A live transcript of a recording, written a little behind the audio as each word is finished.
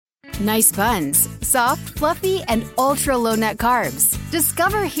Nice buns, soft, fluffy, and ultra-low net carbs.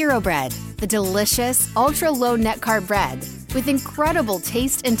 Discover Hero Bread, the delicious, ultra-low net carb bread with incredible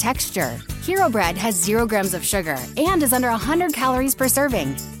taste and texture. Hero Bread has 0 grams of sugar and is under 100 calories per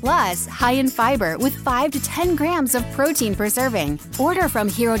serving. Plus, high in fiber with 5 to 10 grams of protein per serving. Order from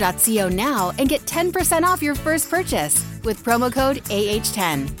hero.co now and get 10% off your first purchase with promo code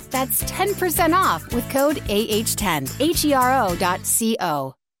AH10. That's 10% off with code AH10.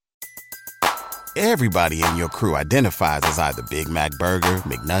 HERO.co. Everybody in your crew identifies as either Big Mac Burger,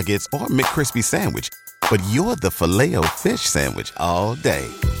 McNuggets, or McCrispy Sandwich. But you're the Filet-O-Fish Sandwich all day.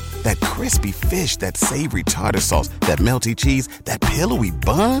 That crispy fish, that savory tartar sauce, that melty cheese, that pillowy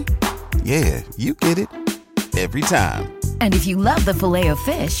bun. Yeah, you get it. Every time. And if you love the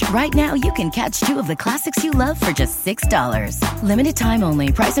Filet-O-Fish, right now you can catch 2 of the classics you love for just $6. Limited time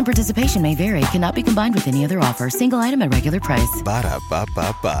only. Price and participation may vary. Cannot be combined with any other offer. Single item at regular price.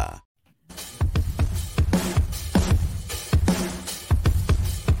 Ba-da-ba-ba-ba.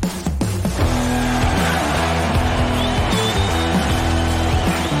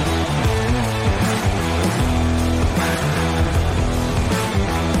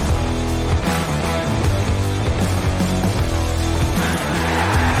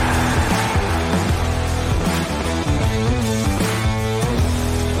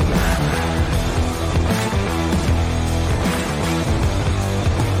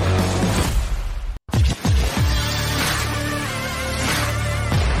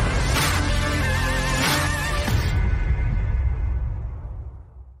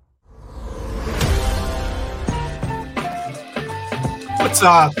 What's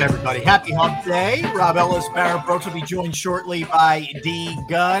up, everybody? Happy Hump Day. Rob Ellis, Barrett Brooks will be joined shortly by D.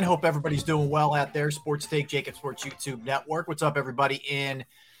 Gunn. Hope everybody's doing well out there. Sports Take, Jacob Sports YouTube Network. What's up, everybody in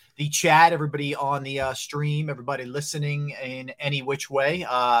the chat, everybody on the stream, everybody listening in any which way.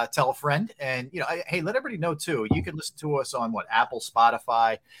 Tell a friend. And, hey, let everybody know, too. You can listen to us on, Apple,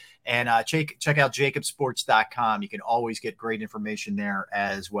 Spotify, and check out jacobsports.com. You can always get great information there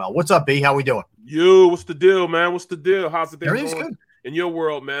as well. What's up, B? How we doing? What's the deal, man? What's the deal? How's the day going? Good. In your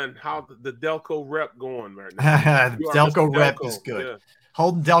world, man, how the Delco rep going right now? Delco rep is good. Yeah.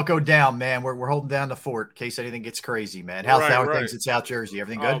 Holding Delco down, man. We're holding down the fort in case anything gets crazy, man. How's things in South Jersey?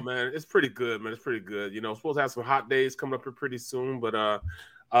 Everything good? Oh, man, it's pretty good, man. It's pretty good. Supposed to have some hot days coming up here pretty soon, but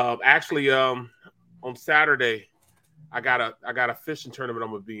actually, on Saturday, I got a fishing tournament I'm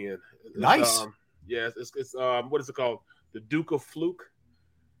gonna be in. Nice. It's what is it called? The Duke of Fluke.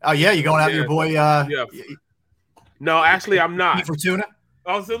 Oh yeah, you going out with your boy? Yeah. No, actually, I'm not. For tuna?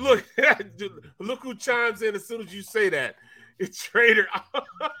 Oh, so look who chimes in as soon as you say that. It's Trader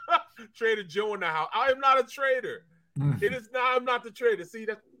Joe in the house. I am not a trader. It is not. I'm not the trader. See,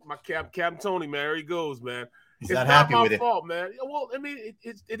 that's my Captain Tony, man. There he goes, man. He's not happy with it. It's not my fault, man. Well, I mean,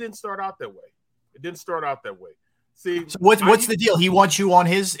 it didn't start out that way. It didn't start out that way. See, so what's the deal? He wants you in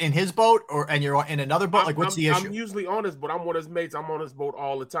his boat, and you're in another boat. Like, what's the issue? I'm usually on his boat. I'm one of his mates. I'm on his boat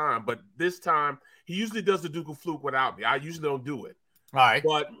all the time. But this time, he usually does the Duke of Fluke without me. I usually don't do it. All right.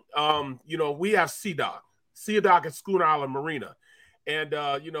 But we have Sea Dock at Schooner Island Marina, and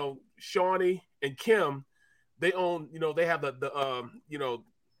Shawnee and Kim, they own. They have the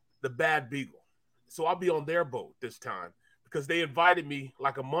Bad Beagle. So I'll be on their boat this time because they invited me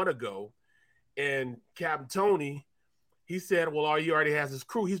like a month ago, and Captain Tony. He said, well, he already has his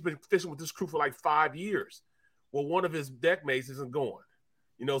crew. He's been fishing with this crew for like 5 years. Well, one of his deck mates isn't going.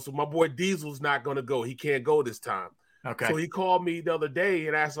 So my boy Diesel's not going to go. He can't go this time. Okay. So he called me the other day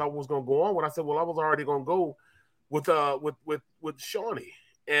and asked if I was going to go on. When I said, well, I was already going to go with Shawnee.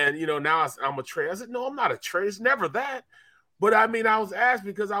 And, now I'm a trader. I said, no, I'm not a trader. It's never that. But, I mean, I was asked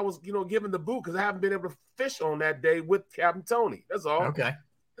because I was, given the boot because I haven't been able to fish on that day with Captain Tony. That's all. Okay.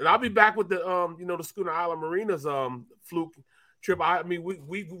 And I'll be back with the the Schooner Island Marina's fluke trip. I mean,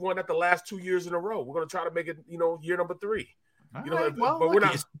 we won that the last 2 years in a row. We're gonna try to make it, year number 3. Right, but we're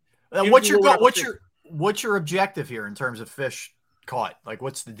not. What's your objective here in terms of fish caught? Like,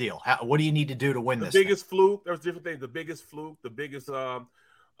 what's the deal? What do you need to do to win this? The biggest fluke. There's different things. The biggest fluke. The biggest fluke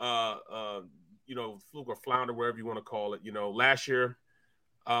or flounder, wherever you want to call it. Last year,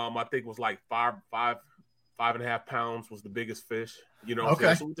 I think it was like 5.5 pounds was the biggest fish.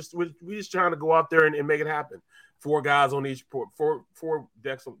 Okay. So we're just trying to go out there and make it happen. 4 guys on each port, four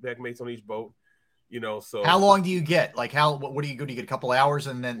deck mates on each boat. So how long do you get? Like, what do you go? Do you get a couple hours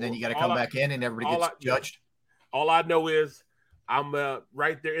and then you got to come back in and everybody gets judged? All I know is I'm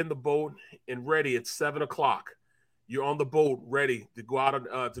right there in the boat and ready at 7:00. You're on the boat ready to go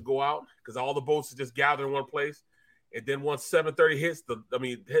out because all the boats are just gathered in one place. And then once 7:30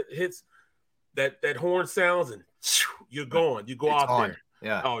 hits that horn sounds and you're going. You go out there.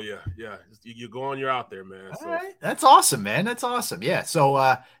 Yeah. Oh yeah. You're going. You're out there, man. All right. That's awesome, man. That's awesome. Yeah.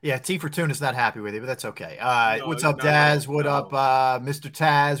 So, T Fortuna's not happy with you, but that's okay. No, What's he's up, not Daz? wrong. What No. up, Mr.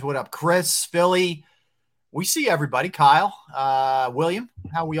 Taz? What up, Chris? Philly? We see everybody. Kyle, William,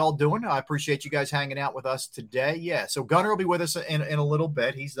 how we all doing? I appreciate you guys hanging out with us today. Yeah. So Gunner will be with us in a little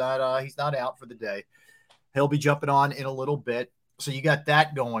bit. He's not out for the day. He'll be jumping on in a little bit. So you got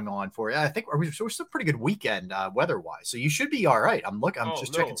that going on for you. I think we're still a pretty good weekend weather-wise. So you should be all right. I'm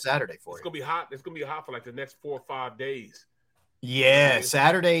checking Saturday for you. It's gonna be hot. It's gonna be hot for like the next 4 or 5 days. Yeah,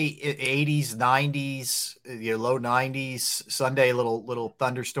 Saturday 80s, 90s, low 90s. Sunday a little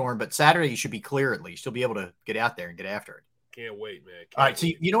thunderstorm, but Saturday you should be clear at least. You'll be able to get out there and get after it. Can't wait, man. All right, so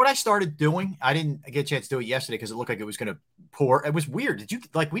you know what I started doing? I didn't get a chance to do it yesterday because it looked like it was going to pour. It was weird.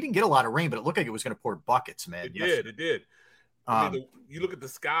 We didn't get a lot of rain, but it looked like it was going to pour buckets, man. It did. You look at the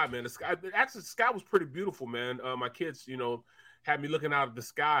sky, man. The sky was pretty beautiful, man. My kids, had me looking out at the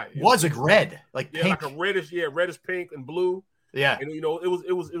sky. Was it red? Like pink? Like a reddish pink and blue. Yeah. And it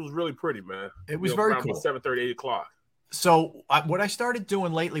was really pretty, man. It was very cool. 7:30, 8 o'clock. So what I started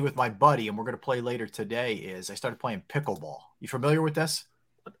doing lately with my buddy, and we're going to play later today, is I started playing pickleball. You familiar with this?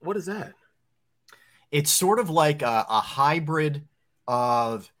 What is that? It's sort of like a hybrid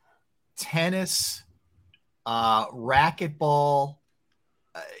of tennis, racquetball,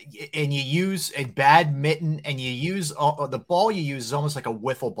 and you use a badminton, and you use the ball you use is almost like a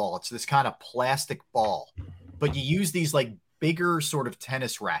wiffle ball. It's this kind of plastic ball, but you use these like bigger sort of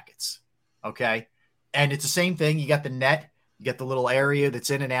tennis rackets. Okay. And it's the same thing. You got the net, you get the little area that's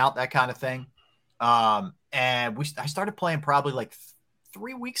in and out, that kind of thing. And I started playing probably like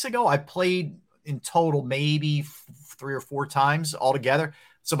 3 weeks ago. I played in total maybe 3 or 4 times altogether.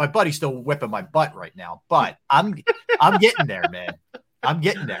 So my buddy's still whipping my butt right now, but I'm getting there, man. I'm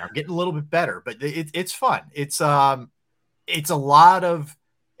getting there. I'm getting a little bit better, but it's fun. It's good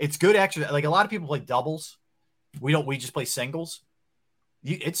exercise. Like a lot of people play doubles. We just play singles.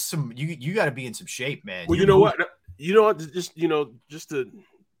 You got to be in some shape, man. Well, you know what?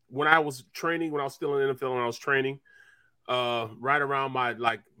 When I was training, when I was still in the NFL and I was training, right around my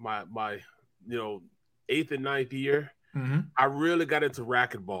 8th and 9th year, I really got into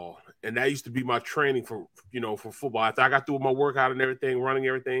racquetball, and that used to be my training for football. After I got through with my workout and everything, running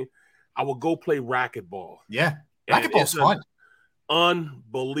everything, I would go play racquetball. Yeah, racquetball's fun.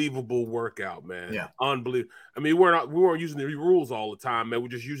 Unbelievable workout, man. Yeah, unbelievable. I mean, we weren't using the rules all the time, man. We're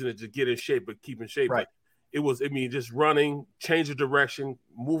just using it to get in shape, but keep in shape. Right. But just running, change of direction,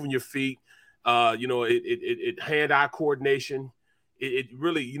 moving your feet. Hand-eye coordination. It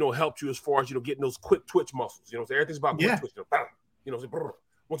really, helped you as far as getting those quick twitch muscles. So everything's about quick twitch. That's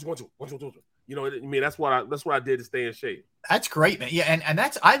what I did to stay in shape. That's great, man. Yeah, and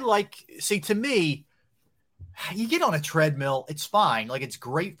to me, you get on a treadmill, it's fine. Like, it's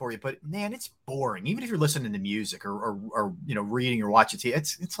great for you, but man, it's boring. Even if you're listening to music or reading or watching TV,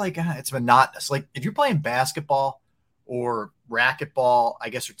 it's like it's monotonous. Like if you're playing basketball or racquetball, I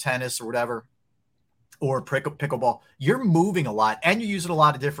guess, or tennis or whatever, or pickleball, you're moving a lot and you're using a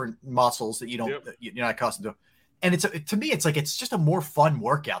lot of different muscles that you're not accustomed to. And to me, it's like it's just a more fun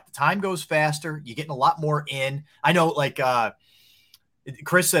workout. The time goes faster. You're getting a lot more in. I know, like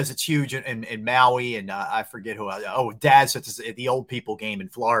Chris says it's huge in Maui, and I forget who. Dad says it's at the old people game in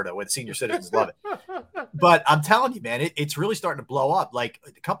Florida where the senior citizens love it. But I'm telling you, man, it's really starting to blow up. Like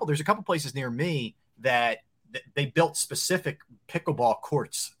there's a couple places near me that they built specific pickleball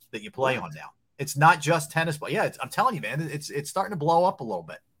courts that you play on now. It's not just tennis, but yeah, I'm telling you, man, it's starting to blow up a little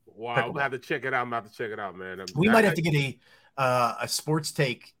bit. Wow, I'm gonna have to check it out. Man. We might have to get a sports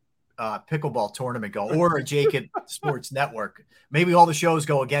take pickleball tournament going, or a Jacob Sports Network. Maybe all the shows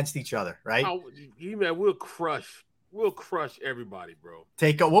go against each other, right? Man, we'll crush everybody, bro.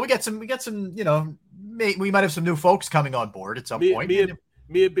 We got some. We might have some new folks coming on board at some point.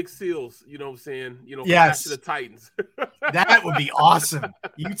 Me and Big Seals, you know what I'm saying? Yes. To the Titans. That would be awesome.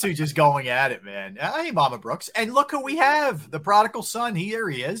 You two just going at it, man. Hey, Mama Brooks. And look who we have. The prodigal son. Here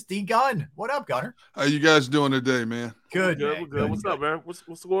he is. D Gunn. What up, Gunner? How you guys doing today, man? Good, man. Good. What's up, man?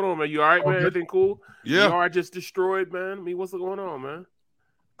 What's going on, man? You all right, man? Everything cool? Yeah. You all right, just destroyed, man? I mean, what's going on, man?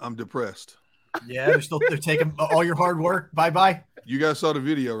 I'm depressed. Yeah, they're taking all your hard work. Bye-bye. You guys saw the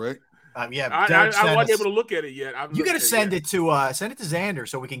video, right? Yeah, I wasn't able to look at it yet. You got to send it to Xander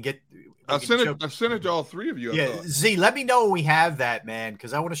so we can get. I've sent it to all three of you. Yeah, Z, let me know when we have that, man,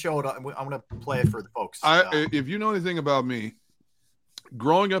 because I want to show it. I want to play it for the folks. If you know anything about me,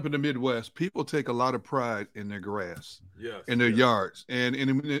 growing up in the Midwest, people take a lot of pride in their grass, yes, in their yards. And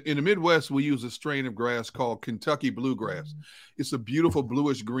in the Midwest, we use a strain of grass called Kentucky bluegrass. It's a beautiful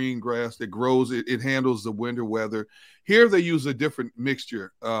bluish green grass that grows. It handles the winter weather. Here they use a different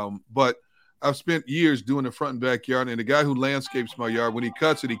mixture, but I've spent years doing the front and backyard, and the guy who landscapes my yard, when he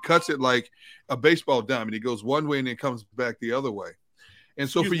cuts it like a baseball diamond. He goes one way and then comes back the other way. And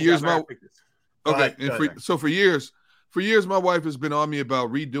so for years, for years, my wife has been on me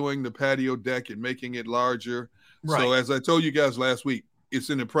about redoing the patio deck and making it larger. Right. So as I told you guys last week,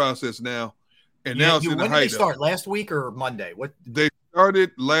 it's in the process now. And now it's in the height. When did they start? Last week or Monday? What? They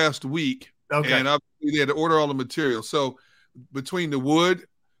started last week. Okay. And obviously they had to order all the materials. So between the wood,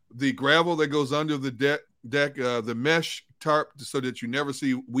 the gravel that goes under the deck, the mesh tarp so that you never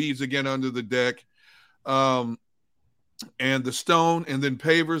see weeds again under the deck, and the stone, and then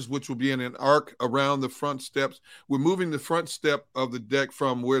pavers, which will be in an arc around the front steps. We're moving the front step of the deck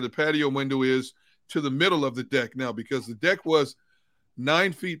from where the patio window is to the middle of the deck now, because the deck was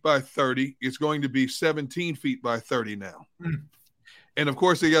 9 feet by 30. It's going to be 17 feet by 30 now. And of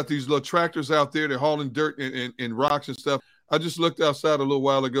course, they got these little tractors out there. They're hauling dirt and rocks and stuff. I just looked outside a little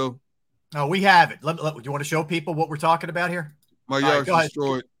while ago. Oh, we have it. Do you want to show people what we're talking about here? My yard's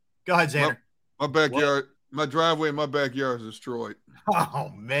destroyed. Go ahead, Xander. My backyard, my driveway in my backyard is destroyed. Oh,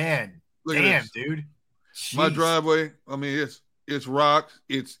 man. Damn, dude. Jeez. My driveway, I mean, it's rocks.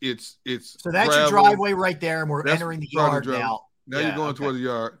 It's So that's gravel. Your driveway right there, and we're entering the yard now. Now you're going toward the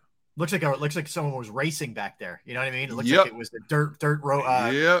yard. Looks like someone was racing back there. You know what I mean? It looks like it was the dirt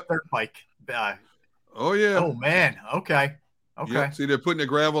bike. Oh yeah. Oh man. Okay. Yep. See, they're putting the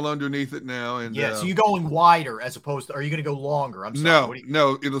gravel underneath it now, and so you're going wider as opposed to. Are you going to go longer? I'm sorry.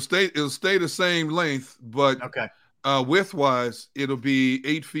 No. It'll stay the same length, but width wise, it'll be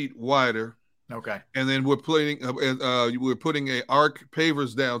 8 feet wider. Okay. And then we're putting a arc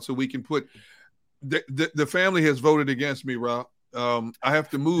pavers down so we can put. The family has voted against me, Rob. I have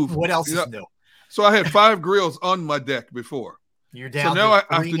to move. What else is new? So I had 5 grills on my deck before. You're down. So now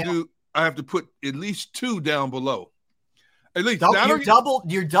I have to put at least 2 down below. At least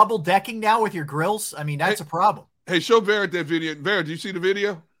you're double decking now with your grills. I mean, that's a problem. Hey, show Barrett that video. Barrett, did you see the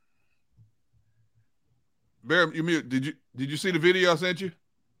video? Barrett, you mute. Did you see the video I sent you?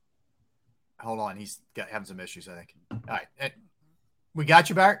 Hold on, he's having some issues, I think. All right, we got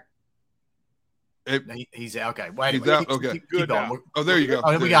you, Barrett. He's okay. Well, anyway, he's out. Okay, keep going. Oh, there you go.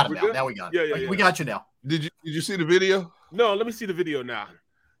 Oh, we got him now. Now we got him. Yeah. We got you now. Did you see the video? No, let me see the video now.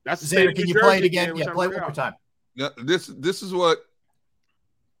 That's Xander, can you play it again? Yeah, play it one more time. Now, this is what.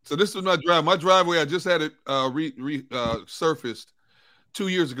 So this is my drive. My driveway, I just had it surfaced 2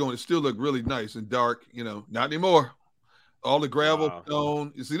 years ago, and it still looked really nice and dark. You know, not anymore. All the gravel,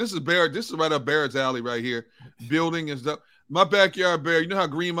 stone. You see, this is Barrett. This is right up Barrett's alley right here. Building and stuff. My backyard, Barrett. You know how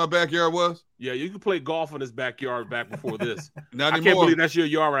green my backyard was? Yeah, you could play golf in this backyard back before this. Not anymore. I can't believe that's your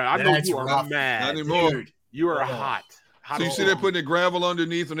yard right now. I know you are rough. mad. Not anymore. Dude. You are hot. So you see they're putting the gravel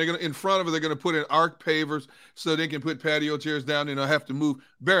underneath, and they're gonna in front of it. They're gonna put in arc pavers so they can put patio chairs down. And I have to move.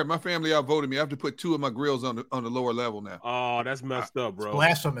 Barrett, my family outvoted me. I have to put 2 of my grills on the lower level now. Oh, that's messed up, bro. It's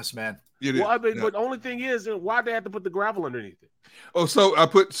blasphemous, man. But the only thing is, why they have to put the gravel underneath it? Oh, so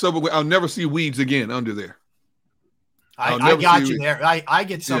I'll never see weeds again under there. I got you there. I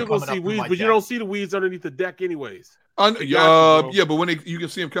get some coming up weeds, but you don't see the weeds underneath the deck anyways. But when you can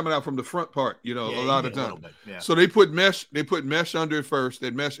see them coming out from the front part, a lot of time. So they put mesh under it first,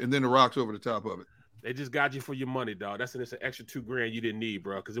 that mesh, and then the rocks over the top of it. They just got you for your money, dog. That's an extra $2,000 you didn't need,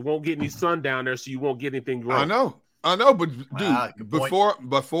 bro, because it won't get any sun down there, so you won't get anything wrong. I know, but dude, before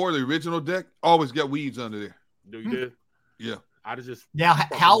the original deck, always got weeds under there. You did? Yeah. Now,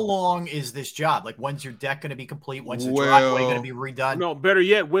 how long is this job? Like, when's your deck going to be complete? When's the driveway going to be redone? No, better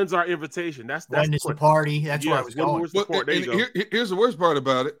yet, when's our invitation? When is the party? That's where I was going. Here's the worst part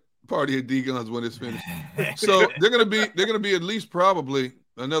about it. Party at D-Gunn's when it's finished. So they're going to be at least probably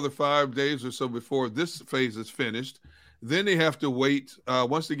another 5 days or so before this phase is finished. Then they have to wait.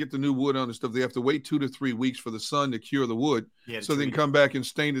 Once they get the new wood on and stuff, they have to wait 2 to 3 weeks for the sun to cure the wood, so they can come back and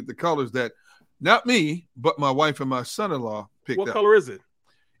stain it the colors that not me, but my wife and my son-in-law picked up. What color is it?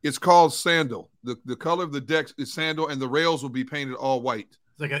 It's called sandal. The color of the deck is sandal, and the rails will be painted all white.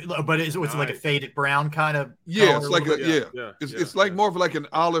 It's like a faded brown kind of. Yeah, it's like it's like more of like an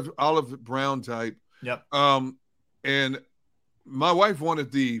olive brown type. Yep. And my wife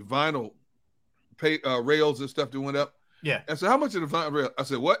wanted the vinyl rails and stuff that went up. Yeah. I said, how much of the vinyl rail? I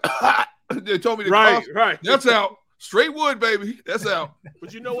said, what? They told me the cost. Right. That's out. Straight wood, baby. That's out.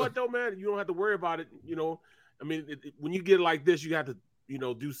 But you know what, though, man? You don't have to worry about it. I mean, when you get it like this, you have to,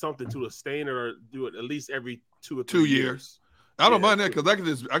 do something to a stain or do it at least every 2 or 3 years. I don't mind that because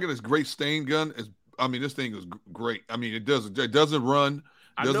I get this great stain gun. This thing is great. I mean, it doesn't run.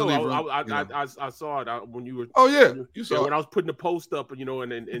 I know. I saw it when you were. Oh yeah, you saw it when I was putting the post up, and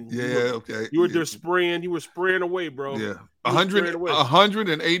okay. You were just spraying. You were spraying away, bro. Yeah,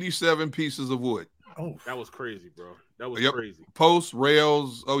 187 pieces of wood. Oh, that was crazy, bro. That was crazy. Posts,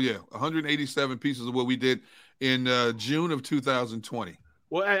 rails. Oh yeah, 187 pieces of wood we did in June of 2020.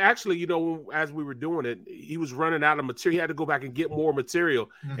 Well, actually, as we were doing it, he was running out of material. He had to go back and get more material,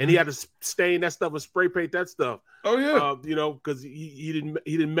 and he had to stain that stuff and spray paint that stuff. Oh yeah, because he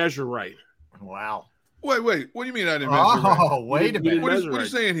didn't measure right. Wow. Wait. What do you mean I didn't measure right? Oh, wait a minute. What are you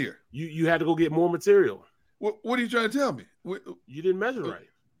saying here? You had to go get more material. What are you trying to tell me? You didn't measure right.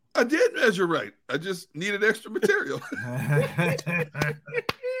 I did measure right. I just needed extra material.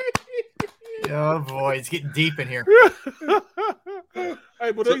 Oh boy, it's getting deep in here.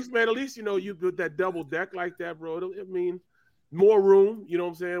 Hey, but at least you built that double deck like that, bro. I mean, more room. You know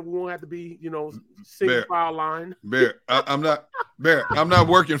what I'm saying? We won't have to be, single file line. Barrett, I'm not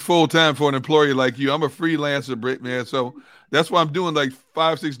working full time for an employer like you. I'm a freelancer, Britt, man. So that's why I'm doing like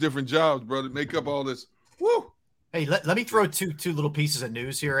 5-6 different jobs, brother, to make up all this. Woo. Hey, let me throw two little pieces of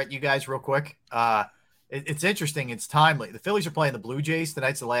news here at you guys real quick. It's interesting. It's timely. The Phillies are playing the Blue Jays.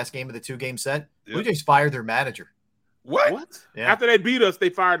 Tonight's the last game of the 2-game set. Yep. Blue Jays fired their manager. What? Yeah. After they beat us, they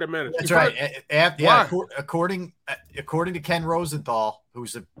fired their manager. That's right. According to Ken Rosenthal,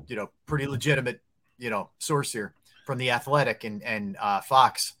 who's a pretty legitimate source here from the Athletic and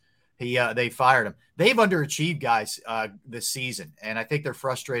Fox, they fired him. They've underachieved, guys, this season, and I think they're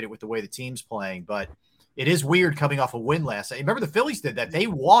frustrated with the way the team's playing. But it is weird coming off a win last night. Remember the Phillies did that. They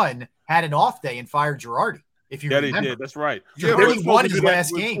won, had an off day, and fired Girardi. If you remember. They did. That's right. Girardi won his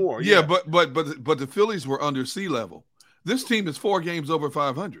last game. Yeah, but the Phillies were under sea level. This team is 4 games over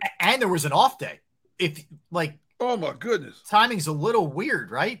 500. And there was an off day. Oh my goodness. Timing's a little weird,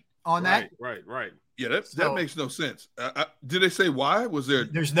 right? On that? Right. Yeah, that makes no sense. Did they say why? Was there?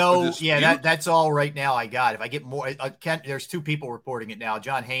 There's no. Yeah, that's all right now. I got. If I get more, there's 2 people reporting it now.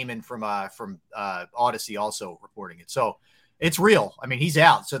 John Heyman from Odyssey also reporting it. So it's real. I mean, he's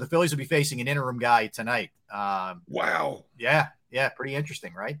out. So the Phillies will be facing an interim guy tonight. Wow. Yeah. Pretty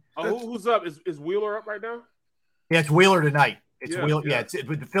interesting, right? Who's up? Is Wheeler up right now? Yeah, it's Wheeler tonight. It's Wheeler. Yeah, it's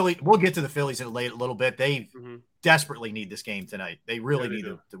with the Phillies. We'll get to the Phillies in a little bit. They desperately need this game tonight. They really need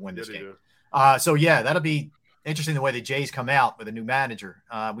to win this game. So that'll be interesting the way the Jays come out with a new manager.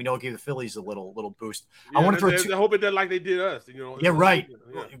 We know it gave the Phillies a little boost. Yeah, I want to throw. I hope it did like they did us. Yeah, right.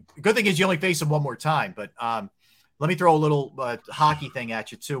 Yeah. Good thing is you only face them one more time. But let me throw a little hockey thing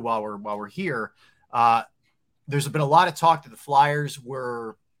at you too while we're here. There's been a lot of talk that the Flyers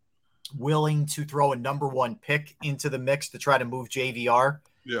were willing to throw a number 1 pick into the mix to try to move JVR.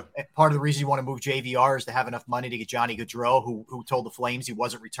 Yeah. Part of the reason you want to move JVR is to have enough money to get Johnny Gaudreau, who told the Flames he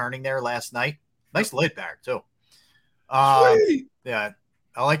wasn't returning there last night. Nice lid, Barrett, too. Sweet. Yeah,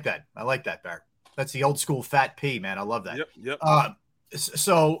 I like that. Barrett. That's the old school fat P, man. I love that. Yep.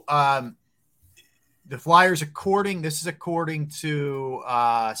 So the Flyers, according to Sam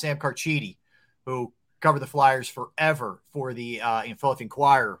Carchidi, who covered the Flyers forever for the Philadelphia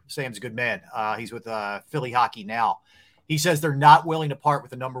Inquirer. Sam's a good man. He's with Philly Hockey now. He says they're not willing to part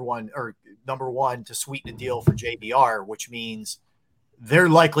with the number one to sweeten the deal for JVR, which means they're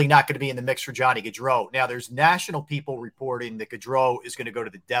likely not going to be in the mix for Johnny Gaudreau. Now, there's national people reporting that Gaudreau is going to go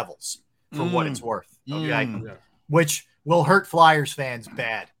to the Devils for what it's worth. Okay, which will hurt Flyers fans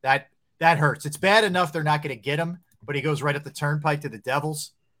bad. That hurts. It's bad enough they're not going to get him, but he goes right up the turnpike to the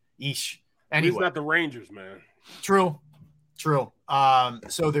Devils. Eesh. Anyway, he's not the Rangers, man. True. So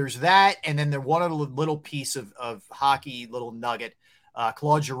there's that, and then there one other little piece of hockey, little nugget.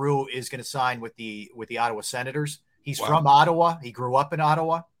 Claude Giroux is going to sign with the Ottawa Senators. He's from Ottawa. He grew up in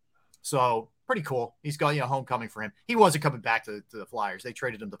Ottawa, so pretty cool. He's got homecoming for him. He wasn't coming back to the Flyers. They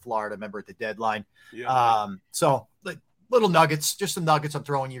traded him to Florida. Remember at the deadline. Yeah. So little nuggets, just some nuggets I'm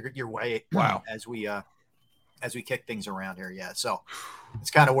throwing your way. Wow. As we kick things around here. Yeah. So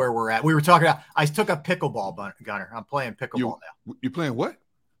it's kind of where we're at. We were talking about, I took up pickleball, Gunner. I'm playing pickleball now. You playing what?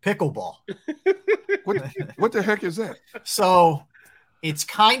 Pickleball. What the heck is that? So it's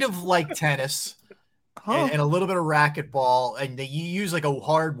kind of like tennis and a little bit of racquetball. And you use like a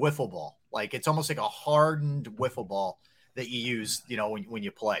hard wiffle ball. Like it's almost like a hardened wiffle ball that you use, when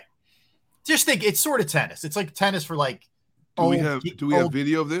you play. Just think it's sort of tennis. It's like tennis for like, do we have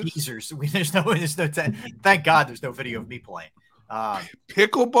video of this? Geezers. There's no thank God there's no video of me playing.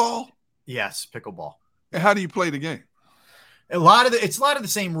 Pickleball? Yes, pickleball. And how do you play the game? It's a lot of the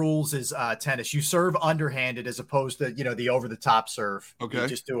same rules as tennis. You serve underhanded as opposed to the over the top serve. Okay. You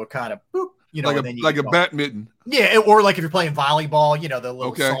just do a kind of boop, you know, like and then a badminton. Yeah, or like if you're playing volleyball, you know, the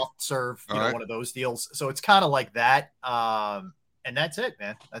little Okay. soft serve, you know, right. one of those deals. So it's kind of like that. And that's it,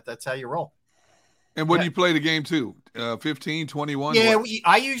 man. That's how you roll. And what Yeah. do you play the game to? 15, 21? Yeah,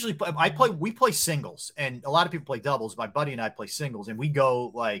 What? we play singles, and a lot of people play doubles. My buddy and I play singles, and we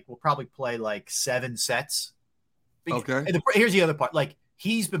go we'll probably play like 7 sets. Okay. And here's the other part. Like,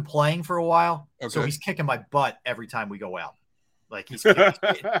 he's been playing for a while, so Okay. he's kicking my butt every time we go out. Like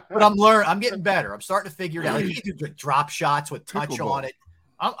but I'm getting better. I'm starting to figure it out. Like, he can do drop shots with touch Pickleball. on it.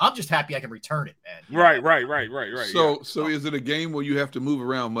 I'm just happy I can return it, man. Right. So is it a game where you have to move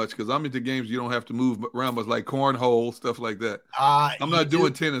around much? Because I'm into games you don't have to move around much, like cornhole, stuff like that. I'm not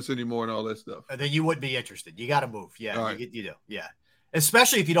doing tennis anymore and all that stuff. Then you wouldn't be interested. You got to move. Yeah, All right. you do. Yeah,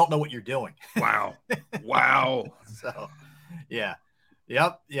 especially if you don't know what you're doing. Wow. So, yeah.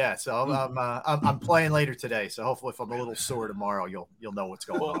 Yep. Yeah. So I'm playing later today. So hopefully, if I'm a little sore tomorrow, you'll know what's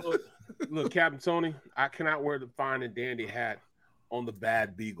going on. Look, Captain Tony, I cannot wear the fine and dandy hat on the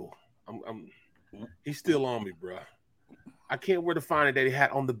bad beagle. He's still on me, bro. I can't wear the fine and dandy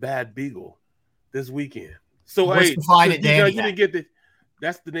hat on the bad beagle this weekend. So what's the fine and dandy hat? Didn't get the.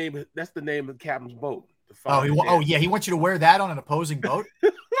 That's the name of the captain's boat. He wants you to wear that on an opposing boat.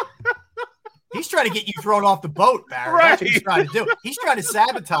 He's trying to get you thrown off the boat, Barrett. Right. That's what he's trying to do. He's trying to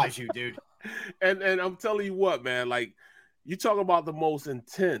sabotage you, dude. And I'm telling you what, man, like, you talk about the most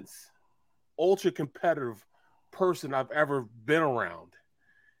intense, ultra competitive person I've ever been around.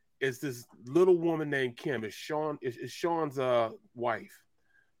 Is this little woman named Kim. It's Sean's wife.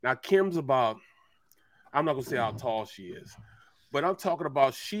 Now, Kim's about, I'm not gonna say how tall she is, but I'm talking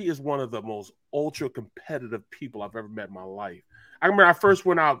about she is one of the most ultra competitive people I've ever met in my life. I remember I first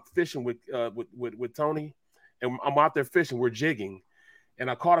went out fishing with Tony, and I'm out there fishing. We're jigging, and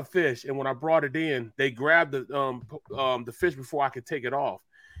I caught a fish. And when I brought it in, they grabbed the fish before I could take it off.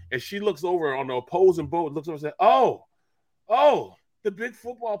 And she looks over on the opposing boat, looks over and said, "Oh, the big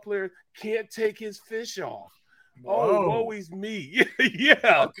football player can't take his fish off. Oh, woe is me."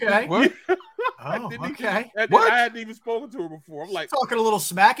 Yeah. Okay. What? Okay. What? I hadn't even spoken to her before. I'm like, Talking a little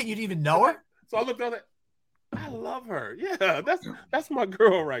smack and you didn't even know her? so I looked on it. I love her. Yeah, that's my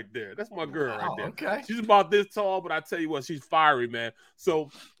girl right there. That's my girl right there. Okay. She's about this tall, but I tell you what, she's fiery, man. So,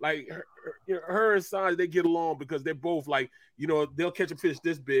 like, her and Sanj, they get along because they're both like, you know, they'll catch a fish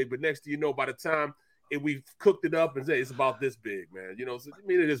this big, but next thing you know, by the time we've cooked it up and say it's about this big, man. You know, so, I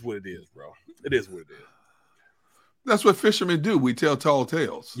mean, it is what it is, bro. It is what it is. That's what fishermen do. We tell tall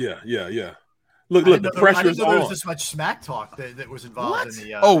tales. Yeah. Look, the pressure is there on. was this much smack talk that was involved in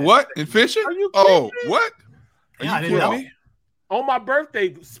the. What? In fishing? Are you kidding me? What? Yeah, I didn't know. On my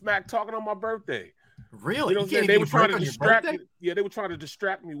birthday, smack talking on my birthday. Really? You know what I'm saying? They were trying to distract me. birthday? Yeah, they were trying to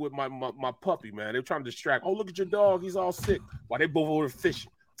distract me with my puppy, man. They were trying to distract. Oh, look at your dog. He's all sick. While they both over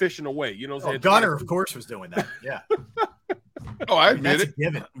fishing away. You know what I'm saying? Gunner, of course, was doing that. Yeah. I admit That's it. a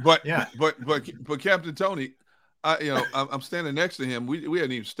given. But Yeah. but Captain Tony, I'm standing next to him. We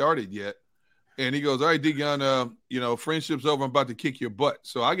hadn't even started yet, and he goes, "All right, D Gunn, friendship's over. I'm about to kick your butt."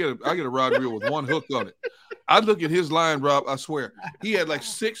 So I get a rod reel with one hook on it. I look at his line, Rob. I swear he had like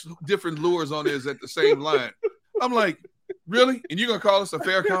 6 different lures on his at the same line. I'm like, really? And you're gonna call us a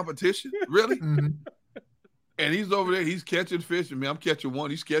fair competition? Really? Mm-hmm. And he's over there. He's catching fish. I'm catching 1.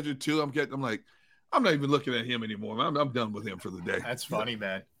 He's catching 2. I'm like, I'm not even looking at him anymore. I'm done with him for the day. That's funny,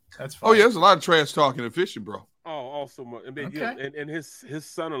 man. That's funny. Oh yeah, there's a lot of trash talking and fishing, bro. Oh, also much. And, Okay. and his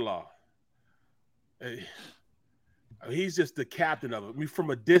son-in-law. He's just the captain of it. I mean, from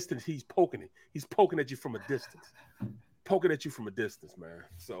a distance, he's poking it. He's poking at you from a distance. Man.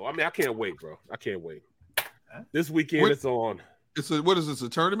 So, I mean, I can't wait, bro. I can't wait. This weekend, it's on. What is this, a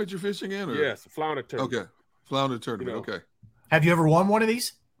tournament you're fishing in? Or? Yes, a flounder tournament. Okay. Flounder tournament. Okay. Have you ever won one of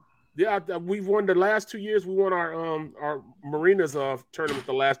these? Yeah, we've won the last 2 years. We won our marinas tournament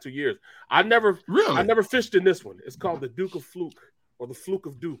the last 2 years. I never fished in this one. It's called the Duke of Fluke or the Fluke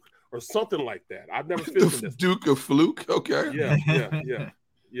of Duke or something like that. I've never fished in this. The Duke of Fluke. Okay.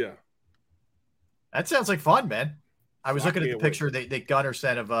 Yeah. That sounds like fun, man. I was looking at the can't picture that Gunner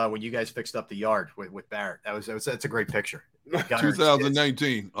sent of when you guys fixed up the yard with Barrett. That's a great picture. Gunner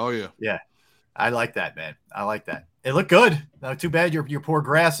 2019. Oh yeah. Yeah. I like that, man. I like that. It looked good. No, too bad your poor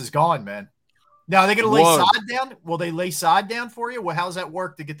grass is gone, man. Now, are they going to lay sod down? Will they lay sod down for you? Well, how's that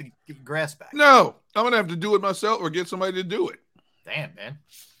work to get the grass back? No, I'm going to have to do it myself or get somebody to do it. Damn, man.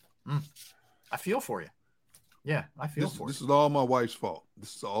 I feel for you. Yeah, I feel for you. This is all my wife's fault.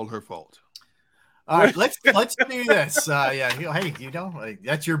 This is all her fault. All right, let's do this. Hey,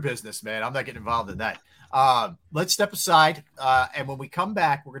 that's your business, man. I'm not getting involved in that. Let's step aside, and when we come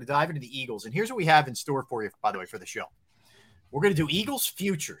back, we're going to dive into the Eagles. And here's what we have in store for you, by the way, for the show. We're going to do Eagles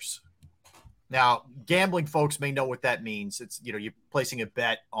futures Now, gambling folks may know what that means. It's, you're placing a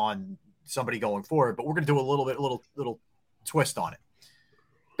bet on somebody going forward, but we're going to do a little twist on it.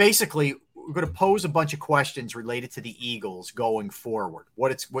 Basically, we're going to pose a bunch of questions related to the Eagles going forward.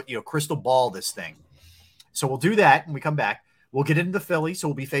 What crystal ball this thing. So we'll do that when we come back. We'll get into the Phillies, so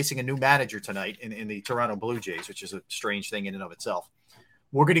we'll be facing a new manager tonight in the Toronto Blue Jays, which is a strange thing in and of itself.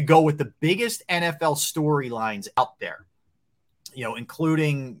 We're going to go with the biggest NFL storylines out there,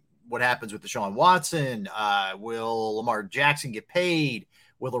 including what happens with Deshaun Watson. Will Lamar Jackson get paid?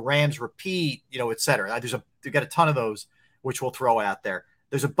 Will the Rams repeat? Et cetera. We've got a ton of those, which we'll throw out there.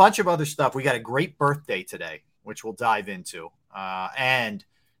 There's a bunch of other stuff. We got a great birthday today, which we'll dive into. And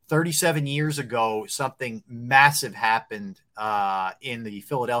 37 years ago, something massive happened in the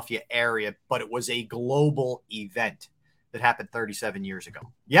Philadelphia area, but it was a global event that happened 37 years ago.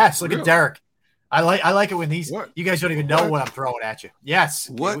 Yes, look at Derrick. I like it when you guys don't even know what I'm throwing at you. Yes.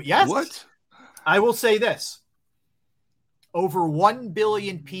 What? Yes. What? I will say this. Over 1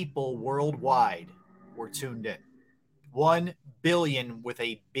 billion people worldwide were tuned in. 1 billion with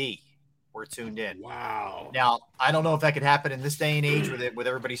a B were tuned in. Wow. Now, I don't know if that could happen in this day and age with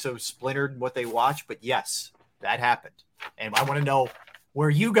everybody so splintered in what they watch, but yes, that happened. And I want to know where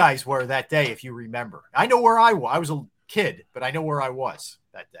you guys were that day, if you remember. I know where I was. I was a kid, but I know where I was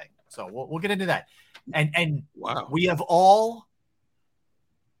that day. So we'll get into that. And wow, we have all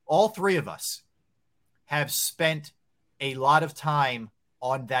three of us have spent a lot of time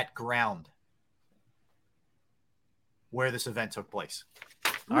on that ground where this event took place.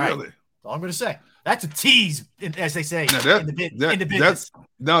 All right. That's all I'm going to say. That's a tease, as they say in the business.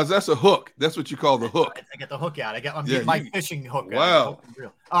 That's a hook. That's what you call the hook. I got the hook out. I'm getting my fishing hook out. Wow.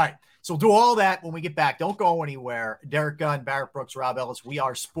 All right. So we'll do all that when we get back. Don't go anywhere. Derrick Gunn, Barrett Brooks, Rob Ellis. We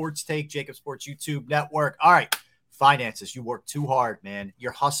are Sports Take, Jacob Sports YouTube Network. All right. Finances. You work too hard, man.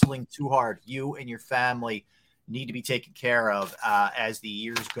 You're hustling too hard. You and your family need to be taken care of as the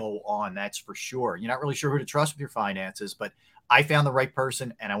years go on. That's for sure. You're not really sure who to trust with your finances, but I found the right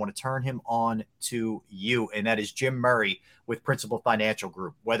person, and I want to turn him on to you, and that is Jim Murray with Principal Financial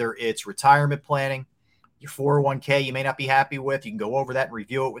Group. Whether it's retirement planning, your 401k you may not be happy with, you can go over that and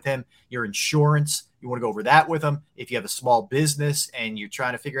review it with him. Your insurance, you want to go over that with him. If you have a small business and you're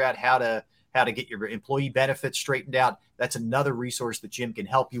trying to figure out how to get your employee benefits straightened out, that's another resource that Jim can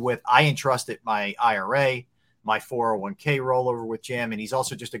help you with. I entrusted my IRA, my 401k rollover with Jim, and he's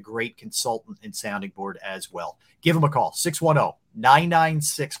also just a great consultant and sounding board as well. Give him a call,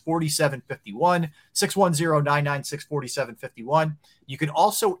 610-996-4751, 610-996-4751. You can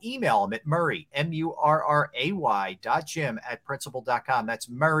also email him at Murray, MURRAY.Jim@principal.com. That's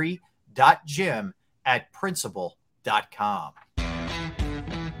Murray.Jim@principal.com.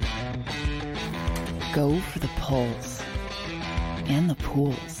 Go for the poles and the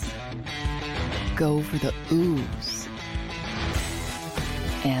pools. Go for the oohs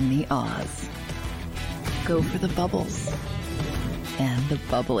and the ahs. Go for the bubbles and the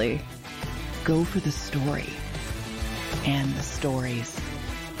bubbly. Go for the story and the stories.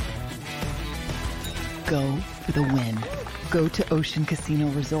 Go for the win. Go to Ocean Casino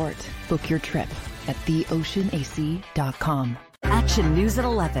Resort. Book your trip at theoceanac.com. Action News at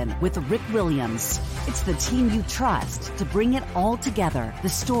 11 with Rick Williams. It's the team you trust to bring it all together. The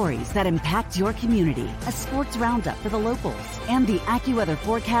stories that impact your community, a sports roundup for the locals, and the AccuWeather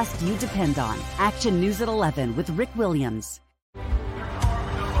forecast you depend on. Action News at 11 with Rick Williams.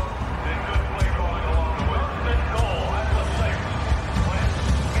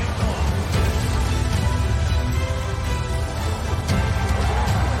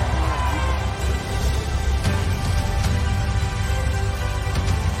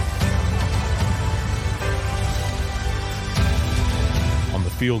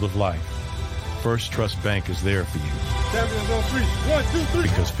 Field of life, First Trust Bank is there for you. Champions on 3. 1, 2, 3.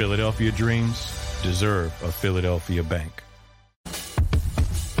 Because Philadelphia dreams deserve a Philadelphia bank.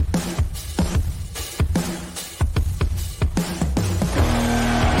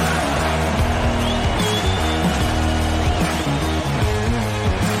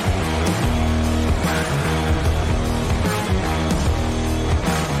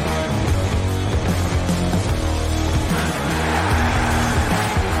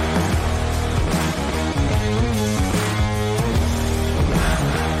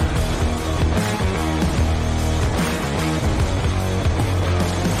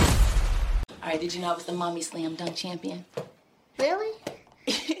 Did you know I was the Mommy Slam Dunk Champion? Really?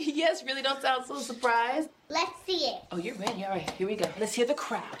 Yes, really. Don't sound so surprised. Let's see it. Oh, you're ready. All right, here we go. Let's hear the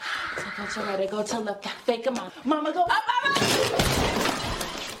crowd. So go to right, go to left. Fake them out. Mama, go up, mama!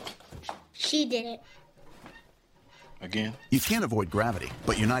 She did it. Again? You can't avoid gravity,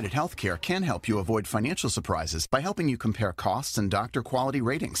 but United Healthcare can help you avoid financial surprises by helping you compare costs and doctor quality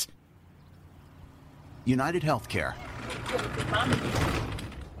ratings. United Healthcare.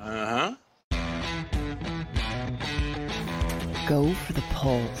 Uh-huh. Go for the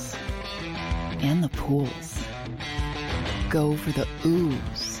pulls and the pools. Go for the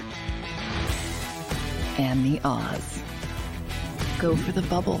oohs and the ahs. Go for the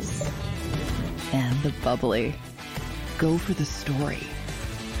bubbles and the bubbly. Go for the story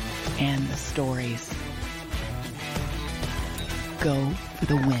and the stories. Go for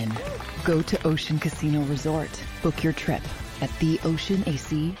the win. Go to Ocean Casino Resort. Book your trip at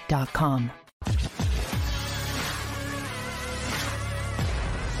theoceanac.com.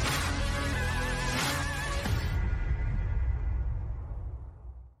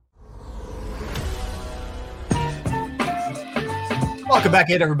 Welcome back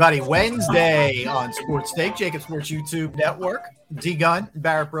in, everybody. Wednesday on Sports Take, Jacob Sports YouTube Network. D Gunn,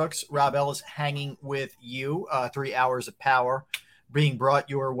 Barrett Brooks, Rob Ellis hanging with you. 3 hours of power being brought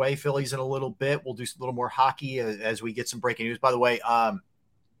your way. Phillies in a little bit. We'll do a little more hockey as we get some breaking news. By the way,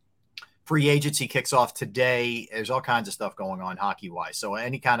 free agency kicks off today. There's all kinds of stuff going on hockey-wise. So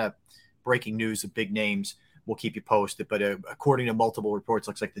any kind of breaking news of big names, we'll keep you posted. But according to multiple reports,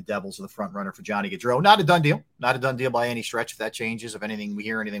 looks like the Devils are the front runner for Johnny Gaudreau. Not a done deal. Not a done deal by any stretch. If that changes, if anything, we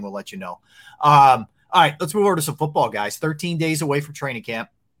hear anything, we'll let you know. All right, let's move over to some football, guys. 13 days away from training camp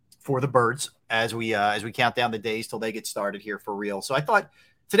for the Birds as we count down the days till they get started here for real. So I thought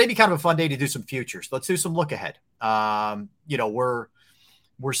today'd be kind of a fun day to do some futures. Let's do some look ahead.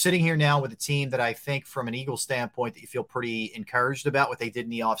 We're sitting here now with a team that I think from an Eagles standpoint that you feel pretty encouraged about what they did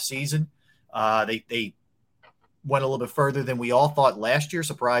in the offseason. They went a little bit further than we all thought last year,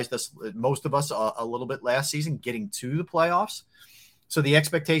 surprised us, most of us, a little bit last season, getting to the playoffs. So the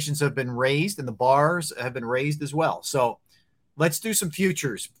expectations have been raised and the bars have been raised as well. So let's do some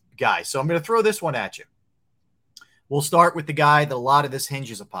futures, guys. So I'm going to throw this one at you. We'll start with the guy that a lot of this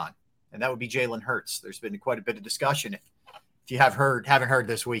hinges upon, and that would be Jalen Hurts. There's been quite a bit of discussion, if you haven't heard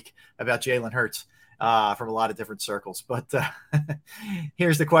this week, about Jalen Hurts from a lot of different circles. But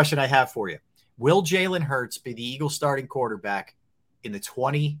here's the question I have for you. Will Jalen Hurts be the Eagles starting quarterback in the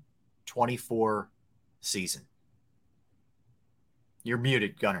 2024 season? You're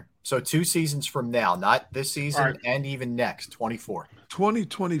muted, Gunner. So 2 seasons from now, not this season right. And even next, 24.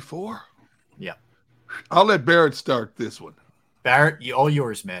 2024? Yeah. I'll let Barrett start this one. Barrett, all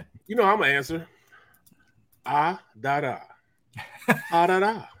yours, man. You know I'm going to answer. Da-da.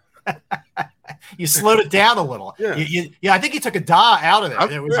 Da-da-da. You slowed it down a little. Yeah, I think he took a da out of it. I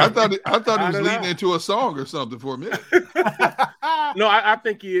thought he was leading into a song or something for a minute. No, I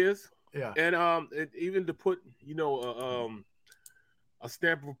think he is. Yeah. And even to put, a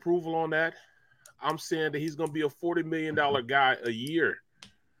stamp of approval on that, I'm saying that he's going to be a $40 million guy a year.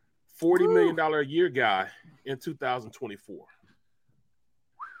 $40 million a year guy in 2024.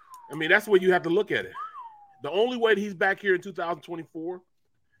 I mean, that's the way you have to look at it. The only way that he's back here in 2024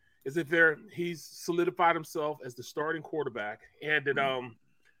 is if he's solidified himself as the starting quarterback and that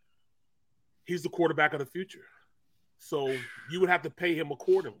he's the quarterback of the future. So you would have to pay him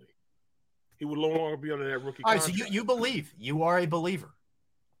accordingly. He would no longer be under that rookie contract. All right, so you believe. You are a believer.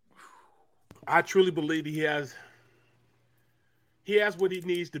 I truly believe he has what he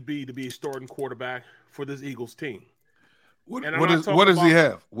needs to be a starting quarterback for this Eagles team. What does he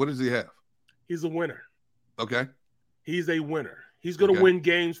have? What does he have? He's a winner. Okay. He's a winner. He's going to win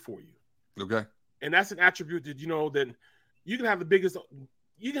games for you. Okay. And that's an attribute that, that you can have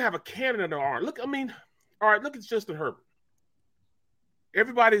you can have a cannon in the arm. Look at Justin Herbert.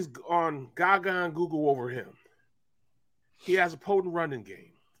 Everybody's on Gaga and Google over him. He has a potent running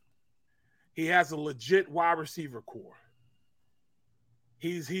game. He has a legit wide receiver core.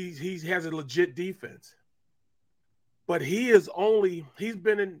 He has a legit defense. But he's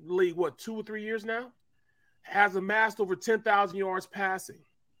been in the league, 2 or 3 years now? Has amassed over 10,000 yards passing.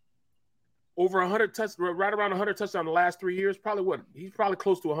 Over 100 right around 100 touchdowns in the last 3 years. He's probably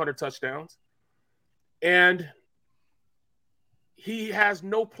close to 100 touchdowns. And he has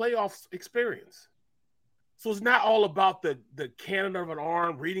no playoff experience. So it's not all about the cannon of an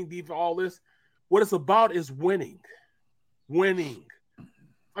arm, reading deep, all this. What it's about is winning. Winning.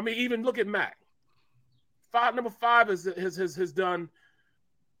 I mean, even look at Mac. Number 5 has done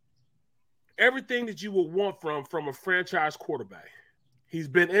everything that you would want from a franchise quarterback. He's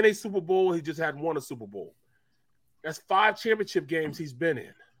been in a Super Bowl. He just hadn't won a Super Bowl. That's 5 championship games he's been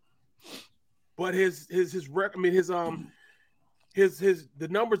in. But the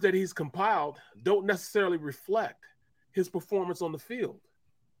numbers that he's compiled don't necessarily reflect his performance on the field,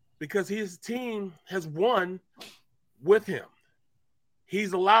 because his team has won with him,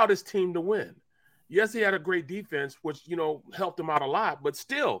 he's allowed his team to win. Yes, he had a great defense, which, helped him out a lot, but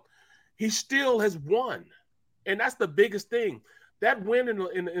still, he still has won. And that's the biggest thing. That win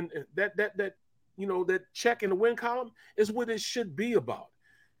in that check in the win column is what it should be about.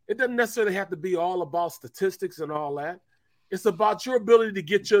 It doesn't necessarily have to be all about statistics and all that. It's about your ability to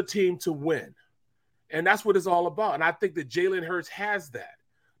get your team to win. And that's what it's all about. And I think that Jalen Hurts has that.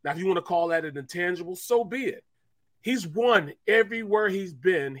 Now, if you want to call that an intangible, so be it. He's won everywhere he's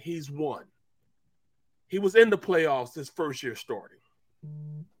been. He's won. He was in the playoffs his first year starting.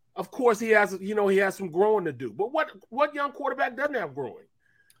 Of course, he has some growing to do. But what young quarterback doesn't have growing?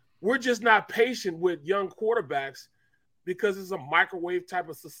 We're just not patient with young quarterbacks because it's a microwave type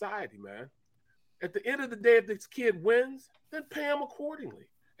of society, man. At the end of the day, if this kid wins, then pay him accordingly.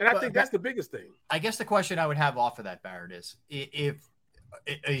 And I think that's the biggest thing. I guess the question I would have off of that, Barrett,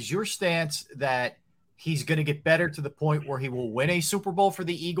 is your stance that he's going to get better to the point where he will win a Super Bowl for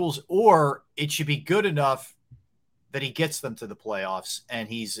the Eagles, or it should be good enough that he gets them to the playoffs and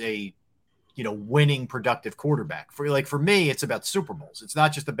he's a, winning productive quarterback? For me, it's about Super Bowls. It's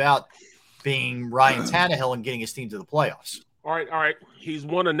not just about being Ryan Tannehill and getting his team to the playoffs. All right. He's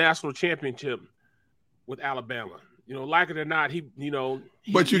won a national championship with Alabama. Like it or not,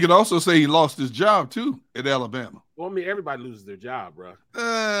 But you can also say he lost his job too at Alabama. Well, everybody loses their job, bro.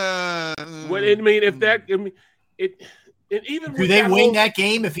 If that, even do they win that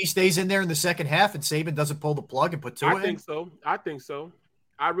game if he stays in there in the second half and Saban doesn't pull the plug and put two in? I think so.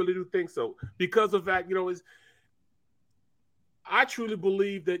 I really do think so because of that. I truly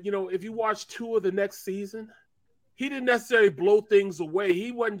believe that if you watch Tua the next season, he didn't necessarily blow things away.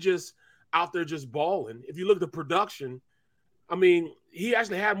 He wasn't just out there just balling. If you look at the production, he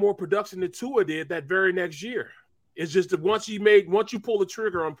actually had more production than Tua did that very next year. It's just that once you pull the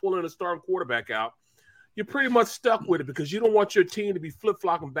trigger on pulling a starting quarterback out, you're pretty much stuck with it because you don't want your team to be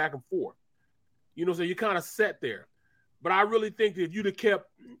flip-flopping back and forth. So you're kind of set there. But I really think that if you'd have kept,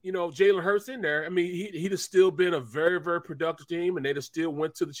 Jalen Hurts in there, he'd have still been a very, very productive team, and they'd have still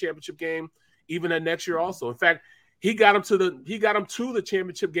went to the championship game even that next year also. In fact, he got him to the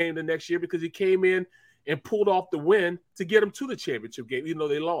championship game the next year because he came in and pulled off the win to get him to the championship game, even though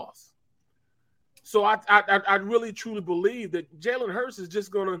they lost. So I really truly believe that Jalen Hurts is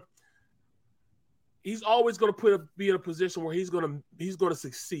just he's always going to be in a position where he's going to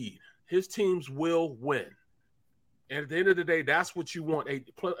succeed. His teams will win. And at the end of the day, that's what you want, a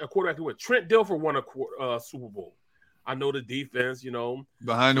quarterback to win. Trent Dilfer won a Super Bowl. I know the defense,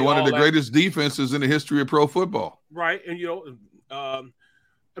 behind one of the greatest defenses in the history of pro football. Right. And,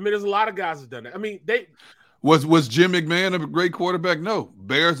 there's a lot of guys that done that. Was Jim McMahon a great quarterback? No.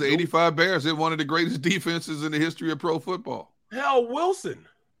 Bears, the 85 Bears, they're one of the greatest defenses in the history of pro football. Hell, Wilson.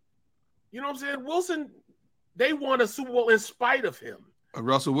 You know what I'm saying? Wilson, they won a Super Bowl in spite of him.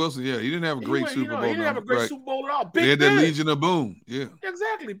 Russell Wilson, yeah. He didn't have a great Super Bowl. He didn't have a great Super Bowl at all. They had that Legion of Boom. Yeah.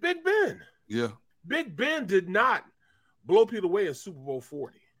 Exactly. Big Ben. Yeah. Big Ben did not blow people away in Super Bowl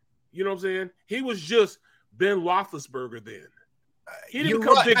 40. You know what I'm saying? He was just Ben Roethlisberger then. He didn't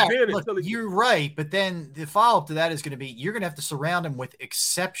become Big Ben until he... You're right, but then the follow-up to that is going to be you're going to have to surround him with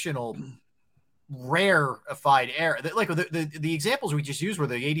exceptional, rarefied air. Like the examples we just used were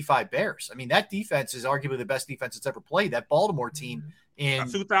the 85 Bears. That defense is arguably the best defense that's ever played. That Baltimore team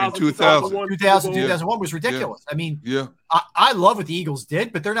in 2001 was ridiculous. Yeah. I love what the Eagles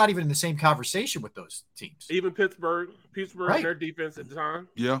did, but they're not even in the same conversation with those teams. Even Pittsburgh right. And their defense at the time.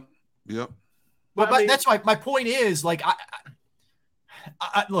 Yeah. But that's my point is, like,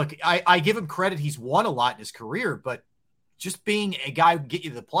 I give him credit. He's won a lot in his career, but just being a guy who can get you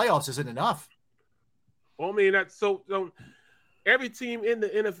to the playoffs isn't enough. Well, that's so every team in the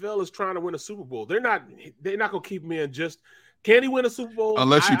NFL is trying to win a Super Bowl. They're not going to keep him in just. Can he win a Super Bowl?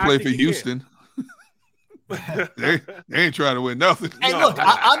 Unless you play for Houston. they ain't trying to win nothing. And look,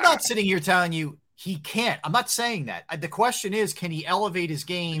 I'm not sitting here telling you he can't. I'm not saying that. The question is, can he elevate his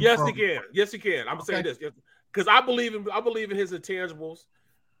game? Yes, he can. Yes, he can. I'm saying this because I believe in his intangibles,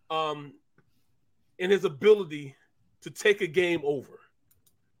 in his ability to take a game over.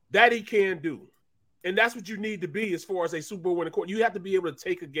 That he can do. And that's what you need to be as far as a Super Bowl winning quarterback. You have to be able to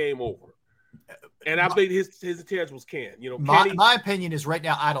take a game over. And I believe his intangibles can. My opinion is right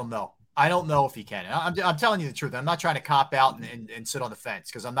now, I don't know. I don't know if he can. I'm telling you the truth. I'm not trying to cop out and sit on the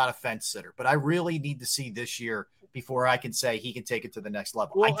fence because I'm not a fence sitter. But I really need to see this year before I can say he can take it to the next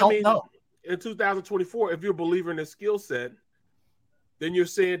level. Well, I don't know. In 2024, if you're a believer in his skill set, then you're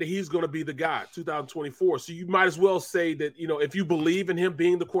saying that he's going to be the guy 2024. So you might as well say that, if you believe in him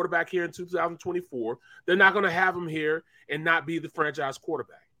being the quarterback here in 2024, they're not going to have him here and not be the franchise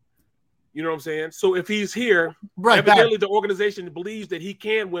quarterback. You know what I'm saying? So if he's here, right, evidently the organization believes that he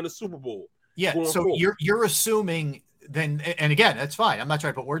can win a Super Bowl. Yeah. So forward. You're assuming then, and again, that's fine. I'm not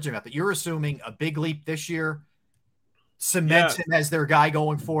trying to put words in your mouth, but you're assuming a big leap this year cements him as their guy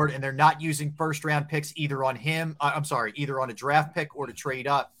going forward, and they're not using first round picks either on him. Either on a draft pick or to trade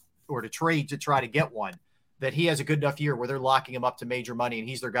up or to trade to try to get one. That he has a good enough year where they're locking him up to major money, and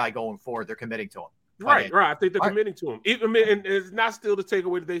he's their guy going forward. They're committing to him. Right. I think they're committing to him. And it's not still to take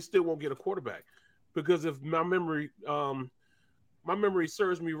away that they still won't get a quarterback, because if my memory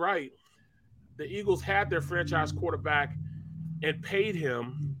serves me right, the Eagles had their franchise quarterback and paid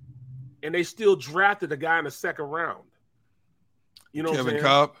him, and they still drafted a guy in the second round. You know, Kevin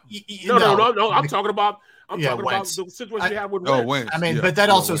Cobb? No. I'm talking about the situation you have with Wentz. Wentz. I mean, but that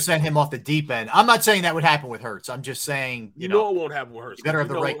also sent him off the deep end. I'm not saying that would happen with Hurts. I'm just saying, you know it won't happen with Hurts. You better have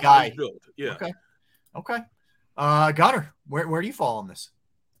the right guy. Yeah. Okay. Gunner, where do you fall on this?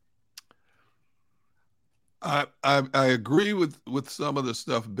 I agree with some of the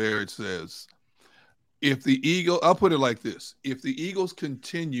stuff Barrett says. I'll put it like this. If the Eagles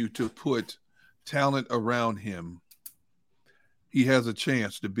continue to put talent around him, he has a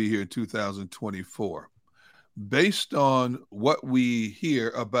chance to be here in 2024. Based on what we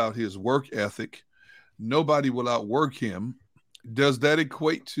hear about his work ethic, nobody will outwork him. Does that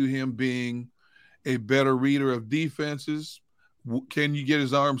equate to him being a better reader of defenses? Can you get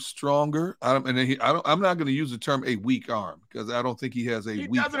his arm stronger? I'm not going to use the term a weak arm, because I don't think he has a weak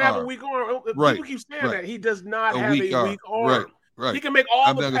arm. He doesn't have a weak arm. Right. People keep saying that. He does not have a weak arm. Right. He can make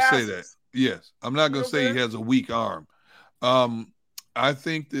all the passes. I'm not going to say that. Yes. I'm not going to say he has a weak arm. I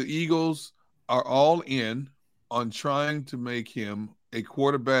think the Eagles are all in on trying to make him a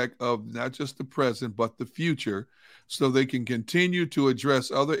quarterback of not just the present, but the future, so they can continue to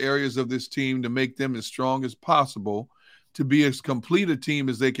address other areas of this team to make them as strong as possible, to be as complete a team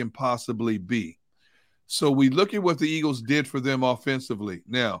as they can possibly be. So we look at what the Eagles did for them offensively.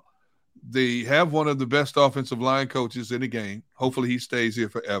 Now, they have one of the best offensive line coaches in the game. Hopefully he stays here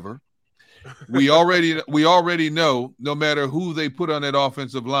forever. We already know, no matter who they put on that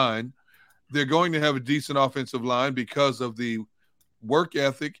offensive line, they're going to have a decent offensive line because of the work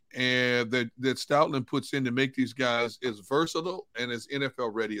ethic and that Stoutland puts in to make these guys as versatile and as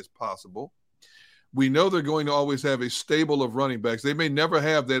NFL ready as possible. We know they're going to always have a stable of running backs. They may never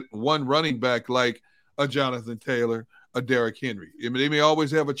have that one running back like a Jonathan Taylor, a Derrick Henry. I mean, they may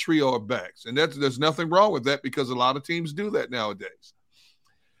always have a trio of backs, and there's nothing wrong with that, because a lot of teams do that nowadays.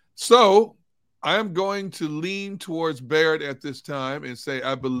 So I am going to lean towards Barrett at this time and say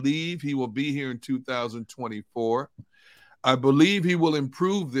I believe he will be here in 2024. I believe he will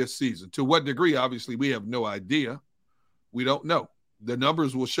improve this season. To what degree, obviously, we have no idea. We don't know. The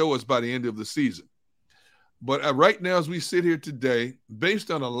numbers will show us by the end of the season. But right now, as we sit here today, based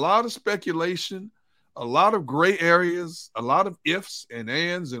on a lot of speculation, a lot of gray areas, a lot of ifs and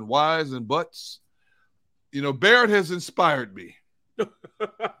ands and whys and buts, Barrett has inspired me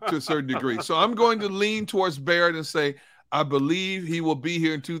to a certain degree. So I'm going to lean towards Barrett and say I believe he will be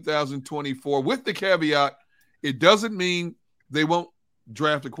here in 2024, with the caveat, it doesn't mean they won't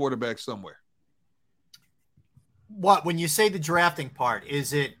draft a quarterback somewhere. What, when you say the drafting part,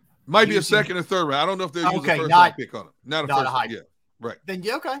 is it might be a second or third round? I don't know if they're using a first round pick on him. Not a high. Yeah, right. Then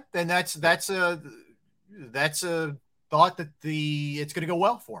then that's a thought that it's going to go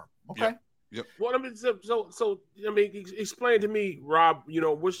well for him. Okay. Yep. Well, I mean, so explain to me, Rob.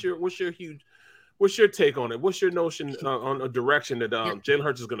 What's your take on it? What's your notion on a direction that Jalen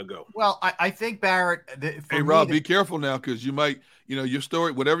Hurts is going to go? Well, I think Barrett. Hey, Rob, be careful now, because you might, your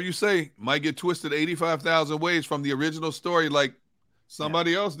story, whatever you say, might get twisted 85,000 ways from the original story, like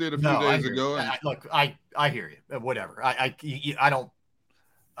somebody else did a few days ago. Look, I hear you. Whatever. I don't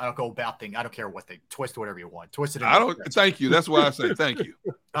go about things. I don't care what they twist, whatever you want. Twist it. Thank you. That's why I say thank you.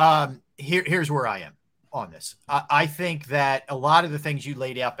 Here's where I am on this. I think that a lot of the things you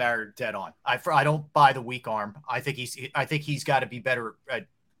laid out, Barrett, dead on. I don't buy the weak arm. I think he's got to be better at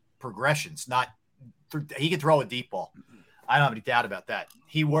progressions. He can throw a deep ball. I don't have any doubt about that.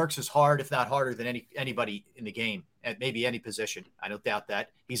 He works as hard, if not harder, than anybody in the game at maybe any position. I don't doubt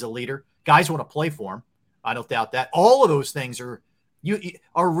that. He's a leader. Guys want to play for him. I don't doubt that. All of those things are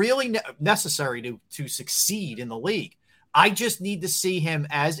really necessary to succeed in the league. I just need to see him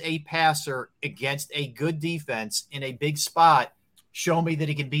as a passer against a good defense in a big spot. Show me that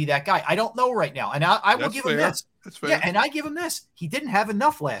he can be that guy. I don't know right now. And I will give him this. That's fair. Yeah, and I give him this. He didn't have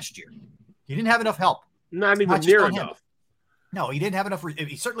enough last year. He didn't have enough help. Not even near enough. No, he didn't have enough.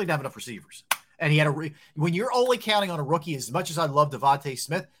 He certainly didn't have enough receivers. And he had when you're only counting on a rookie, as much as I love Devontae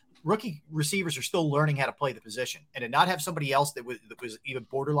Smith, rookie receivers are still learning how to play the position, and to not have somebody else that was even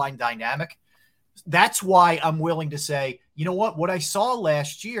borderline dynamic. That's why I'm willing to say, you know what I saw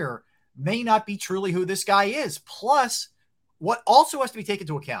last year may not be truly who this guy is. Plus, what also has to be taken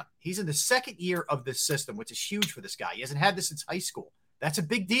into account, he's in the second year of this system, which is huge for this guy. He hasn't had this since high school. That's a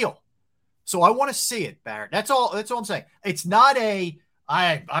big deal. So I want to see it, Barrett. That's all I'm saying. It's not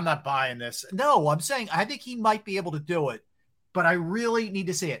I'm not buying this. No, I'm saying I think he might be able to do it, but I really need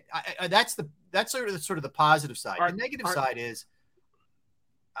to see it. That's sort of the positive side. The negative side is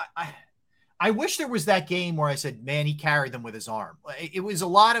I wish there was that game where I said, man, he carried them with his arm. It was a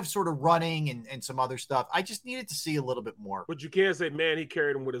lot of sort of running and some other stuff. I just needed to see a little bit more. But you can't say, man, he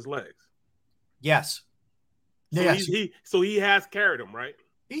carried him with his legs. Yes. So yes. He has carried them, right?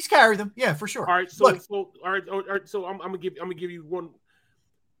 He's carried them. Yeah, for sure. All right. So I'm gonna give you one.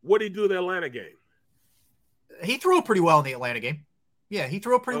 What did he do in the Atlanta game? He threw it pretty well in the Atlanta game. Yeah, he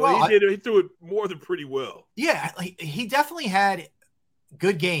threw it pretty well. He threw it more than pretty well. Yeah, he definitely had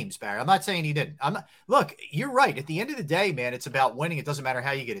good games, Barry. I'm not saying he didn't. Look, you're right. At the end of the day, man, it's about winning. It doesn't matter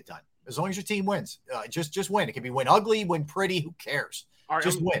how you get it done. As long as your team wins, just win. It can be win ugly, win pretty. Who cares? All right,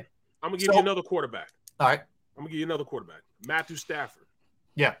 just win. I'm gonna give you another quarterback. All right, I'm gonna give you another quarterback, Matthew Stafford.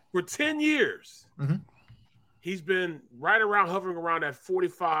 Yeah, for 10 years, he's been hovering around that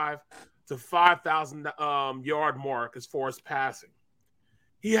 45 to 5,000 yard mark as far as passing.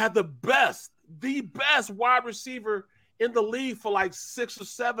 He had the best wide receiver in the league for like 6 or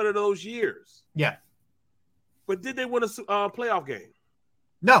 7 of those years. Yeah. But did they win a playoff game?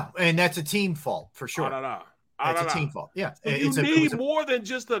 No, and that's a team fault for sure. That's a team fault. Yeah. So you need more than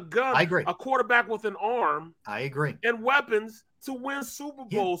just a gun. I agree. A quarterback with an arm. I agree. And weapons to win Super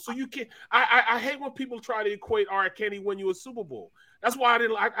Bowl. Yeah. So you can't. I hate when people try to equate, all right, can he win you a Super Bowl? That's why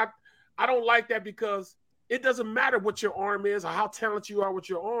I don't like that, because it doesn't matter what your arm is or how talented you are with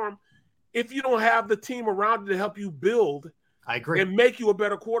your arm. If you don't have the team around you to help you build, I agree, and make you a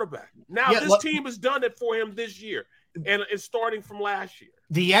better quarterback. Now, this team has done it for him this year, and it's starting from last year.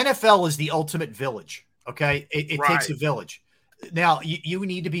 The NFL is the ultimate village. Okay, it takes a village. Now, you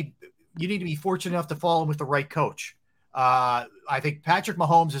need to be fortunate enough to fall in with the right coach. I think Patrick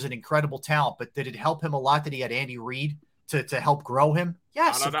Mahomes is an incredible talent, but did it help him a lot that he had Andy Reid to help grow him?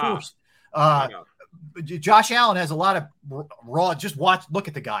 Yes, of course. Josh Allen has a lot of raw. Just look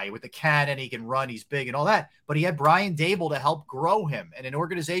at the guy with the cannon. He can run. He's big and all that. But he had Brian Dable to help grow him, and an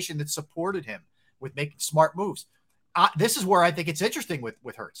organization that supported him with making smart moves. This is where I think it's interesting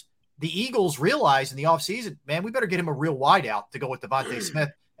with Hurts. The Eagles realized in the offseason, man, we better get him a real wideout to go with Devontae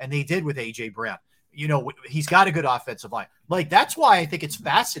Smith, and they did with A.J. Brown. You know, he's got a good offensive line. Like, that's why I think it's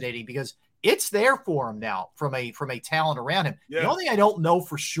fascinating, because it's there for him now from a talent around him. Yeah. The only thing I don't know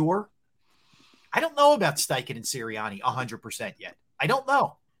for sure, I don't know about Steichen and Sirianni 100% yet. I don't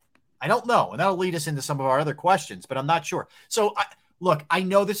know. And that'll lead us into some of our other questions, but I'm not sure. So, look, I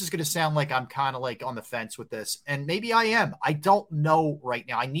know this is going to sound like I'm kind of like on the fence with this, and maybe I am. I don't know right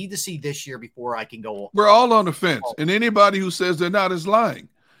now. I need to see this year before I can go. We're all on the fence, and anybody who says they're not is lying.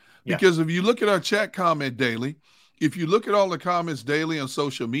 Because if you look at our chat comment daily, if you look at all the comments daily on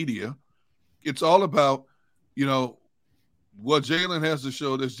social media, it's all about, what Jalen has to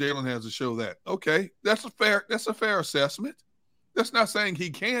show this, Jalen has to show that. Okay, that's a fair assessment. That's not saying he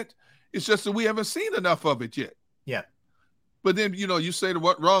can't. It's just that we haven't seen enough of it yet. Yeah. But then, you say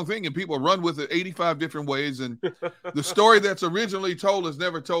the wrong thing and people run with it 85 different ways. And the story that's originally told is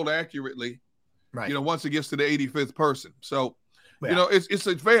never told accurately, right? Once it gets to the 85th person. So, it's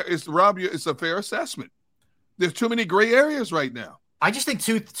a fair assessment. There's too many gray areas right now. I just think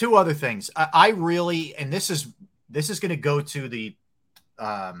two other things. I really, and this is going to go to the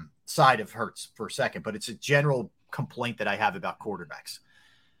side of Hurts for a second, but it's a general complaint that I have about quarterbacks.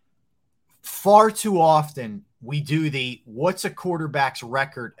 Far too often we do what's a quarterback's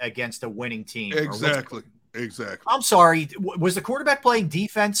record against a winning team? Exactly. I'm sorry. Was the quarterback playing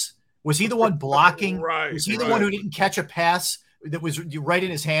defense? Was he the one blocking? Right. Was he the one who didn't catch a pass that was right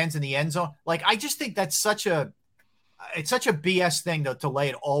in his hands in the end zone? Like, I just think that's such a BS thing to lay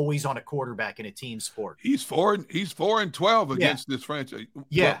it always on a quarterback in a team sport. He's 4-12 against this franchise.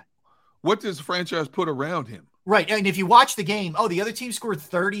 Yeah. What does the franchise put around him? Right. And if you watch the game, the other team scored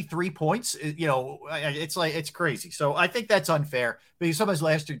 33 points. It's crazy. So I think that's unfair, because sometimes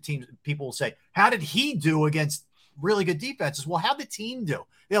last year people will say, how did he do against really good defenses? Well, how'd the team do?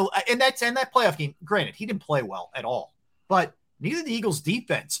 And that playoff game, granted, he didn't play well at all, but neither did the Eagles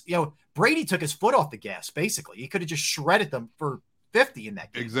defense. Brady took his foot off the gas, basically. He could have just shredded them for 50 in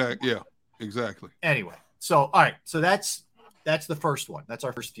that game. Exactly. Yeah, exactly. Anyway, so all right. So that's the first one. That's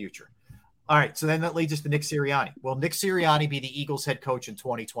our first future. All right, so then that leads us to Nick Sirianni. Will Nick Sirianni be the Eagles head coach in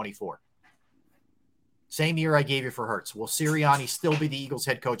 2024? Same year I gave you for Hurts. Will Sirianni still be the Eagles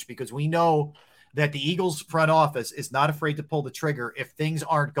head coach? Because we know that the Eagles front office is not afraid to pull the trigger if things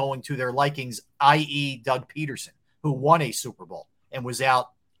aren't going to their likings, i.e. Doug Peterson, who won a Super Bowl and was out,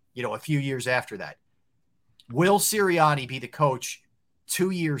 a few years after that. Will Sirianni be the coach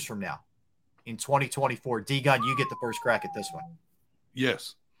 2 years from now in 2024? D-Gun, you get the first crack at this one.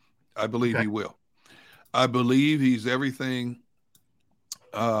 Yes, I believe he will. I believe he's everything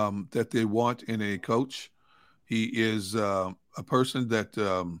that they want in a coach. He is a person that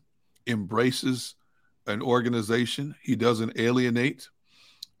embraces an organization. He doesn't alienate.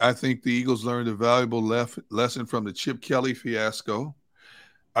 I think the Eagles learned a valuable lesson from the Chip Kelly fiasco.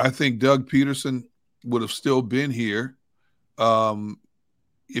 I think Doug Peterson would have still been here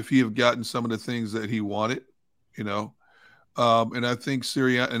if he had gotten some of the things that he wanted, and I think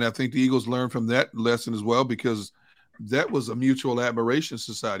the Eagles learned from that lesson as well, because that was a mutual admiration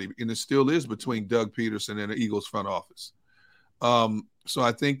society, and it still is, between Doug Peterson and the Eagles front office. So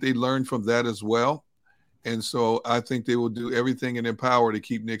I think they learned from that as well. And so I think they will do everything in their power to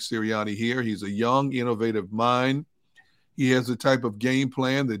keep Nick Sirianni here. He's a young, innovative mind. He has the type of game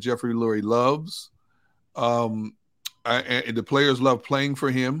plan that Jeffrey Lurie loves. And the players love playing for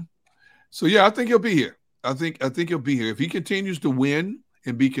him. So, yeah, I think he'll be here. I think he'll be here. If he continues to win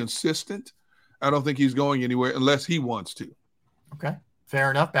and be consistent, I don't think he's going anywhere unless he wants to. Okay.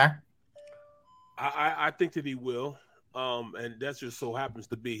 Fair enough, Barrett. I think that he will. And that just so happens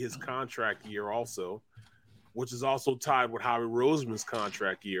to be his contract year also, which is also tied with Howie Roseman's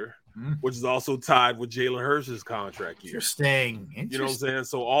contract year, which is also tied with Jalen Hurts' contract year. Interesting. You know what I'm saying?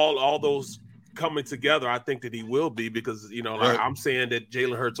 So all those coming together, I think that he will be, because, I'm saying that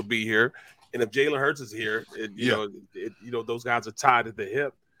Jalen Hurts will be here. And if Jalen Hurts is here, those guys are tied at the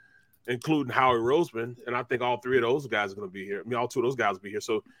hip, including Howie Roseman. And I think all three of those guys are going to be here. I mean, all two of those guys will be here.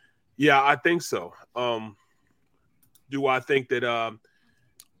 So, yeah, I think so. Do I think that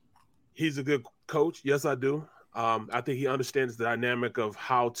he's a good coach? Yes, I do. I think he understands the dynamic of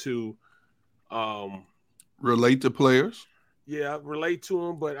how to relate to players. Yeah, relate to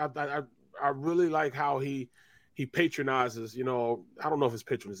them. But I really like how he patronizes. I don't know if it's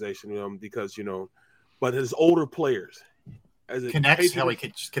patronization, because but his older players, as it connects, how he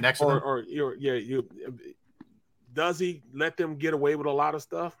connects with them. Does he let them get away with a lot of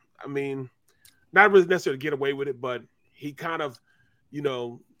stuff? I mean, not really necessarily get away with it, but he kind of,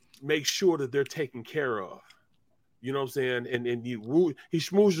 makes sure that they're taken care of. You know what I'm saying? And he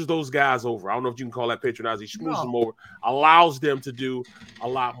schmoozes those guys over. I don't know if you can call that patronizing. He schmoozes them over, allows them to do a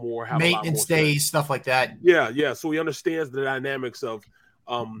lot more. Maintenance days, stuff like that. Yeah. So he understands the dynamics of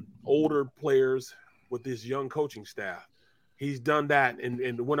older players with this young coaching staff. He's done that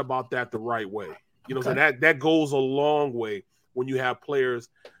and went about that the right way. So that goes a long way when you have players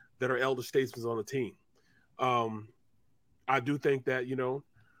that are elder statesmen on the team. I do think that,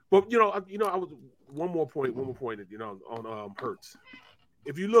 but I was one more point, on Hurts.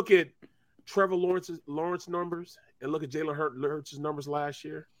 If you look at Trevor Lawrence numbers and look at Jalen Hurts' numbers last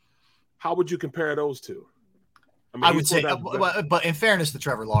year, how would you compare those two? I would say, but in fairness to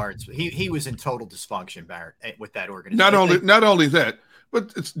Trevor Lawrence, he was in total dysfunction, Barrett, with that organization. Not only that,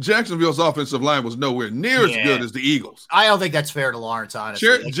 but Jacksonville's offensive line was nowhere near as good as the Eagles. I don't think that's fair to Lawrence,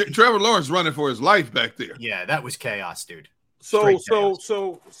 honestly. Trevor Lawrence running for his life back there. Yeah, that was chaos, dude. So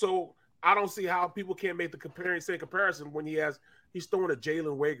I don't see how people can't make the same comparison when he's throwing a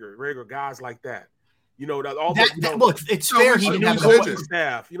Jalen Reagor, guys like that. Look, it's fair. He didn't have coaching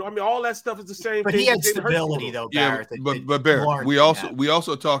staff. All that stuff is the same. But thing he had stability, though, Barrett. Yeah, but Barrett, we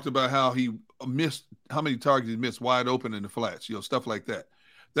also talked about how he missed, how many targets he missed wide open in the flats, stuff like that.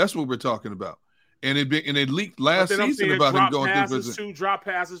 That's what we're talking about. And it leaked last season about him going through business. 2 drop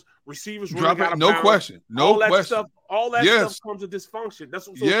passes, receivers running out of bounds. No question. All that stuff comes to dysfunction. That's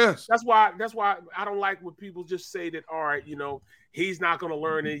why I don't like when people just say that. All right, he's not going to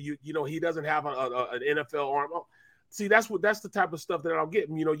learn it. He doesn't have an NFL arm. See, that's the type of stuff that I don't get.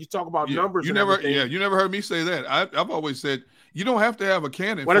 You talk about numbers. You never heard me say that. I've always said you don't have to have a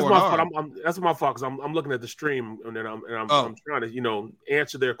cannon. Well, that's my fault. That's my fault because I'm looking at the stream and then I'm trying to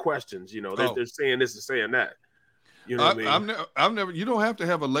answer their questions. They're saying this and saying that. You know what I mean? I've never. You don't have to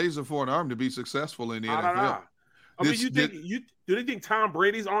have a laser for an arm to be successful in the NFL. Do they think Tom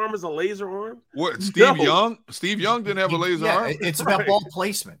Brady's arm is a laser arm? What, Steve Young? Steve Young didn't have a laser arm. It's about ball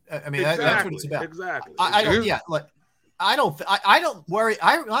placement. I mean, that's what it's about. Exactly. I don't worry.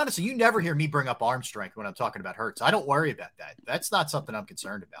 Honestly, you never hear me bring up arm strength when I'm talking about Hurts. I don't worry about that. That's not something I'm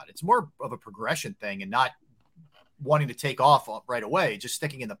concerned about. It's more of a progression thing and not wanting to take off right away, just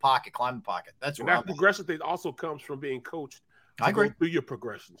sticking in the pocket, climbing the pocket. That's where that progression thing also comes from being coached. I agree. Go through your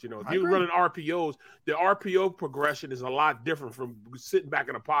progressions. If you're running RPOs, the RPO progression is a lot different from sitting back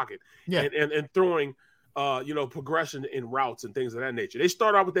in a pocket and throwing, progression in routes and things of that nature. They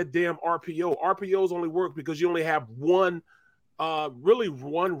start out with that damn RPO. RPOs only work because you only have one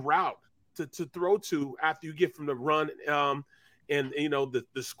route to throw to after you get from the run and the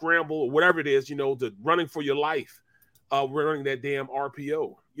scramble or whatever it is, the running for your life, running that damn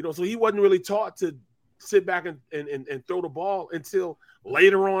RPO. So he wasn't really taught to sit back and throw the ball until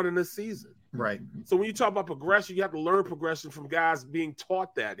later on in the season. Right. So when you talk about progression, you have to learn progression from guys being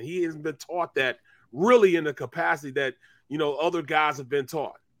taught that. And he hasn't been taught that really in the capacity that, other guys have been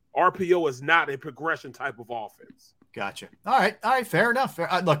taught. RPO is not a progression type of offense. Gotcha. All right. Fair enough.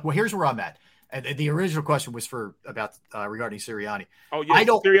 Look, well, here's where I'm at. And the original question was regarding Sirianni. Oh, yeah.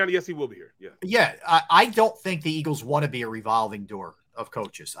 Sirianni, yes, he will be here. Yeah. Yeah. I don't think the Eagles want to be a revolving door of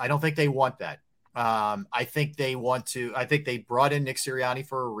coaches. I don't think they want that. I think they brought in Nick Sirianni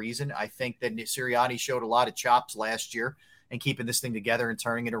for a reason. I think that Nick Sirianni showed a lot of chops last year in keeping this thing together and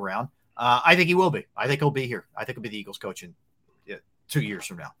turning it around. I think he will be. I think he'll be here. I think he'll be the Eagles coach in 2 years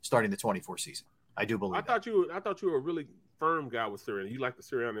from now, starting the 24 season. I do believe. I thought you were a really firm guy with Sirianni. You like the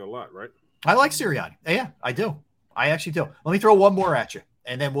Sirianni a lot, right? I like Sirianni. Yeah, I do. I actually do. Let me throw one more at you,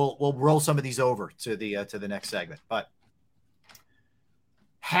 and then we'll roll some of these over to the next segment. But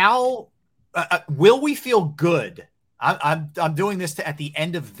how will we feel good? I'm doing this at the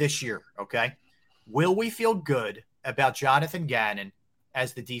end of this year. Okay, will we feel good about Jonathan Gannon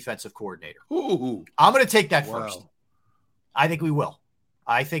as the defensive coordinator? Ooh. I'm going to take that first. I think we will.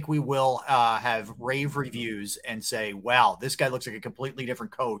 I think we will have rave reviews and say, wow, this guy looks like a completely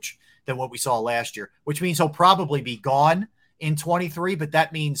different coach than what we saw last year, which means he'll probably be gone in 23, but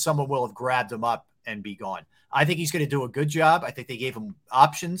that means someone will have grabbed him up and be gone. I think he's going to do a good job. I think they gave him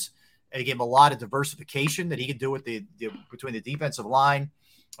options. They gave him a lot of diversification that he could do with between the defensive line,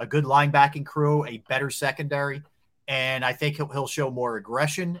 a good linebacking crew, a better secondary. And I think he'll show more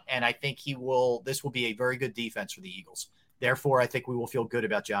aggression. And I think this will be a very good defense for the Eagles. Therefore, I think we will feel good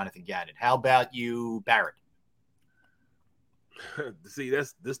about Jonathan Gannon. How about you, Barrett? See,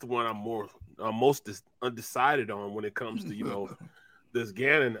 this the one I'm most undecided on when it comes to this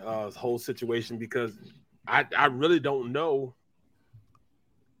Gannon whole situation, because I really don't know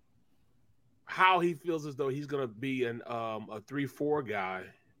how he feels as though he's going to be a 3-4 guy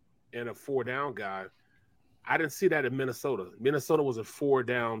and a 4-down guy. I didn't see that in Minnesota. Minnesota was a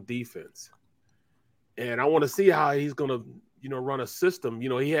 4-down defense. And I want to see how he's going to, run a system.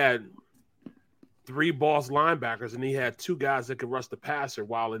 He had 3 boss linebackers and he had 2 guys that could rush the passer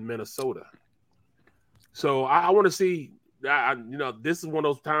while in Minnesota. So I want to see, this is one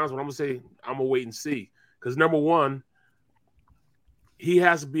of those times when I'm going to say I'm going to wait and see. Because number one, he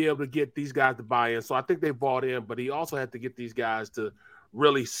has to be able to get these guys to buy in. So I think they bought in, but he also had to get these guys to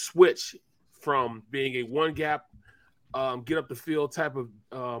really switch from being a one-gap, get up the field type of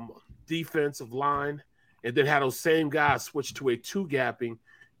defensive line, and then have those same guys switch to a 2-gapping,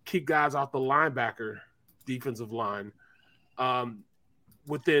 keep guys off the linebacker defensive line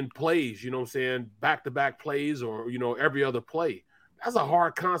within plays, back-to-back plays or, every other play. That's a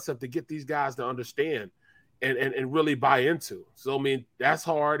hard concept to get these guys to understand and really buy into. So, that's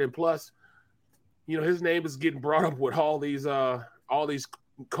hard. And plus, his name is getting brought up with all these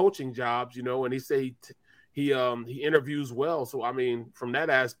coaching jobs, and he say he interviews well. So, from that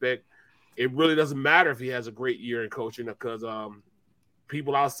aspect, it really doesn't matter if he has a great year in coaching because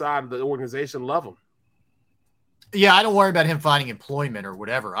people outside of the organization love him. Yeah, I don't worry about him finding employment or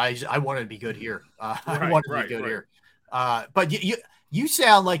whatever. I want him to be good here. I want him to be good here. But you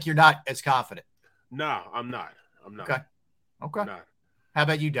sound like you're not as confident. No, I'm not. Okay. Not. How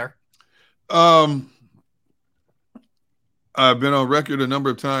about you, Derrick? I've been on record a number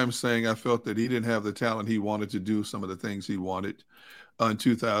of times saying I felt that he didn't have the talent he wanted to do some of the things he wanted in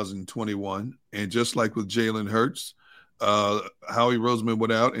 2021. And just like with Jalen Hurts, Howie Roseman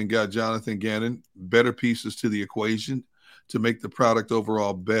went out and got Jonathan Gannon better pieces to the equation to make the product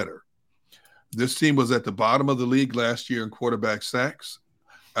overall better. This team was at the bottom of the league last year in quarterback sacks.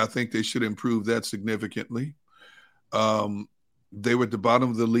 I think they should improve that significantly. They were at the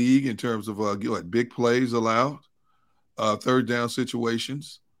bottom of the league in terms of big plays allowed, 3rd down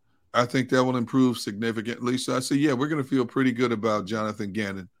situations. I think that will improve significantly. So I say, yeah, we're going to feel pretty good about Jonathan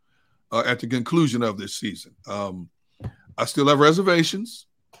Gannon at the conclusion of this season. I still have reservations,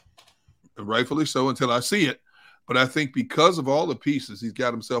 rightfully so, until I see it. But I think because of all the pieces, he's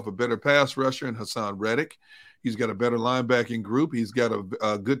got himself a better pass rusher in Hassan Reddick. He's got a better linebacking group. He's got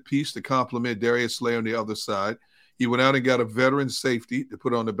a good piece to complement Darius Slay on the other side. He went out and got a veteran safety to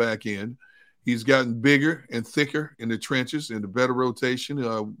put on the back end. He's gotten bigger and thicker in the trenches and a better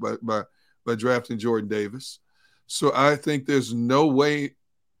rotation by drafting Jordan Davis. So I think there's no way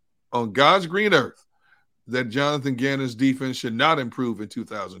on God's green earth that Jonathan Gannon's defense should not improve in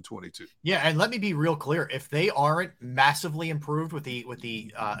 2022. Yeah, and let me be real clear. If they aren't massively improved with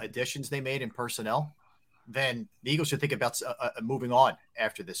the additions they made in personnel, then the Eagles should think about moving on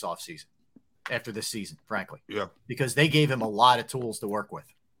after this offseason, after this season, frankly. Yeah. Because they gave him a lot of tools to work with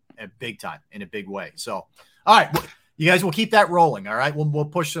at big time, in a big way. So, all right, you guys will keep that rolling, all right? We'll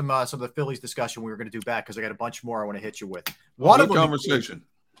push some of the Phillies discussion we were going to do back because I got a bunch more I want to hit you with. Great conversation.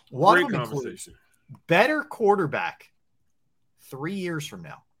 One of them includes better quarterback 3 years from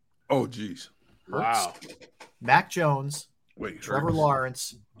now. Oh, geez. Wow. Mac Jones, Trevor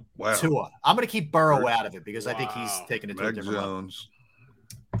Lawrence, Tua. I'm going to keep Burrow out of it because I think he's taking it to a different level.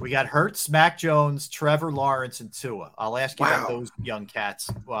 We got Hurts, Mac Jones, Trevor Lawrence, and Tua. I'll ask you about those young cats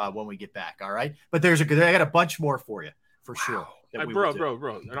when we get back, all right? But I got a bunch more for you, for sure. Hey,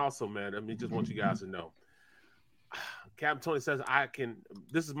 bro. And also, man, just want you guys to know. Captain Tony says,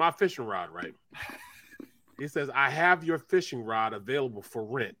 this is my fishing rod, right? He says, I have your fishing rod available for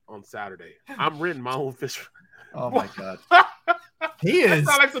rent on Saturday. I'm renting my own fishing rod. Oh, my God. He is. That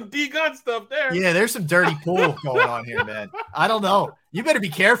sounds like some D Gunn stuff there. Yeah, there's some dirty pool going on here, man. I don't know. You better be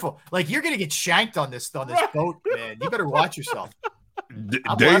careful. Like, you're going to get shanked on this boat, man. You better watch yourself.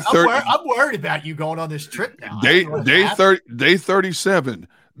 I'm worried about you going on this trip now. Day 37.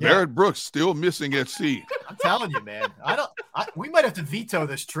 Yeah. Barrett Brooks still missing at sea. I'm telling you, man. We might have to veto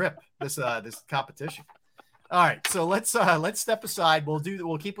this trip, this competition. All right, so let's step aside.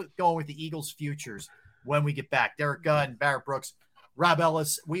 We'll keep going with the Eagles' futures when we get back. Derrick Gunn, Barrett Brooks, Rob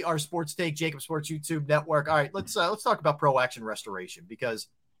Ellis. We are Sports Take, Jacob Sports YouTube Network. All right, let's talk about Pro Action Restoration because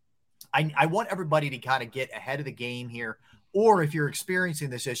I want everybody to kind of get ahead of the game here. Or if you're experiencing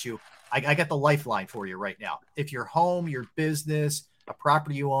this issue, I got the lifeline for you right now. If your home, your business, a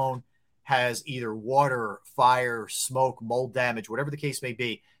property you own has either water, fire, smoke, mold damage, whatever the case may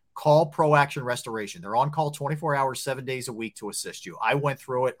be, call Pro Action Restoration. They're on call 24 hours, 7 days a week to assist you. I went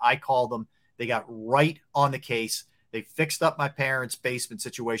through it. I called them. They got right on the case. They fixed up my parents' basement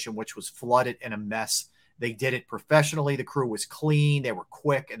situation, which was flooded and a mess. They did it professionally. The crew was clean. They were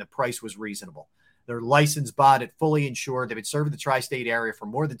quick, and the price was reasonable. They're licensed, bonded, fully insured. They've been serving the tri-state area for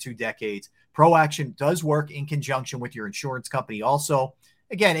more than 2 decades. Pro Action does work in conjunction with your insurance company also.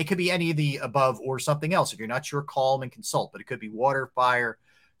 Again, it could be any of the above or something else. If you're not sure, call them and consult. But it could be water, fire,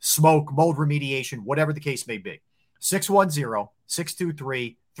 smoke, mold remediation, whatever the case may be.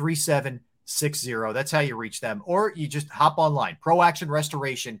 610-623-3760. That's how you reach them. Or you just hop online,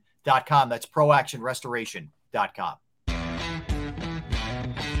 proactionrestoration.com. That's proactionrestoration.com.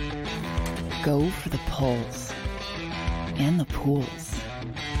 Go for the poles and the pools.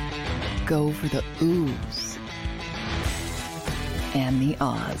 Go for the oohs and the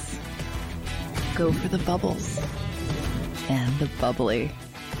ahs. Go for the bubbles and the bubbly.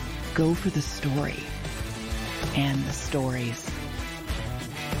 Go for the story and the stories.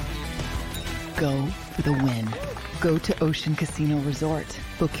 Go for the win. Go to Ocean Casino Resort.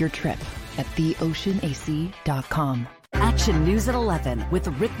 Book your trip at theoceanac.com. Action News at 11 with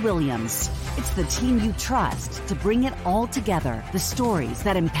Rick Williams. It's the team you trust to bring it all together. The stories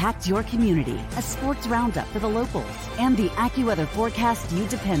that impact your community. A sports roundup for the locals. And the AccuWeather forecast you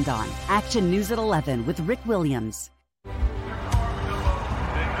depend on. Action News at 11 with Rick Williams.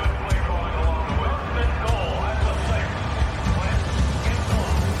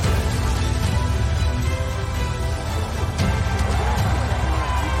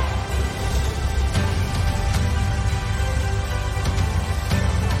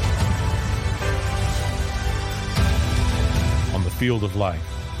 Field of life,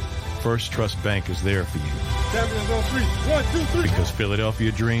 First Trust Bank is there for you. Champions on 3. 1, 2, 3. Because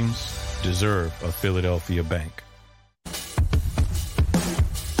Philadelphia dreams deserve a Philadelphia bank.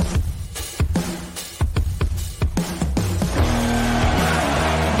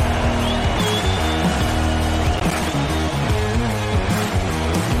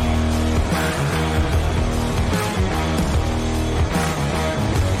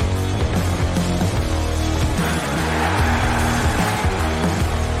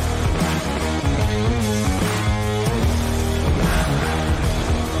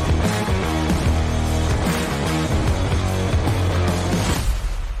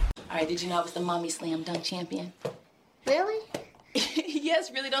 Did you know I was the mommy slam dunk champion? Really? Yes,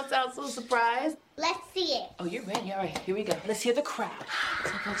 really don't sound so surprised. Let's see it. Oh, you're ready. All right, here we go. Let's hear the crowd.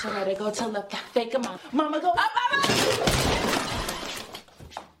 So go to right, go to left, fake them out. Mama, go up, mama!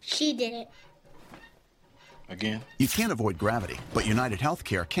 She did it. Again? You can't avoid gravity, but United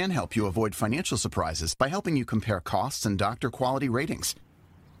Healthcare can help you avoid financial surprises by helping you compare costs and doctor quality ratings.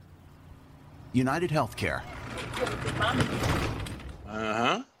 United Healthcare.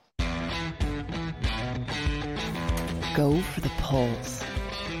 Uh-huh. Go for the poles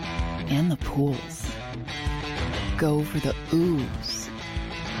and the pools. Go for the oohs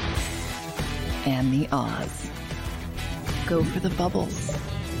and the ahs. Go for the bubbles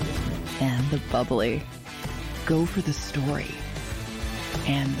and the bubbly. Go for the story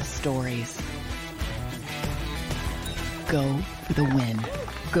and the stories. Go for the win.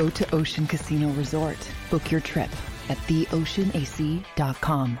 Go to Ocean Casino Resort. Book your trip at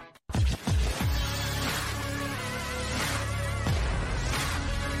theoceanac.com.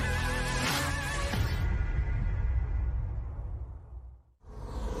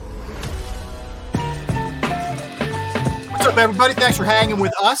 What's up, everybody? Thanks for hanging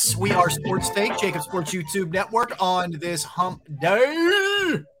with us. We are Sports Take, Jacob Sports YouTube Network on this hump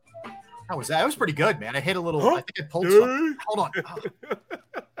day. How was that? That was pretty good, man. I hit a little, I think I pulled something. Hold on. Oh.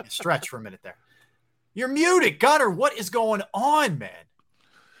 Stretch for a minute there. You're muted, Gunner. What is going on, man?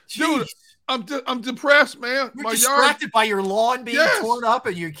 Jeez. Dude, I'm depressed, man. You're distracted by your lawn being torn up,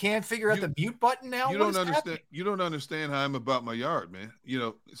 and you can't figure out the mute button now. You don't understand. You don't understand how I'm about my yard, man.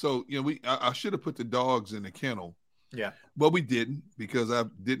 So I should have put the dogs in the kennel. Yeah. Well, we didn't, because I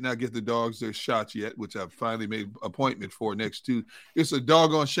did not get the dogs their shots yet, which I've finally made an appointment for next Tuesday. It's a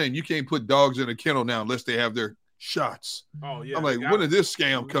doggone shame. You can't put dogs in a kennel now unless they have their shots. Oh, yeah. I'm like, when did this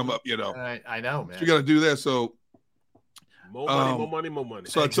scam come up, I know, man. So you got to do that. So more money.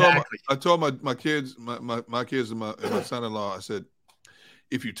 So I told my kids, my kids and my son-in-law, I said,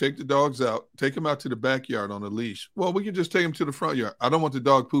 if you take the dogs out, take them out to the backyard on a leash. Well, we can just take them to the front yard. I don't want the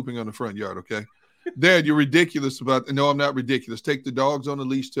dog pooping on the front yard, okay? Dad, you're ridiculous about – no, I'm not ridiculous. Take the dogs on the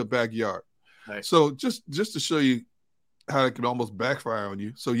leash to a backyard. Right. So just to show you how it could almost backfire on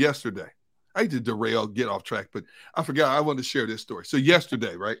you. So yesterday – I hate to derail, get off track, but I forgot I wanted to share this story. So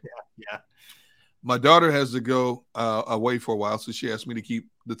yesterday, right? Yeah. My daughter has to go away for a while, so she asked me to keep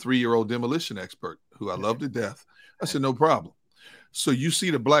the 3-year-old demolition expert, who I love to death. I said, no problem. So you see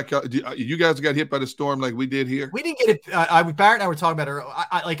the black – you guys got hit by the storm like we did here? We didn't get it. Barrett and I were talking about it.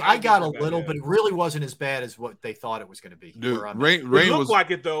 I got a little, but it really wasn't as bad as what they thought it was going to be. Dude, rain was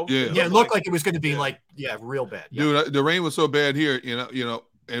like it, though. Yeah, it looked like it was going to be real bad. Yeah. Dude, the rain was so bad here, and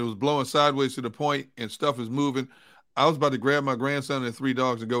it was blowing sideways to the point, and stuff is moving. I was about to grab my grandson and 3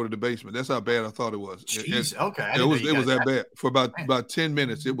 dogs and go to the basement. That's how bad I thought it was. Jeez, okay. It was that bad. For about 10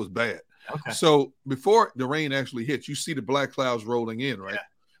 minutes, it was bad. Okay. So before the rain actually hits, you see the black clouds rolling in, right? Yeah.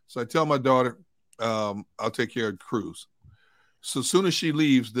 So I tell my daughter, I'll take care of Cruz. So as soon as she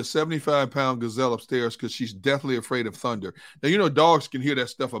leaves, the 75-pound gazelle upstairs, because she's deathly afraid of thunder. Now, dogs can hear that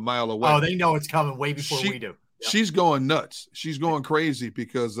stuff a mile away. Oh, they know it's coming way before we do. Yep. She's going nuts. She's going crazy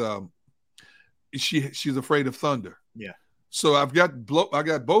because she's afraid of thunder. Yeah. So I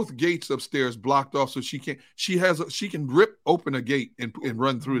got both gates upstairs blocked off, so she can rip open a gate and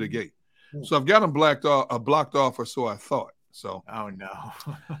run through the gate. So I've got them blocked off, or so I thought. So. Oh no.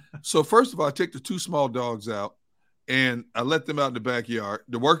 So first of all, I take the 2 small dogs out, and I let them out in the backyard.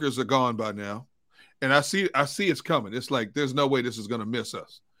 The workers are gone by now, and I see it's coming. It's like there's no way this is going to miss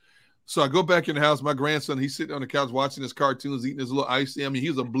us. So I go back in the house. My grandson, he's sitting on the couch watching his cartoons, eating his little icy. I mean,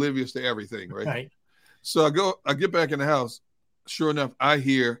 he's oblivious to everything, right? So I get back in the house. Sure enough, I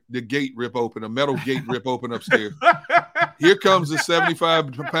hear the gate rip open, a metal gate rip open upstairs. Here comes the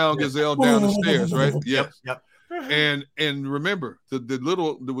 75-pound gazelle down the stairs, right? Yes. Yep. And remember,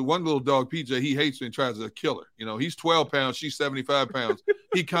 the one little dog, PJ, he hates me and tries to kill her. He's 12 pounds, she's 75 pounds.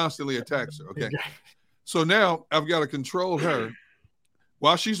 He constantly attacks her, okay? So now I've got to control her.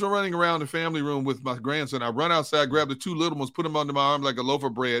 While she's running around the family room with my grandson, I run outside, grab the 2 little ones, put them under my arm like a loaf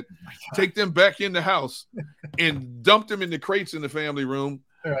of bread, take them back in the house, and dump them in the crates in the family room,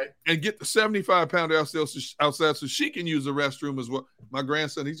 and get the 75-pounder outside so she can use the restroom as well. My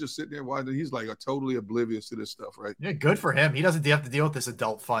grandson, he's just sitting there watching. He's like totally oblivious to this stuff, right? Yeah, good for him. He doesn't have to deal with this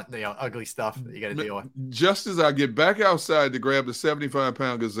adult fun, ugly stuff that you got to deal with. Just as I get back outside to grab the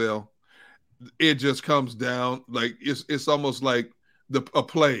 75-pound gazelle, it just comes down like it's almost like a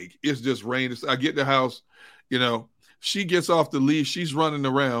plague. It's just rain. I get in the house, she gets off the leash. She's running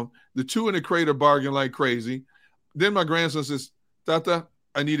around. The 2 in the crate are barking like crazy. Then my grandson says, Tata,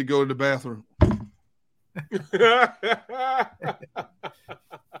 I need to go to the bathroom.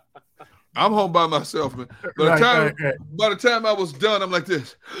 I'm home by myself, man. By the time I was done, I'm like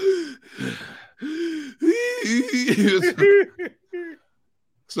this.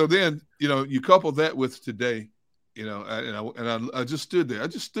 So then, you couple that with today, and I just stood there.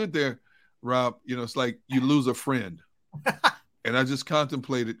 Rob, it's like you lose a friend. And I just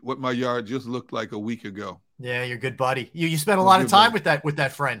contemplated what my yard just looked like a week ago. Yeah, you're a good buddy. You spent a lot of time with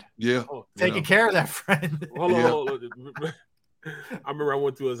that friend. Yeah. Taking care of that friend. Hold on. I remember I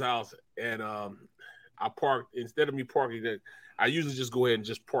went to his house and I parked, instead of me parking there, I usually just go ahead and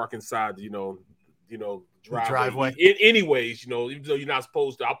just park inside, driveway. Anyways, even though you're not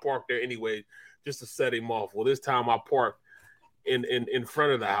supposed to, I park there anyway just to set him off. Well, this time I parked in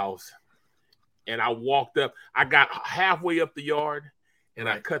front of the house and I walked up. I got halfway up the yard and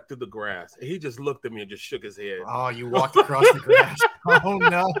I cut through the grass. And he just looked at me and just shook his head. Oh, you walked across the grass. Oh,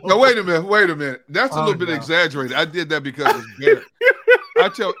 no. No, wait a minute. That's a little bit exaggerated. I did that because it's Barrett. I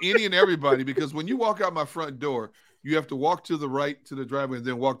tell any and everybody, because when you walk out my front door, you have to walk to the right to the driveway and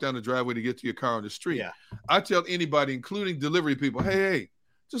then walk down the driveway to get to your car on the street. Yeah. I tell anybody, including delivery people, hey,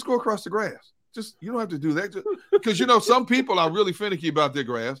 just go across the grass. You don't have to do that. Because, some people are really finicky about their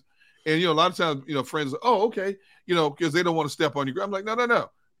grass. And, a lot of times, friends are, oh, okay, because they don't want to step on your grass. I'm like, no.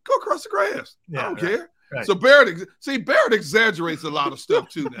 Go across the grass. Yeah, I don't care. Right. So Barrett exaggerates a lot of stuff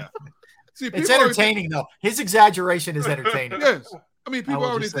too now. See, it's entertaining though. His exaggeration is entertaining. Yes. I mean, people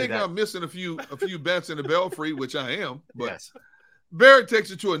already think I'm missing a few bats in the belfry, which I am. But yes. Barrett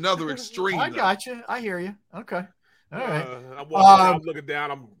takes it to another extreme. I got you. I hear you. Okay. All right. I'm looking down.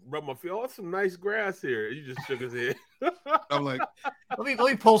 I'm rubbing my feet. Oh, that's some nice grass here. He just shook his head. I'm like, let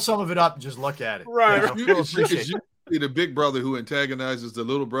me pull some of it up and just look at it. Right. You see the big brother who antagonizes the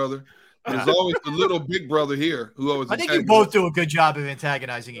little brother. There's always the little big brother here who always. I think you both do a good job of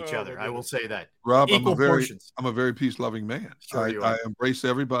antagonizing each other. I will say that. Rob, I'm a very peace-loving man. Sure I embrace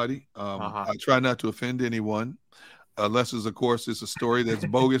everybody. I try not to offend anyone, unless, of course, it's a story that's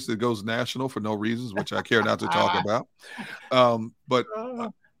bogus that goes national for no reasons, which I care not to talk about. But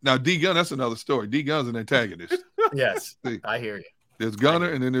now D Gunn, that's another story. D Gunn's an antagonist. Yes, I hear you. There's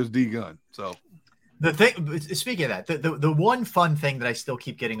Gunner and then there's D Gunn. So. The thing, speaking of that, the one fun thing that I still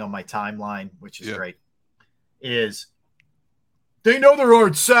keep getting on my timeline, which is great, is they know there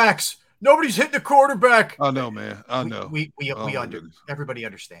aren't sacks. Nobody's hitting the quarterback. I know, man. I know. Everybody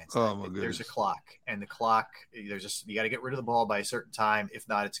understands. Oh my goodness. There's a clock, and the clock. You got to get rid of the ball by a certain time. If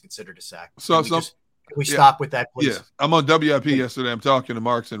not, it's considered a sack. So can we stop with that, please? Yeah, I'm on WIP yesterday. I'm talking to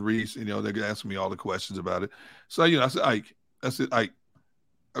Marks and Reese. They're asking me all the questions about it. So I said, Ike. I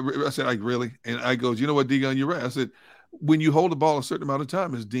said, Ike, really? And I goes, you know what, D-Gun, you're right. I said, when you hold the ball a certain amount of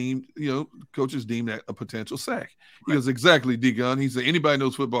time, it's deemed, coaches deem that a potential sack. He goes, exactly, D-Gun. He said, anybody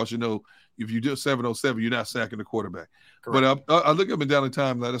knows football should know if you do 707, you're not sacking the quarterback. Correct. But I look up and down the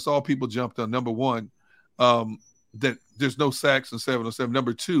timeline. That's all people jumped on. Number one, that there's no sacks in 707.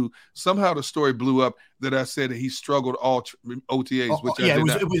 Number two, somehow the story blew up that I said that he struggled all OTAs, which I did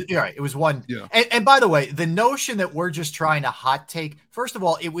not. It was one. Yeah. And by the way, the notion that we're just trying to hot take, first of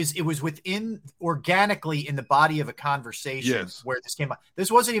all, it was within organically in the body of a conversation where this came up. This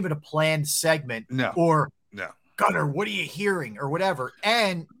wasn't even a planned segment or Gunner, what are you hearing or whatever.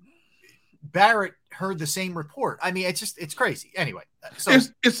 And Barrett heard the same report. I mean, it's crazy. Anyway, so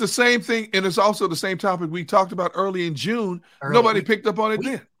it's the same thing, and it's also the same topic we talked about early in June. Nobody picked up on it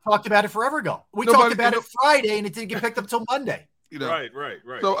then. Talked about it forever ago. We talked about it Friday, and it didn't get picked up until Monday. Right.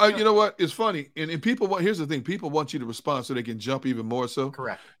 So you know what? It's funny, and people want. Here's the thing: people want you to respond so they can jump even more. So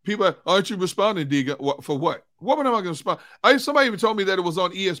correct. People aren't you responding, D? For what? What am I going to respond? Somebody even told me that it was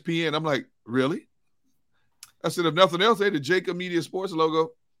on ESPN. I'm like, really? I said, if nothing else, the Jacob Media Sports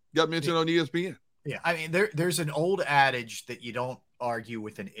logo got mentioned on ESPN. Yeah, I mean, there's an old adage that you don't argue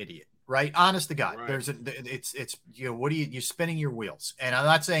with an idiot, right? Honest to God, right. It's what are you're spinning your wheels. And I'm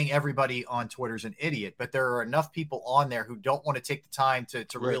not saying everybody on Twitter is an idiot, but there are enough people on there who don't want to take the time to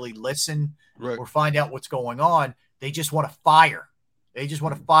really listen or find out what's going on. They just want to fire. They just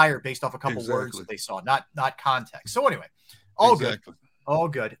want to fire based off a couple words that they saw, not context. So anyway, all good.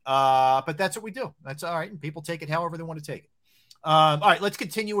 But that's what we do. That's all right. And people take it however they want to take it. All right, let's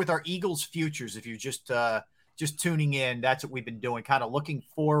continue with our Eagles futures. If you're just tuning in, that's what we've been doing, kind of looking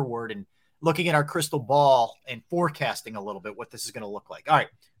forward and looking at our crystal ball and forecasting a little bit what this is going to look like. All right,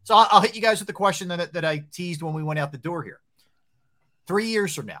 so I'll hit you guys with the question that I teased when we went out the door here. 3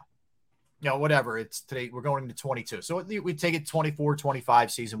 years from now, whatever, it's today, we're going into 22. So we take it 24,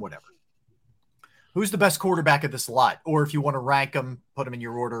 25 season, whatever. Who's the best quarterback of this lot? Or if you want to rank them, put them in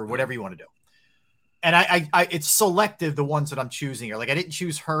your order, or whatever you want to do. And I it's selective, the ones that I'm choosing here. Like I didn't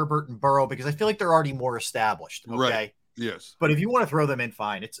choose Herbert and Burrow because I feel like they're already more established. Okay. Right. Yes. But if you want to throw them in,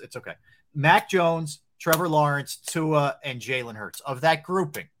 fine. It's okay. Mac Jones, Trevor Lawrence, Tua, and Jalen Hurts. Of that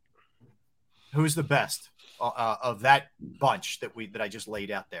grouping, who's the best of that bunch that I just laid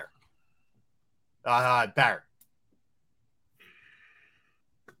out there? Barrett.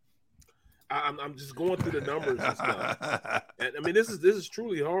 I'm just going through the numbers and stuff. And I mean, this is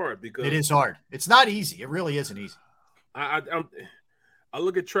truly hard because it is hard. It's not easy. It really isn't easy. I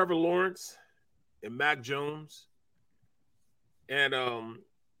look at Trevor Lawrence and Mac Jones, and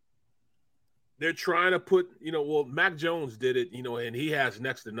they're trying to put, Mac Jones did it, and he has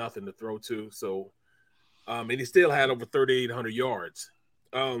next to nothing to throw to. So, and he still had over 3,800 yards,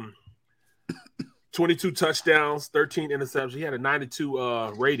 22 touchdowns, 13 interceptions. He had a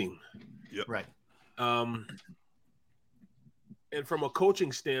 92 rating. Yep. Right. And from a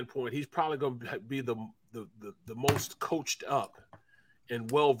coaching standpoint, he's probably going to be the most coached up and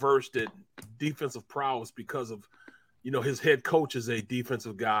well-versed at defensive prowess because of, his head coach is a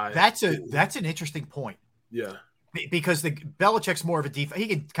defensive guy. That's an interesting point. Yeah. Because Belichick's more of a defense. He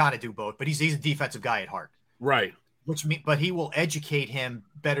can kind of do both, but he's a defensive guy at heart. Right. But he will educate him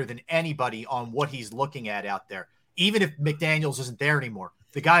better than anybody on what he's looking at out there. Even if McDaniels isn't there anymore,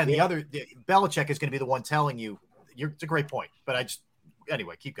 the guy on the other, Belichick is going to be the one telling you. It's a great point, but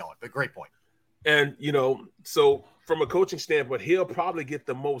anyway, keep going. But great point. And so from a coaching standpoint, he'll probably get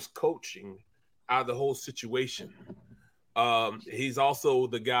the most coaching out of the whole situation. He's also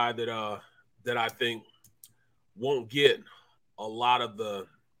the guy that I think won't get a lot of the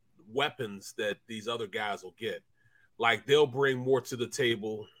weapons that these other guys will get. Like they'll bring more to the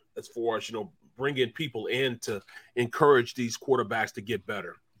table as far as, bringing people in to encourage these quarterbacks to get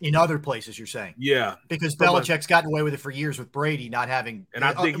better. In other places, you're saying? Yeah. Because Belichick's gotten away with it for years with Brady not having – and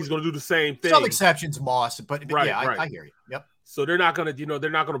I think he's going to do the same thing. Some exceptions, Moss, but right. I hear you. Yep. So they're not going to,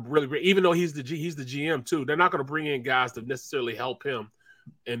 they're not going to really – even though he's the GM too, they're not going to bring in guys to necessarily help him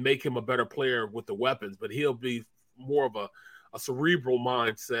and make him a better player with the weapons, but he'll be more of a cerebral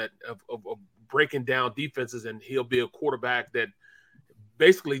mindset of breaking down defenses, and he'll be a quarterback that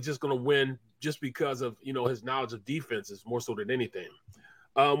basically just going to win just because of, his knowledge of defenses more so than anything.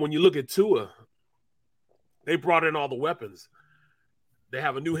 When you look at Tua, they brought in all the weapons. They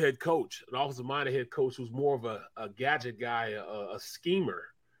have a new head coach, an offensive-minded head coach who's more of a gadget guy, a schemer,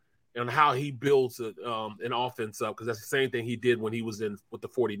 and how he builds an offense up, because that's the same thing he did when he was with the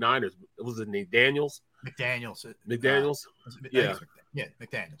 49ers. It was McDaniels. McDaniels. Yeah. Yeah,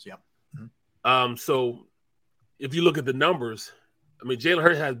 McDaniels, yeah. Mm-hmm. So if you look at the numbers, I mean, Jalen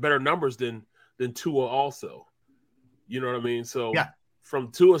Hurts has better numbers than Tua also. You know what I mean? So yeah.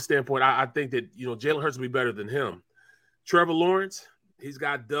 From Tua's standpoint, I think that, Jalen Hurts will be better than him. Trevor Lawrence, he's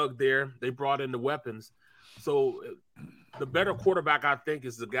got Doug there. They brought in the weapons. So the better quarterback, I think,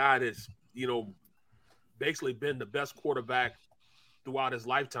 is the guy that's, basically been the best quarterback throughout his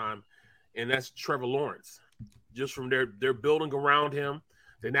lifetime, and that's Trevor Lawrence. Just from they're building around him.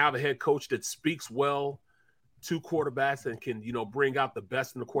 They now have a head coach that speaks well to quarterbacks and can, bring out the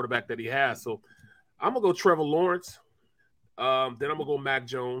best in the quarterback that he has. So I'm going to go Trevor Lawrence. Then I'm going to go Mac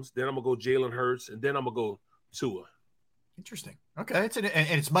Jones. Then I'm going to go Jalen Hurts. And then I'm going to go Tua. Interesting. Okay.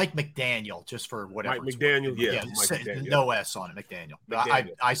 It's Mike McDaniel, just for whatever. Mike McDaniel, yeah. Mike McDaniel. No S on it, McDaniel.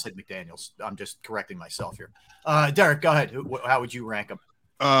 I said McDaniels. I'm just correcting myself here. Derrick, go ahead. How would you rank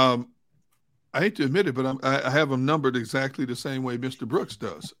them? I hate to admit it, but I have them numbered exactly the same way Mr. Brooks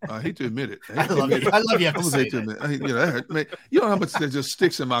does. I hate to admit it. I love you have to say that. You know how much that just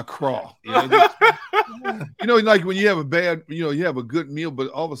sticks in my craw. Like when you have a bad, you have a good meal, but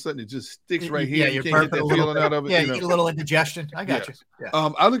all of a sudden it just sticks right here. Yeah, you can't get that feeling out of it. Yeah, you get a little indigestion. I got you. Yeah.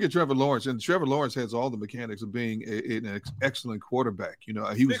 I look at Trevor Lawrence, and Trevor Lawrence has all the mechanics of being an excellent quarterback.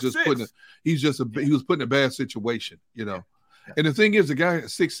 He was just putting in a bad situation. Yeah. And the thing is, the guy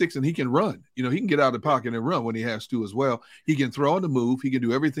is 6'6", and he can run. He can get out of the pocket and run when he has to as well. He can throw on the move. He can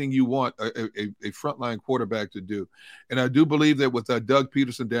do everything you want a frontline quarterback to do. And I do believe that with Doug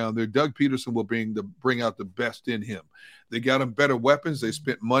Peterson down there, Doug Peterson will bring out the best in him. They got him better weapons. They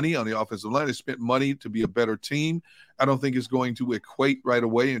spent money on the offensive line. They spent money to be a better team. I don't think it's going to equate right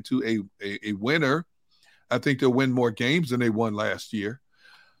away into a winner. I think they'll win more games than they won last year.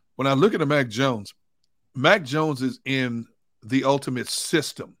 When I look at Mac Jones is in the ultimate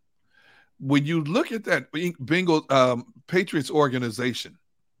system. When you look at that Patriots organization,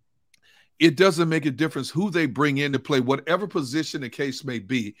 it doesn't make a difference who they bring in to play, whatever position the case may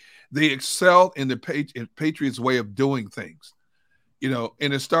be. They excel in the Patriots way of doing things, and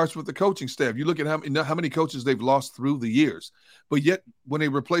it starts with the coaching staff. You look at how many coaches they've lost through the years, but yet when they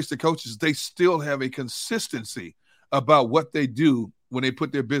replace the coaches, they still have a consistency about what they do when they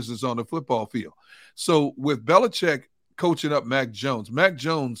put their business on the football field. So with Belichick coaching up Mac Jones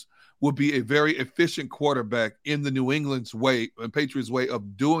will be a very efficient quarterback in the New England's way and Patriots way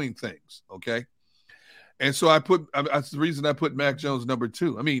of doing things. Okay. And so that's the reason I put Mac Jones number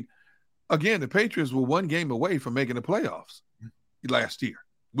 2. I mean, again, the Patriots were one game away from making the playoffs last year.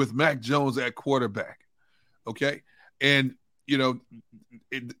 with Mac Jones at quarterback. Okay. And,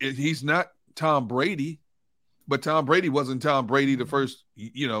 he's not Tom Brady, but Tom Brady wasn't Tom Brady the first,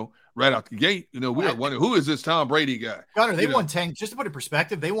 right out the gate. We were wondering, who is this Tom Brady guy? Gunner, they won 10, just to put it in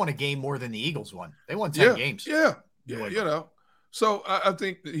perspective, they won a game more than the Eagles won. They won 10 games. Yeah. So I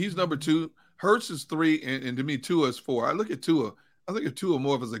think that he's number 2. Hurts is 3, and to me, Tua is 4. I look at Tua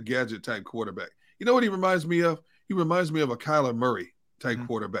more of as a gadget type quarterback. You know what he reminds me of? He reminds me of a Kyler Murray type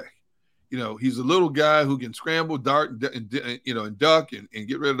quarterback. He's a little guy who can scramble, dart, and duck and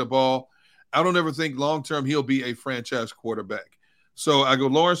get rid of the ball. I don't ever think long-term he'll be a franchise quarterback. So I go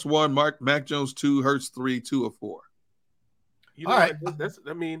Lawrence 1, Mac Jones 2, Hurts 3, Tua 4. All right.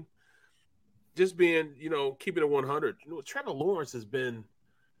 Just being, keeping it 100, Trevor Lawrence has been,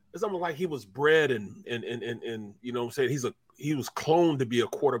 it's almost like he was bred and I'm saying he was cloned to be a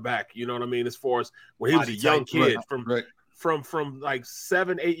quarterback, you know what I mean? As far as when he was a young kid from like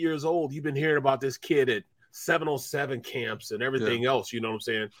 7-8 years old, you've been hearing about this kid at 707 camps and everything else, you know what I'm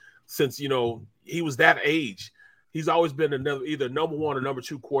saying? Since, he was that age, he's always been either number 1 or number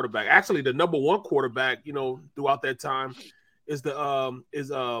 2 quarterback. Actually, the number 1 quarterback, throughout that time is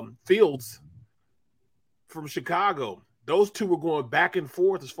Fields from Chicago. Those two were going back and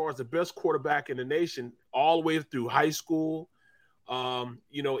forth as far as the best quarterback in the nation all the way through high school.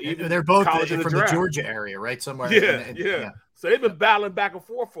 Even they're both college from the Georgia area, right? Somewhere. Yeah. So they've been battling back and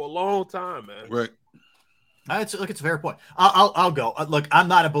forth for a long time, man. Right. It's a fair point. I'll go. Look, I'm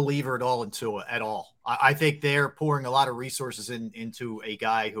not a believer at all in Tua at all. I think they're pouring a lot of resources into a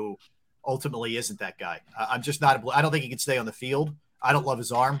guy who ultimately isn't that guy. I'm just not. I don't think he can stay on the field. I don't love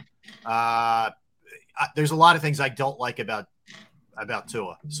his arm. There's a lot of things I don't like about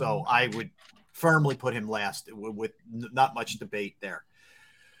Tua. So I would firmly put him last with not much debate there.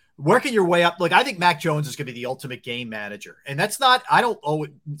 Working your way up. Look, I think Mac Jones is going to be the ultimate game manager. And that's not, I don't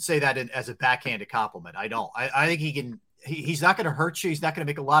say that as a backhanded compliment. I don't. I think he's not going to hurt you. He's not going to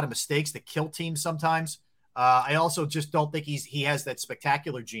make a lot of mistakes that kill teams sometimes. I also just don't think he has that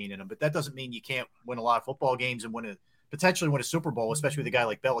spectacular gene in him, but that doesn't mean you can't win a lot of football games and potentially win a Super Bowl, especially with a guy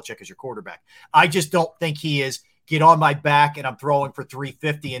like Belichick as your quarterback. I just don't think he is get on my back and I'm throwing for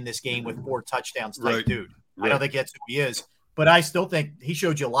 350 in this game with 4 touchdowns type dude. Right. I don't think that's who he is, but I still think he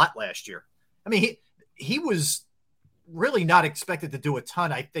showed you a lot last year. I mean, he was really not expected to do a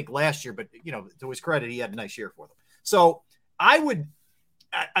ton, I think, last year, but to his credit, he had a nice year for them. So I'm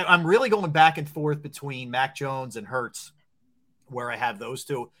really going back and forth between Mac Jones and Hurts, where I have those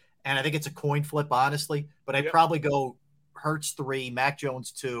two. And I think it's a coin flip, honestly, but I'd probably go Hurts 3, Mac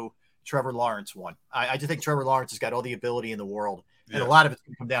Jones 2, Trevor Lawrence 1. I just think Trevor Lawrence has got all the ability in the world, and a lot of it's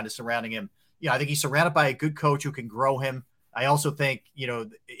going to come down to surrounding him. I think he's surrounded by a good coach who can grow him. I also think,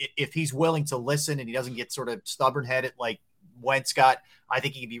 if he's willing to listen and he doesn't get sort of stubborn-headed like Wentz got, I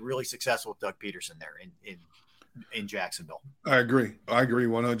think he can be really successful with Doug Peterson there in Jacksonville. I agree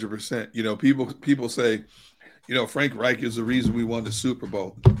 100%. People say, Frank Reich is the reason we won the Super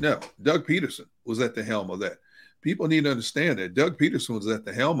Bowl. No, Doug Peterson was at the helm of that. People need to understand that Doug Peterson was at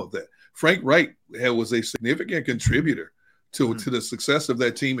the helm of that. Frank Reich was a significant contributor to the success of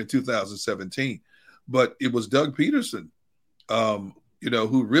that team in 2017. But it was Doug Peterson,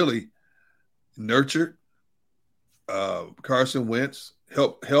 who really nurtured Carson Wentz,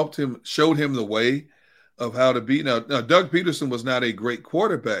 helped him, showed him the way of how to be. Now, Doug Peterson was not a great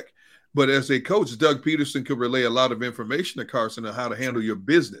quarterback, but as a coach, Doug Peterson could relay a lot of information to Carson on how to handle your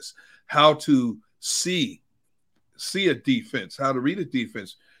business, how to see a defense, how to read a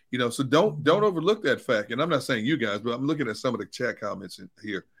defense. So don't overlook that fact. And I'm not saying you guys, but I'm looking at some of the chat comments in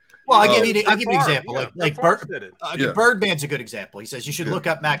here. Well, I'll give you an example. Birdman's a good example. He says you should look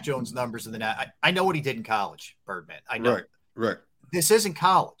up Mac Jones' numbers in the net. I know what he did in college, Birdman. I know. Right. This isn't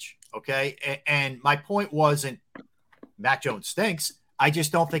college, okay? And my point wasn't Mac Jones stinks. I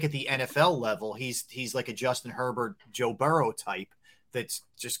just don't think at the NFL level he's like a Justin Herbert, Joe Burrow type that's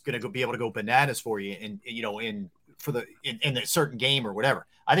just going to be able to go bananas for you in a certain game or whatever.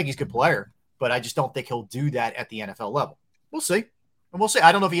 I think he's a good player, but I just don't think he'll do that at the NFL level. We'll see. And we'll see.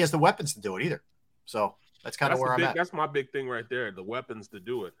 I don't know if he has the weapons to do it either. So that's kind of where I'm at. That's my big thing right there, the weapons to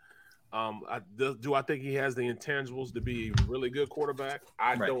do it. Do I think he has the intangibles to be a really good quarterback?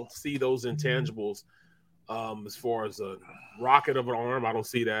 I don't see those intangibles as far as a rocket of an arm. I don't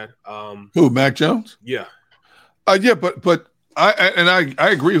see that. Who, Mac Jones? Yeah. But I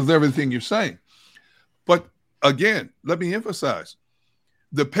agree with everything you're saying. But again, let me emphasize,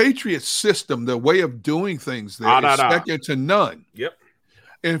 the Patriots system, the way of doing things there is second to none. Yep.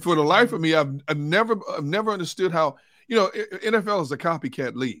 And for the life of me, I've never understood how, NFL is a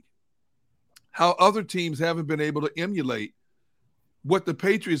copycat league. How other teams haven't been able to emulate what the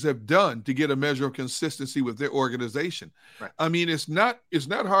Patriots have done to get a measure of consistency with their organization. Right. I mean, it's not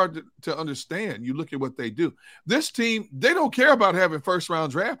hard to understand. You look at what they do. This team, they don't care about having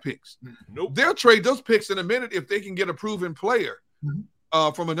first-round draft picks. Nope. They'll trade those picks in a minute if they can get a proven player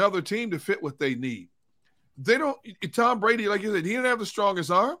from another team to fit what they need. They don't – Tom Brady, like you said, he didn't have the strongest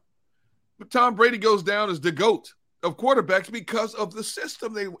arm, but Tom Brady goes down as the GOAT of quarterbacks because of the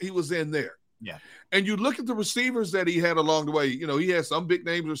system he was in there. Yeah. And you look at the receivers that he had along the way. You know, he had some big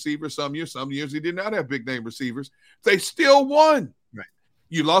name receivers some years he did not have big name receivers. They still won. Right.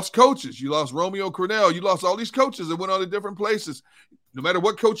 You lost coaches. You lost Romeo Crennel. You lost all these coaches that went on to different places. No matter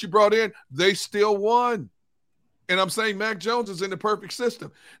what coach you brought in, they still won. And I'm saying Mac Jones is in the perfect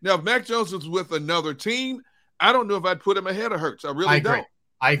system. Now, if Mac Jones was with another team, I don't know if I'd put him ahead of Hurts. I really don't.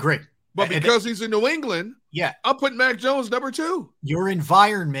 I agree. But because he's in New England, I'm putting Mac Jones number 2. Your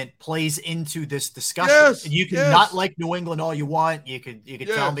environment plays into this discussion. Yes, you can not like New England all you want. You could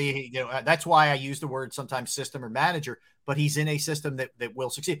tell me, that's why I use the word sometimes system or manager, but he's in a system that will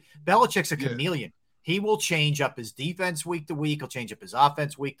succeed. Belichick's a chameleon. He will change up his defense week to week. He'll change up his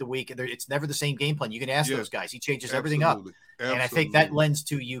offense week to week. It's never the same game plan. You can ask those guys. He changes everything up. And I think that lends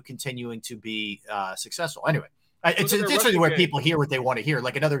to you continuing to be successful. Anyway. It's interesting where people hear what they want to hear.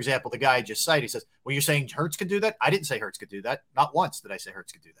 Like another example, the guy I just cited, he says, well, you're saying Hurts could do that? I didn't say Hurts could do that. Not once did I say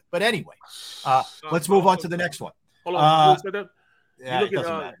Hurts could do that. But anyway, let's move on to the next one. Hold on. It doesn't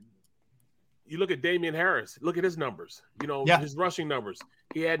matter. You look at Damian Harris. Look at his numbers. His rushing numbers.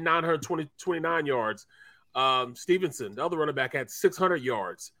 He had 929 yards. Stevenson, the other running back, had 600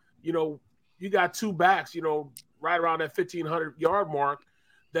 yards. You got two backs, right around that 1,500-yard mark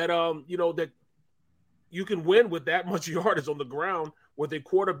that, that you can win with that much yardage on the ground with a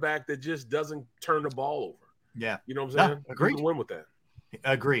quarterback that just doesn't turn the ball over. Yeah. You know what I'm saying? Agreed. You can win with that.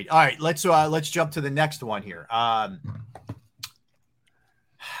 Agreed. All right, let's jump to the next one here.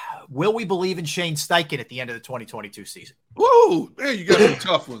 Will we believe in Shane Steichen at the end of the 2022 season? Whoa, man, you got some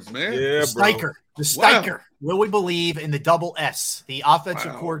tough ones, man. Yeah, The Steicher. Wow. Will we believe in the double S, the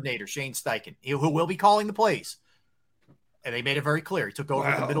offensive coordinator, Shane Steichen, who will be calling the plays? And they made it very clear. He took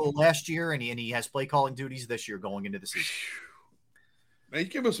over the middle of last year, and he has play calling duties this year going into the season. Man, you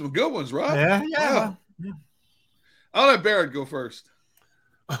give us some good ones, Rob. Yeah. Yeah. I'll let Barrett go first.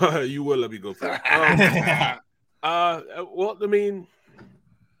 You will let me go first. Well, I mean,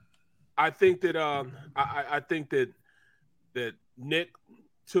 I think that I think that Nick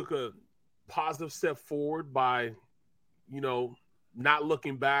took a positive step forward by, not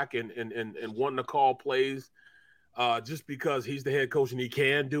looking back and wanting to call plays. Just because he's the head coach and he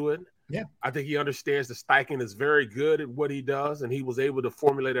can do it. Yeah. I think he understands that Steichen is very good at what he does, and he was able to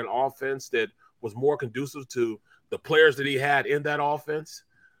formulate an offense that was more conducive to the players that he had in that offense.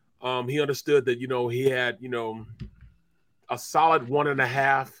 He understood that, he had, a solid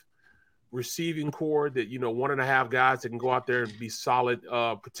 1.5 receiving core that, 1.5 guys that can go out there and be solid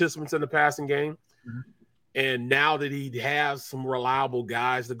participants in the passing game. Mm-hmm. And now that he has some reliable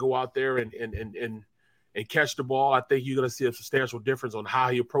guys to go out there and catch the ball, I think you're going to see a substantial difference on how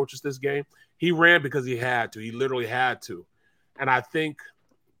he approaches this game. He ran because he had to. He literally had to. And I think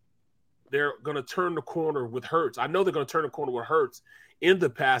they're going to turn the corner with Hurts. I know they're going to turn the corner with Hurts in the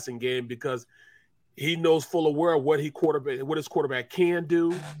passing game because he knows full aware of what his quarterback can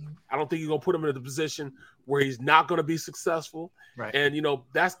do. I don't think he's going to put him in a position where he's not going to be successful. Right. And,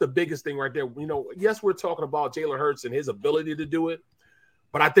 that's the biggest thing right there. Yes, we're talking about Jalen Hurts and his ability to do it.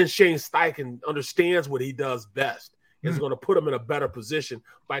 But I think Shane Steichen understands what he does best. Is going to put him in a better position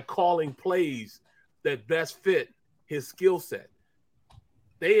by calling plays that best fit his skill set.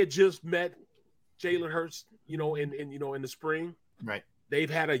 They had just met Jalen Hurts, in the spring. Right. They've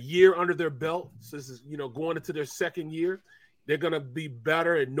had a year under their belt. So this is, going into their second year. They're going to be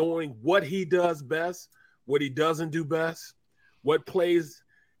better at knowing what he does best, what he doesn't do best, what plays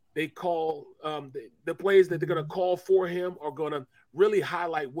they call, the plays that they're going to call for him are going to really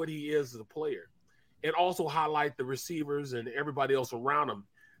highlight what he is as a player and also highlight the receivers and everybody else around him.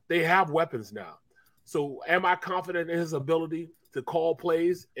 They have weapons now. So am I confident in his ability to call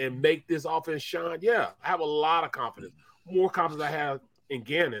plays and make this offense shine? Yeah, I have a lot of confidence, more confidence I have in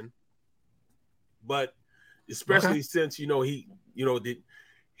Gannon, but especially since, he knows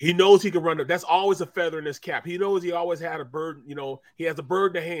he can run it. That's always a feather in his cap. He knows he always had a burden, he has a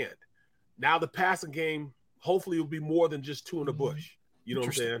bird in the hand. Now the passing game hopefully will be more than just two in the bush. You know what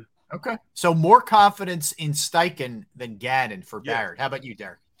I'm saying? Okay. So more confidence in Steichen than Gannon for Barrett. How about you,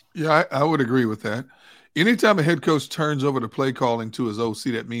 Derrick? Yeah, I would agree with that. Anytime a head coach turns over the play calling to his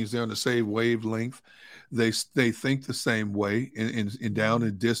OC, that means they're on the same wavelength. They think the same way in down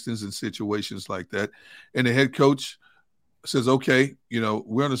and distance and situations like that. And the head coach says, okay,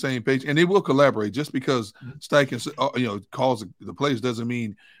 we're on the same page, and they will collaborate. Just because Steichen, calls the plays doesn't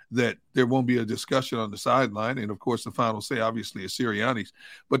mean that there won't be a discussion on the sideline. And of course, the final say obviously is Sirianni's.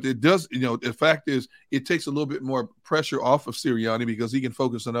 But it does, the fact is, it takes a little bit more pressure off of Sirianni because he can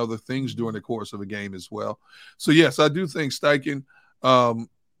focus on other things during the course of a game as well. So yes, I do think Steichen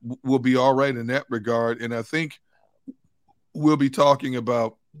will be all right in that regard, and I think we'll be talking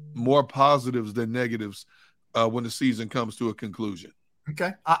about more positives than negatives when the season comes to a conclusion.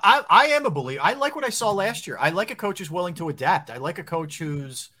 Okay. I am a believer. I like what I saw last year. I like a coach who's willing to adapt. I like a coach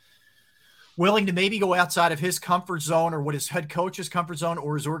who's willing to maybe go outside of his comfort zone, or what his head coach's comfort zone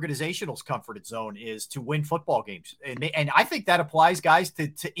or his organizational comfort zone is, to win football games. And I think that applies, guys,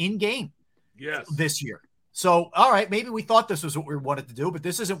 to in-game this year. So, all right, maybe we thought this was what we wanted to do, but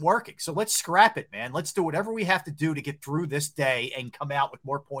this isn't working. So let's scrap it, man. Let's do whatever we have to do to get through this day and come out with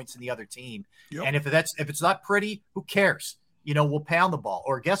more points than the other team. Yep. And if it's not pretty, who cares? We'll pound the ball.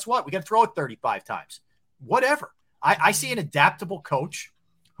 Or guess what? We got to throw it 35 times. Whatever. I see an adaptable coach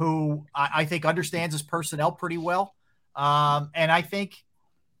who I think understands his personnel pretty well. And I think,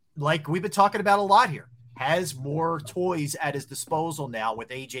 like we've been talking about a lot here, has more toys at his disposal now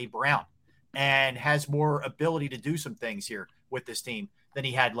with A.J. Brown, and has more ability to do some things here with this team than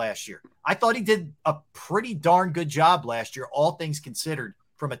he had last year. I thought he did a pretty darn good job last year, all things considered,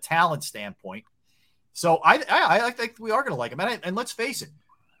 from a talent standpoint. So I think we are going to like him. And let's face it,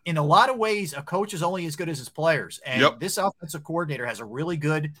 in a lot of ways, a coach is only as good as his players. And this offensive coordinator has a really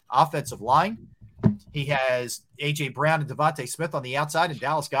good offensive line. He has A.J. Brown and Devontae Smith on the outside and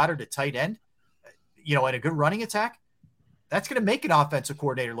Dallas Goedert at tight end, and a good running attack. That's going to make an offensive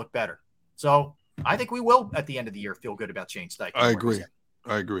coordinator look better. So I think we will, at the end of the year, feel good about Shane Steichen. I agree.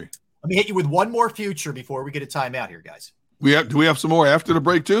 Let me hit you with one more future before we get a timeout here, guys. Do we have some more after the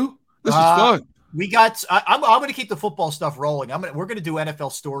break too? This is fun. We got. I'm going to keep the football stuff rolling. We're going to do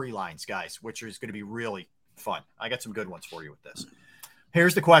NFL storylines, guys, which is going to be really fun. I got some good ones for you with this.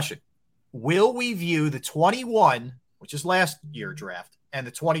 Here's the question: will we view the 21, which is last year draft, and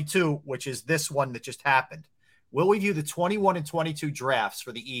the 22, which is this one that just happened? Will we view the 21 and 22 drafts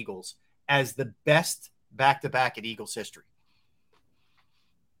for the Eagles as the best back-to-back in Eagles history?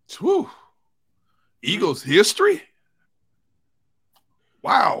 Whew. Eagles history?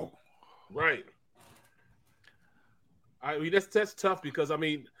 Wow. Right. I mean, that's tough because I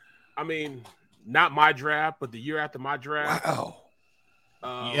mean, not my draft, but the year after my draft. Wow.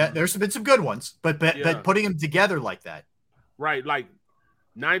 There's been some good ones, but putting them together like that. Right, like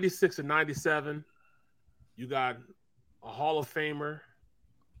 96 and 97, you got a Hall of Famer,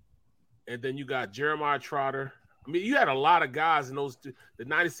 and then you got Jeremiah Trotter. I mean, you had a lot of guys in the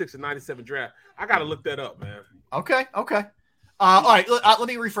 96 and 97 draft. I got to look that up, man. Okay. All right, let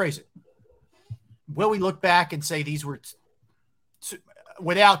me rephrase it. Will we look back and say these were,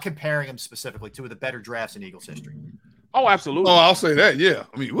 without comparing them specifically, two of the better drafts in Eagles history? Oh, absolutely. Oh, I'll say that, yeah.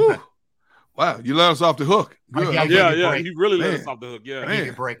 I mean, woo. Wow, you let us off the hook. Good. Yeah. You really let us off the hook, yeah. I gave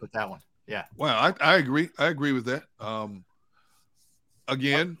you a break with that one. Yeah. Wow, I agree. I agree with that.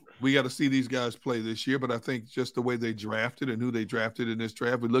 Again, we got to see these guys play this year, but I think just the way they drafted and who they drafted in this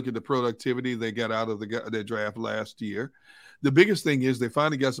draft, we look at the productivity they got out of their draft last year. The biggest thing is they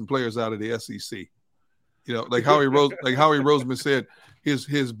finally got some players out of the SEC. Like Howie Roseman said,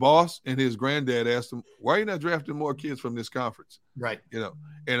 his boss and his granddad asked him, "Why are you not drafting more kids from this conference?" Right.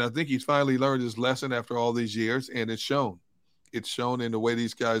 And I think he's finally learned his lesson after all these years, and it's shown. It's shown in the way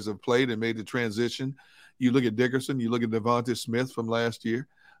these guys have played and made the transition. You look at Dickerson, you look at Devontae Smith from last year,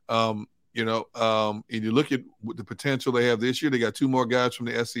 and you look at the potential they have this year. They got two more guys from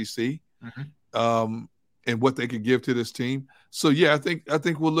the SEC. Mm-hmm. And what they could give to this team. So, yeah, I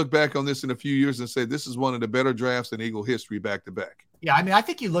think we'll look back on this in a few years and say this is one of the better drafts in Eagle history back-to-back. Yeah, I mean, I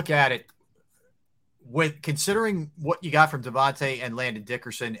think you look at it with considering what you got from Devontae and Landon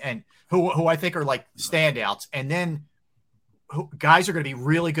Dickerson, and who I think are like standouts, and then guys are going to be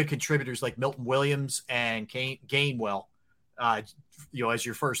really good contributors like Milton Williams and Gainwell, as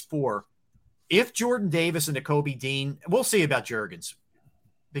your first four. If Jordan Davis and Nakobe Dean, we'll see about Juergens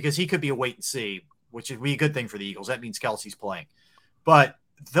because he could be a wait and see, which would be a good thing for the Eagles. That means Kelsey's playing. But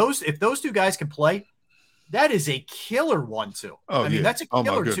if those two guys can play, that is a killer 1-2. I mean, that's a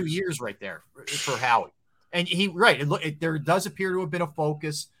killer 2 years right there for Howie. And there does appear to have been a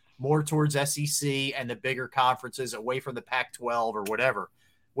focus more towards SEC and the bigger conferences away from the Pac-12 or whatever,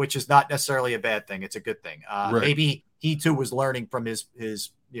 which is not necessarily a bad thing. It's a good thing. Maybe he too was learning from his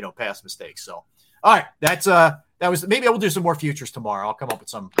past mistakes. So, all right, that was maybe I will do some more futures tomorrow. I'll come up with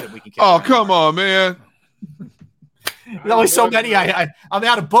some that we can. Come on, man! There's only so many. I'm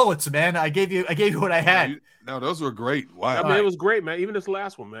out of bullets, man. I gave you what I had. No, those were great. Wow. I mean, it was great, man. Even this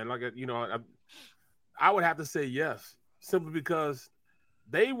last one, man. Like, I would have to say yes, simply because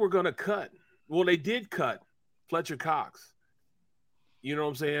they were going to cut. Well, they did cut Fletcher Cox. You know what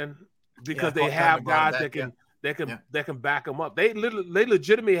I'm saying? Because they have guys that can back them up. They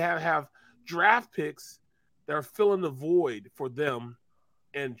legitimately have draft picks that are filling the void for them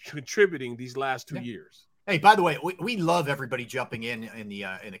and contributing these last 2 years. Hey, by the way, we love everybody jumping in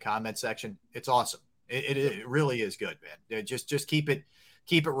the comment section. It's awesome. It really is good, man. Just keep it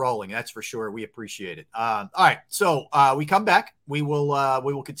rolling. That's for sure. We appreciate it. All right, so we come back. We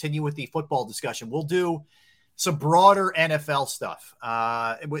will continue with the football discussion. We'll do some broader NFL stuff.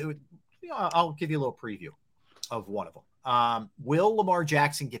 I'll give you a little preview of one of them. Will Lamar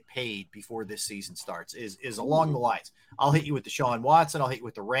Jackson get paid before this season starts? Is along the lines. I'll hit you with Deshaun Watson. I'll hit you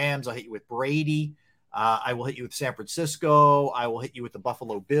with the Rams. I'll hit you with Brady. I will hit you with San Francisco. I will hit you with the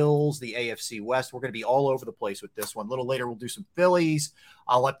Buffalo Bills, the AFC West. We're going to be all over the place with this one. A little later, we'll do some Phillies.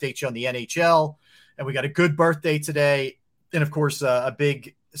 I'll update you on the NHL. And we got a good birthday today. And, of course, a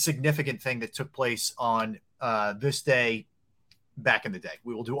big significant thing that took place on this day back in the day.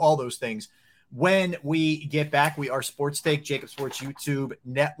 We will do all those things when we get back. We are Sports Take, Jacob Sports YouTube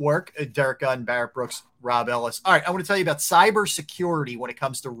Network. Derrick Gunn, Barrett Brooks, Rob Ellis. All right, I want to tell you about cybersecurity when it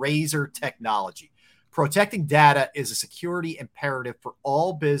comes to Razor technology. Protecting data is a security imperative for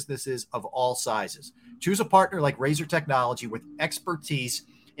all businesses of all sizes. Choose a partner like Razor Technology with expertise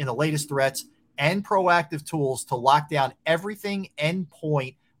in the latest threats and proactive tools to lock down everything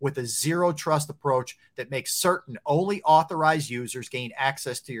endpoint with a zero trust approach that makes certain only authorized users gain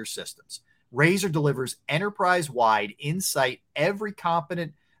access to your systems. Razor delivers enterprise-wide insight every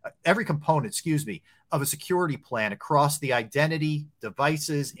component, of a security plan across the identity,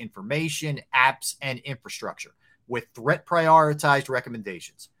 devices, information, apps, and infrastructure with threat prioritized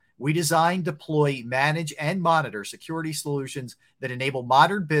recommendations. We design, deploy, manage, and monitor security solutions that enable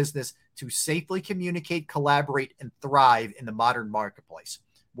modern business to safely communicate, collaborate, and thrive in the modern marketplace,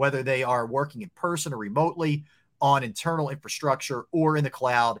 whether they are working in person or remotely, on internal infrastructure or in the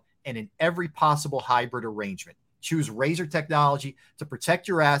cloud, and in every possible hybrid arrangement. Choose Razor Technology to protect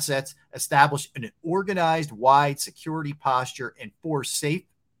your assets, establish an organized, wide security posture, and enforce safe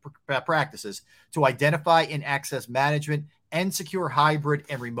practices to identify and access management and secure hybrid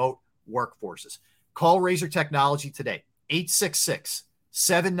and remote workforces. Call Razor Technology today,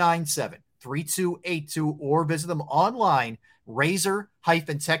 866-797-3282, or visit them online,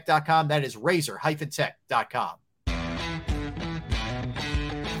 razor-tech.com. That is razor-tech.com.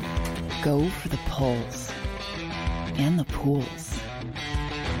 Go for the polls and the pools.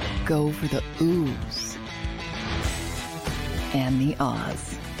 Go for the oohs and the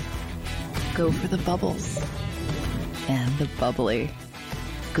ahs. Go for the bubbles and the bubbly.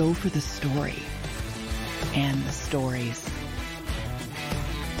 Go for the story and the stories.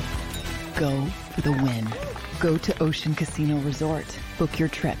 Go for the win. Go to Ocean Casino Resort. Book your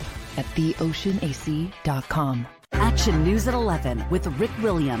trip at theoceanac.com. Action News at 11 with Rick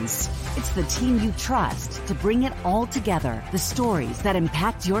Williams. It's the team you trust to bring it all together. The stories that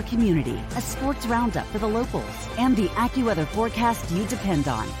impact your community, a sports roundup for the locals, and the AccuWeather forecast you depend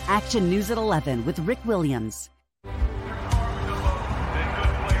on. Action News at 11 with Rick Williams.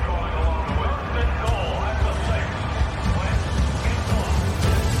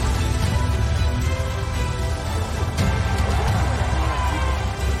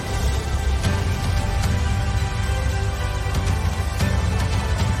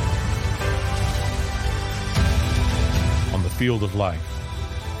 Field of life,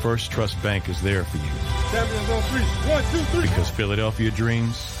 First Trust Bank is there for you. Champions on 3. 1, 2, 3. Because Philadelphia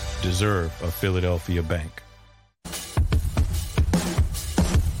dreams deserve a Philadelphia bank.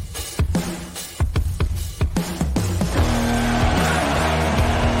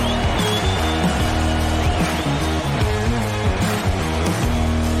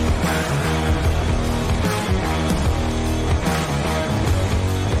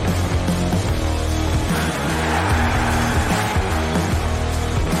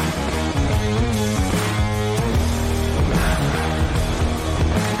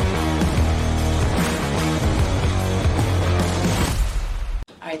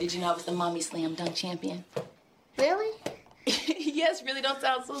 Did you know I was the mommy slam dunk champion? Really? Yes, really. Don't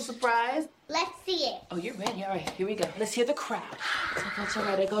sound so surprised. Let's see it. Oh, you're ready. All right, here we go. Let's hear the crowd. So go to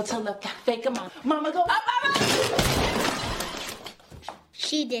right, go to left, fake a mom. Mama, go up, up, up.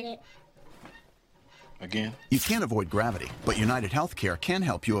 She did it. Again? You can't avoid gravity, but United Healthcare can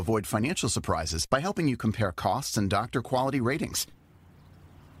help you avoid financial surprises by helping you compare costs and doctor quality ratings.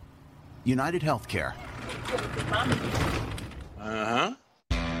 United Healthcare.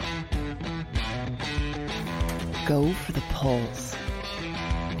 Go for the pulls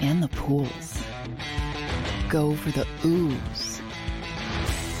and the pools. Go for the oohs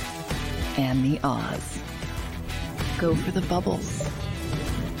and the ahs. Go for the bubbles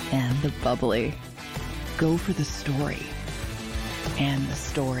and the bubbly. Go for the story and the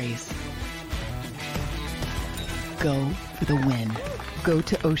stories. Go for the win. Go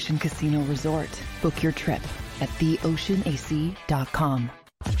to Ocean Casino Resort. Book your trip at theoceanac.com.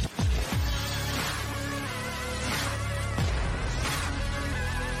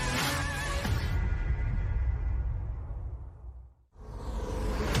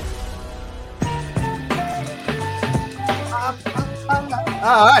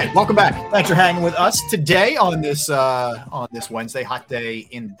 All right, welcome back. Thanks for hanging with us today on this Wednesday, hot day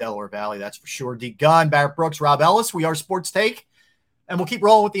in the Delaware Valley. That's for sure. D. Gunn, Barrett Brooks, Rob Ellis. We are Sports Take, and we'll keep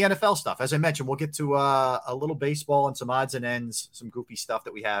rolling with the NFL stuff. As I mentioned, we'll get to a little baseball and some odds and ends, some goofy stuff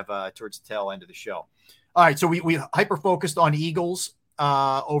that we have towards the tail end of the show. All right, so we hyper focused on Eagles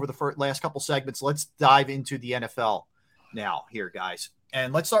over the last couple segments. Let's dive into the NFL now, here, guys,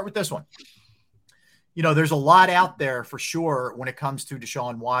 and let's start with this one. You know, there's a lot out there for sure when it comes to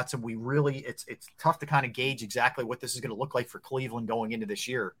Deshaun Watson. It's tough to kind of gauge exactly what this is going to look like for Cleveland going into this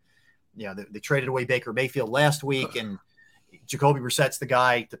year. You know, they traded away Baker Mayfield last week, and Jacoby Brissett's the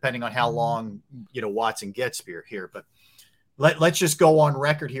guy, depending on how long, you know, Watson gets here. But let's just go on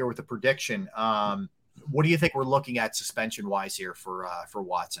record here with a prediction. What do you think we're looking at suspension-wise here for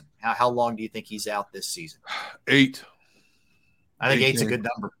Watson? How long do you think he's out this season? 8. I think 8's a good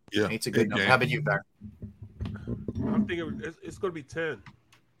number. Yeah, 8's a good number. How about you, Barrett? I'm thinking it's going to be 10.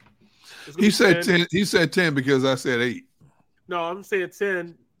 He said 10. He said 10 because I said 8. No, I'm saying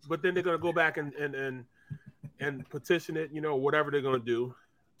 10, but then they're going to go back and petition it, you know, whatever they're going to do,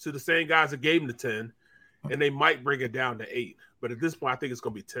 to the same guys that gave him the 10, and they might bring it down to 8. But at this point, I think it's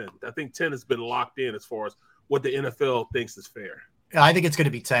going to be 10. I think 10 has been locked in as far as what the NFL thinks is fair. I think it's going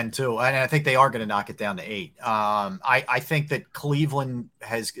to be 10 too. And I think they are going to knock it down to 8. I think that Cleveland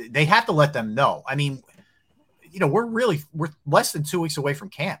they have to let them know. I mean, you know, we're less than 2 weeks away from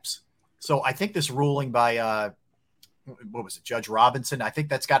camps. So I think this ruling by, what was it, Judge Robinson, I think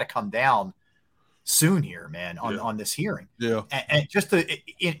that's got to come down soon here, man, on this hearing. Yeah. And just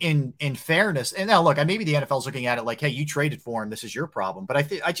in fairness, and now look, maybe the NFL's looking at it like, hey, you traded for him, this is your problem. But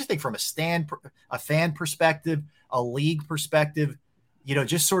I just think from a fan perspective, a league perspective, you know,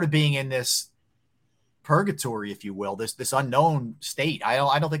 just sort of being in this purgatory, if you will, this unknown state,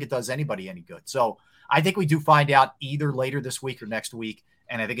 I don't think it does anybody any good. So I think we do find out either later this week or next week,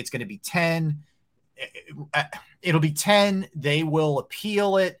 and I think it's going to be 10. It'll be 10. They will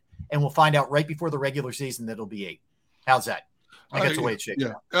appeal it, and we'll find out right before the regular season that it'll be 8. How's that? I think that's the way it's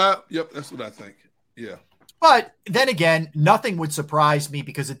shaking out. Yep, that's what I think. Yeah. But then again, nothing would surprise me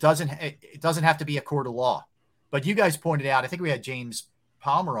because it doesn't have to be a court of law. But you guys pointed out, I think we had James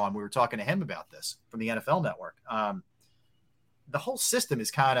Palmer on. We were talking to him about this from the NFL Network. The whole system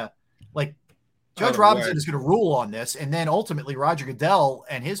is kind of like Judge Robinson is going to rule on this, and then ultimately Roger Goodell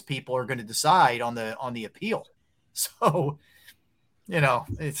and his people are going to decide on the appeal. So, you know,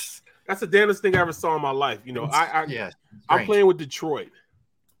 that's the damnedest thing I ever saw in my life. You know, I'm playing with Detroit,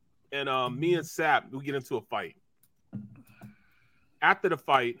 and me and Sapp, we get into a fight. After the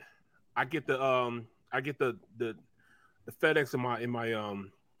fight, I get the FedEx in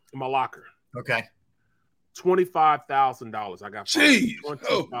my locker. Okay. $25,000. I got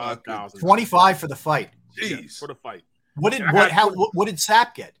 $25,000. 25 for the fight. Jeez. Yeah, for the fight. What did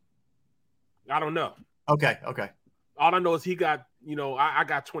Sapp get? I don't know. Okay. All I know is he got, you know, I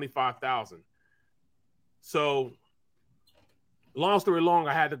got 25,000. So long story long,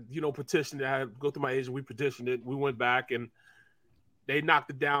 I had to, you know, petition it. I had to go through my agent. We petitioned it. We went back and they knocked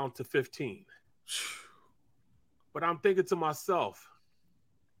it down to 15. But I'm thinking to myself,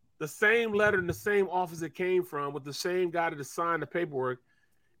 the same letter in the same office it came from with the same guy that signed the paperwork,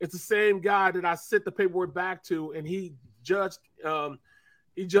 it's the same guy that I sent the paperwork back to, and he judged it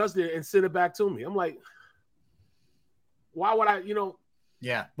and sent it back to me. I'm like, why would I, you know?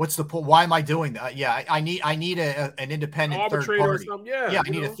 Yeah. What's the point? Why am I doing that? Yeah. I need an independent third party. Or something. Yeah. I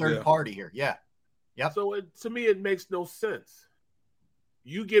need a third party here. Yeah. Yep. So to me, it makes no sense.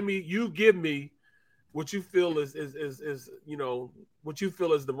 You give me what you feel is you know, what you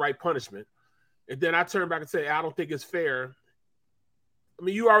feel is the right punishment. And then I turn back and say, I don't think it's fair. I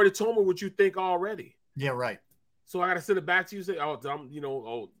mean, you already told me what you think already. Yeah, right. So I got to send it back to you and say,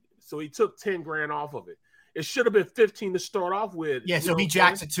 so he took 10 grand off of it. It should have been 15 to start off with. Yeah, so he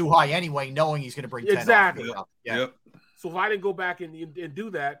jacks it too high anyway, knowing he's going to bring 10 exactly. off. Yeah. Yep. So if I didn't go back and do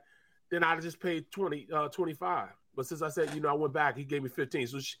that, then I'd have just paid 25. But since I said, you know, I went back, he gave me 15.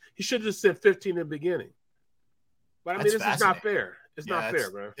 So he should have just said 15 in the beginning. But I mean, this is not fair. It's not fair,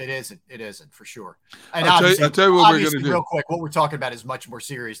 man. It isn't. It isn't for sure. And I'll tell you what we're going to do. Real quick, what we're talking about is much more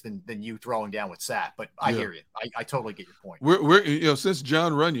serious than you throwing down with Sapp. But I hear you. I totally get your point. We're since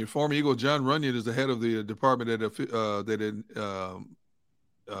John Runyon, former Eagle John Runyon, is the head of the department that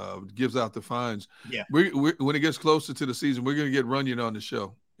gives out the fines. Yeah. When it gets closer to the season, we're going to get Runyon on the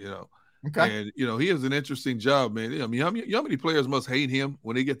show. Okay. And he has an interesting job, man. I mean, how many players must hate him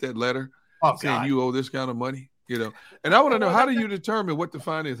when they get that letter saying you owe this kind of money? And I want to know, how do you determine what the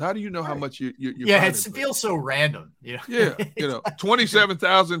fine is? How do you know how much you it feels so random. Yeah,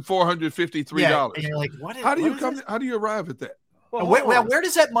 $27,453. And you're like, what? How do you come? How do you arrive at that? Well, where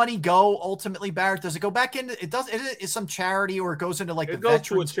does that money go ultimately, Barrett? Does it go back into it? Is some charity, or it goes into like the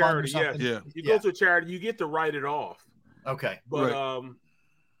veterans fund or something? You go to a charity, you get to write it off. Okay, but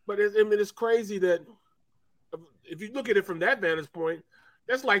it's crazy that if you look at it from that vantage point,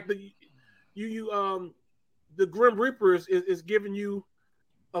 that's like the Grim Reaper is giving you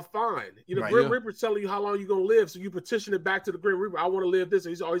a fine. Grim Reaper's telling you how long you're going to live, so you petition it back to the Grim Reaper. I want to live this.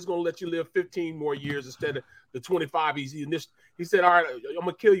 He's always going to let you live 15 more years instead of the 25. He said, all right, I'm going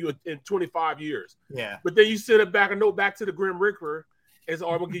to kill you in 25 years. Yeah. But then you send a note back to the Grim Reaper and say,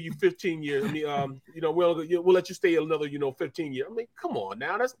 I'm going to give you 15 years. I mean, we'll let you stay another, 15 years. I mean, come on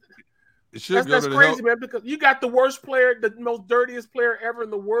now. That's crazy, man, because you got the worst player, the most dirtiest player ever in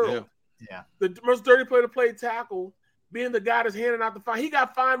the world. Yeah. The most dirty player to play tackle, being the guy that's handing out the fine. He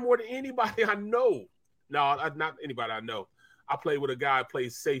got fined more than anybody I know. No, not anybody I know. I played with a guy who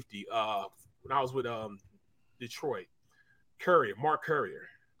played safety when I was with Detroit. Mark Currier.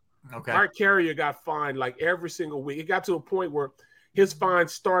 Okay. Mark Currier got fined like every single week. It got to a point where his fine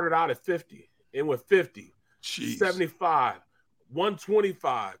started out at 50 and went 50, 75,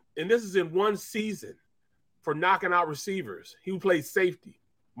 125. And this is in one season for knocking out receivers. He played safety.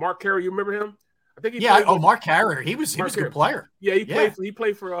 Mark Carrier, you remember him? I think Mark Carrier. He was a good player. Yeah, he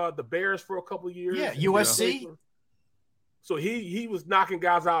played for the Bears for a couple of years. Yeah, USC. So he was knocking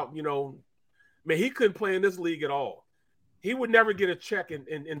guys out. Man, he couldn't play in this league at all. He would never get a check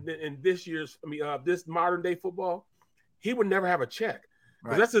in this year's. This modern day football. He would never have a check.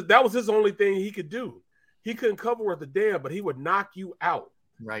 Right. That was his only thing he could do. He couldn't cover worth a damn, but he would knock you out.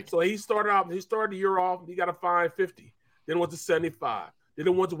 Right. So he started the year off. He got a fine 50. Then went to 75. Then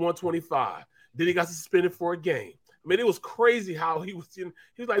it went to 125. Then he got suspended for a game. I mean, it was crazy how he was. He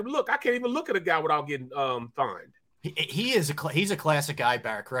was like, "Look, I can't even look at a guy without getting fined." He's a classic guy,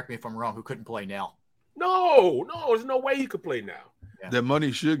 Barrett. Correct me if I'm wrong. Who couldn't play now? No, there's no way he could play now. Yeah. That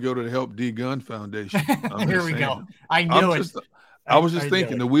money should go to the Help D Gunn Foundation. Here we go. I knew it. I was just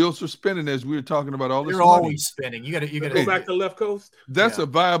thinking the wheels are spinning as we were talking about all this. They're always spinning. You got to go back to Left Coast. That's a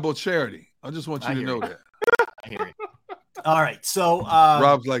viable charity. I just want you to know that. I hear you. All right, so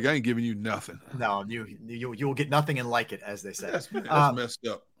Rob's like, I ain't giving you nothing. No, you will get nothing and like it, as they say. That's messed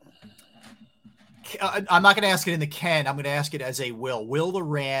up. I'm not going to ask it in the can. I'm going to ask it as a will. Will the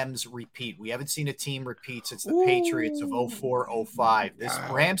Rams repeat? We haven't seen a team repeat since the Patriots of 04-05. This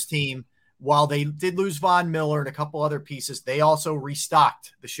Rams team, while they did lose Von Miller and a couple other pieces, they also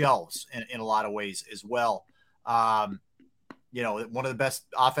restocked the shelves in a lot of ways as well. One of the best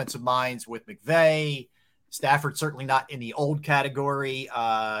offensive minds with McVay. Stafford certainly not in the old category,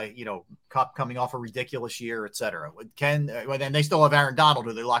 Cup coming off a ridiculous year, et cetera. And they still have Aaron Donald,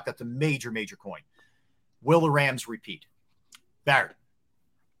 who they locked up to major coin. Will the Rams repeat? Barrett.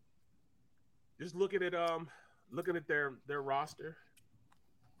 Just looking at their roster,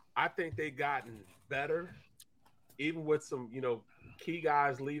 I think they've gotten better, even with some, key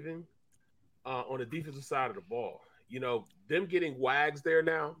guys leaving on the defensive side of the ball. Them getting Wags there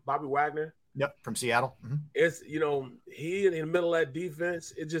now, Bobby Wagner. Yep, from Seattle. Mm-hmm. It's, he in the middle of that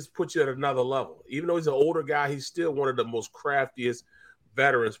defense, it just puts you at another level. Even though he's an older guy, he's still one of the most craftiest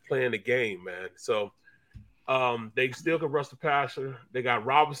veterans playing the game, man. So they still can rush the passer. They got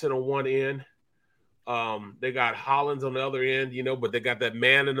Robinson on one end. They got Hollins on the other end, but they got that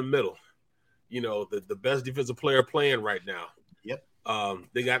man in the middle, the best defensive player playing right now. Yep.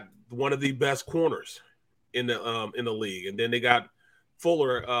 They got one of the best corners in the league. And then they got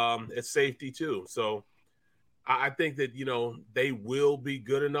Fuller at safety too. So I think that, they will be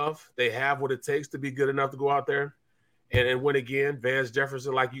good enough. They have what it takes to be good enough to go out there and win again. Vance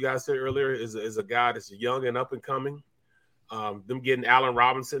Jefferson, like you guys said earlier, is a guy that's young and up and coming. Them getting Allen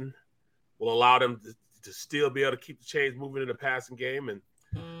Robinson will allow them to still be able to keep the chains moving in the passing game. And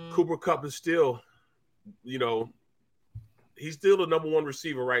Cooper Kupp is still, he's still the number one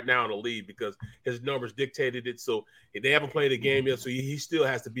receiver right now in the league because his numbers dictated it. So they haven't played a game yet, so he still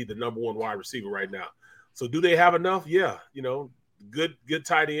has to be the number one wide receiver right now. So do they have enough? Yeah. Good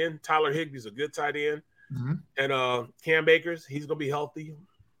tight end. Tyler Higbee's a good tight end. And Cam Akers, he's going to be healthy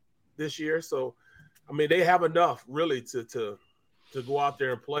this year. So, I mean, they have enough really to go out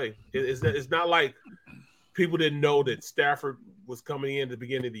there and play. It's not like people didn't know that Stafford was coming in at the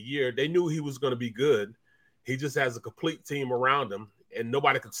beginning of the year. They knew he was going to be good. He just has a complete team around him, and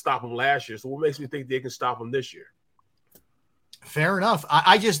nobody could stop him last year. So what makes me think they can stop him this year? Fair enough.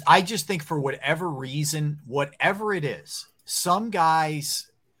 I just think for whatever reason, whatever it is, some guys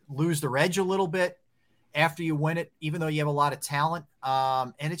lose their edge a little bit after you win it, even though you have a lot of talent.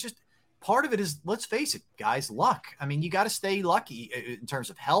 And it's just part of it is, let's face it, guys, luck. I mean, you got to stay lucky in terms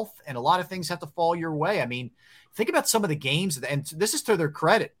of health, and a lot of things have to fall your way. I mean, think about some of the games, and this is to their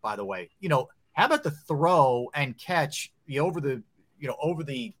credit, by the way. How about the throw and catch, the over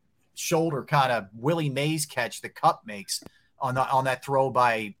the shoulder kind of Willie Mays catch the Cup makes on that throw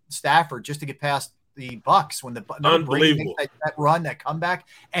by Stafford just to get past the Bucks when the unbelievable that run, that comeback,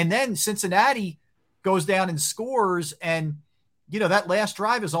 and then Cincinnati goes down and scores, and that last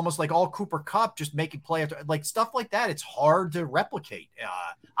drive is almost like all Cooper Kupp just making play after, like, stuff like that. It's hard to replicate.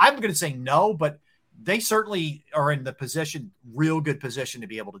 I'm going to say no, but they certainly are in the real good position to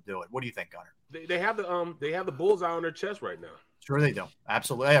be able to do it. What do you think, Gunner? They have the bullseye on their chest right now. Sure they do.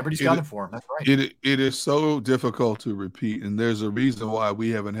 Absolutely. Everybody's gunning for them. That's right. It is so difficult to repeat, and there's a reason why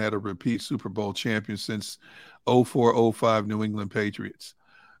we haven't had a repeat Super Bowl champion since 04-05 New England Patriots.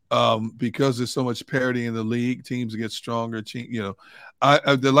 Because there's so much parity in the league, teams get stronger. The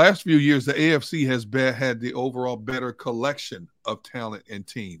last few years, the AFC has had the overall better collection of talent and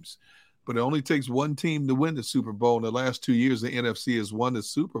teams, but it only takes one team to win the Super Bowl. In the last 2 years, the NFC has won the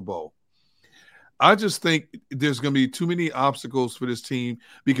Super Bowl. I just think there's going to be too many obstacles for this team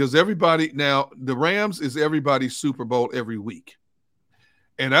because everybody now, the Rams is everybody's Super Bowl every week.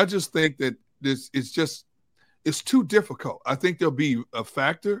 And I just think that it's too difficult. I think there'll be a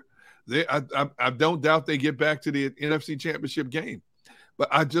factor. I don't doubt they get back to the NFC Championship game, but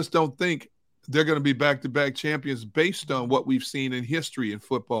I just don't think they're going to be back-to-back champions based on what we've seen in history in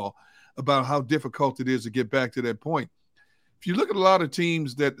football about how difficult it is to get back to that point. If you look at a lot of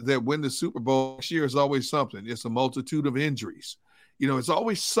teams that win the Super Bowl next year, it's always something. It's a multitude of injuries. It's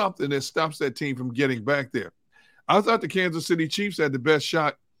always something that stops that team from getting back there. I thought the Kansas City Chiefs had the best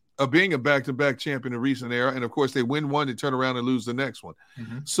shot of being a back-to-back champion in recent era. And, of course, they win one, they turn around and lose the next one.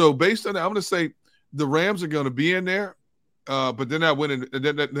 Mm-hmm. So, based on that, I'm going to say the Rams are going to be in there, but they're not winning.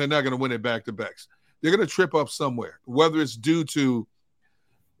 They're not going to win it back-to-backs. They're going to trip up somewhere, whether it's due to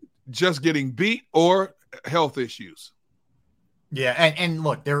just getting beat or health issues. Yeah, and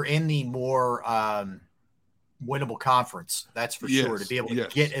look, they're in the more winnable conference, that's for sure, to be able to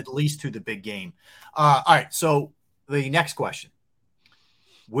get at least to the big game. All right, so the next question.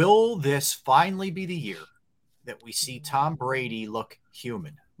 Will this finally be the year that we see Tom Brady look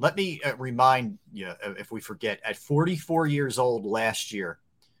human? Let me remind you, if we forget, at 44 years old last year,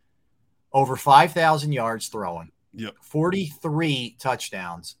 over 5,000 yards throwing, 43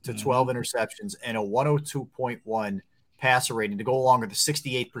 touchdowns to 12 interceptions, and a 102.1 passer rating to go along with the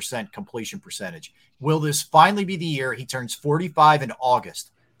 68% completion percentage. Will this finally be the year he turns 45 in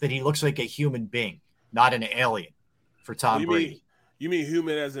August that he looks like a human being, not an alien for Tom Brady? You mean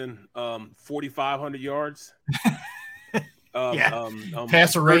human as in 4,500 yards?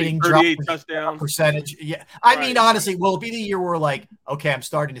 Passer rating, 38 touchdowns, percentage. Yeah, I mean, honestly, will it be the year where we're like, okay, I'm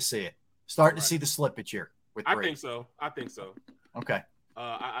starting to see it, to see the slippage here with Brady? I think so. Okay.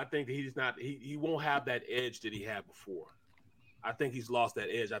 I think that he's not. He won't have that edge that he had before. I think he's lost that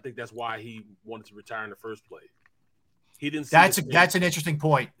edge. I think that's why he wanted to retire in the first place. He didn't. That's an interesting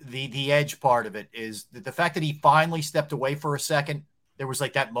point. The edge part of it is the fact that he finally stepped away for a second. There was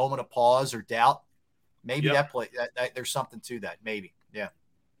like that moment of pause or doubt. Maybe that there's something to that. Maybe, yeah.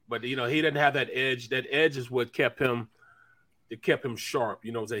 But he didn't have that edge. That edge is what kept him. It kept him sharp.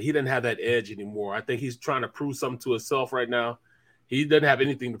 He didn't have that edge anymore. I think he's trying to prove something to himself right now. He doesn't have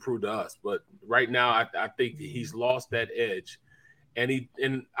anything to prove to us. But right now, I think he's lost that edge. And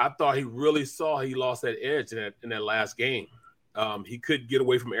I thought he really saw he lost that edge in that last game. He couldn't get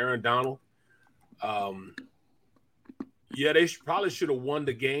away from Aaron Donald. They probably should have won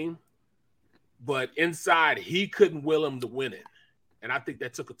the game, but inside he couldn't will him to win it, and I think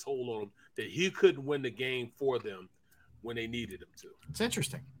that took a toll on him. That he couldn't win the game for them when they needed him to. It's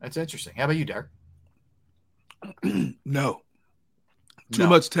interesting. That's interesting. How about you, Derrick? No. Too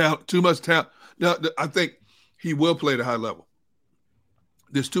much talent. No, I think he will play at a high level.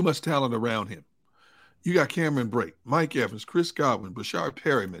 There's too much talent around him. You got Cameron Brate, Mike Evans, Chris Godwin, Bashard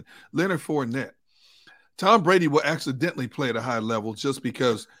Perryman, Leonard Fournette. Tom Brady will accidentally play at a high level just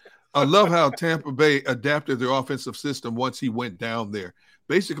because I love how Tampa Bay adapted their offensive system once he went down there.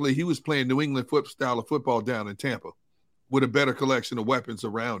 Basically, he was playing New England style of football down in Tampa with a better collection of weapons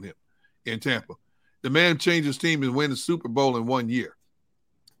around him in Tampa. The man changed his team and win the Super Bowl in 1 year.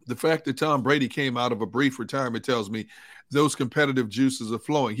 The fact that Tom Brady came out of a brief retirement tells me those competitive juices are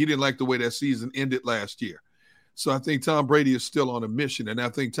flowing. He didn't like the way that season ended last year. So I think Tom Brady is still on a mission, and I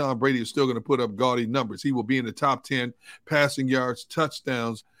think Tom Brady is still going to put up gaudy numbers. He will be in the top 10 passing yards,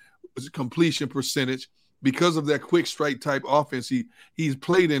 touchdowns, completion percentage. Because of that quick strike type offense he's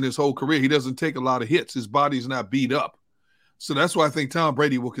played in his whole career, he doesn't take a lot of hits. His body's not beat up. So that's why I think Tom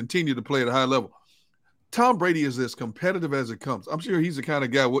Brady will continue to play at a high level. Tom Brady is as competitive as it comes. I'm sure he's the kind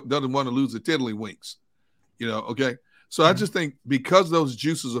of guy who doesn't want to lose the tiddlywinks, okay? So I just think because those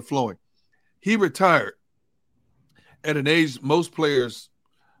juices are flowing, he retired at an age most players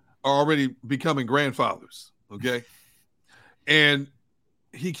are already becoming grandfathers, okay? And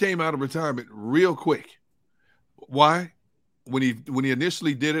he came out of retirement real quick. Why? When he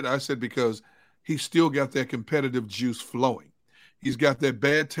initially did it, I said because he still got that competitive juice flowing. He's got that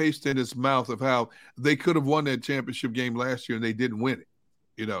bad taste in his mouth of how they could have won that championship game last year and they didn't win it,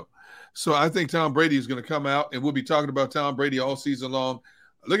 So I think Tom Brady is going to come out, and we'll be talking about Tom Brady all season long.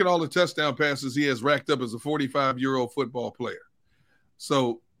 Look at all the touchdown passes he has racked up as a 45-year-old football player.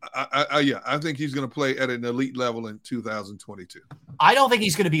 So, I think he's going to play at an elite level in 2022. I don't think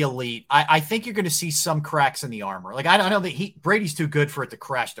he's going to be elite. I think you're going to see some cracks in the armor. Like, I don't know that Brady's too good for it to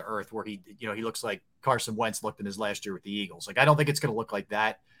crash to earth where he looks like Carson Wentz looked in his last year with the Eagles. Like, I don't think it's going to look like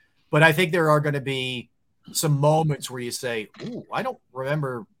that. But I think there are going to be some moments where you say, ooh, I don't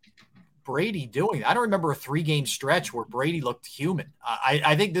remember Brady doing that. I don't remember a 3-game stretch where Brady looked human.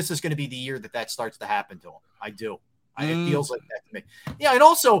 I think this is going to be the year that starts to happen to him. I do. It feels like that to me. Yeah, and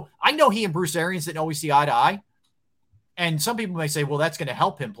also, I know he and Bruce Arians didn't always see eye to eye. And some people may say, well, that's going to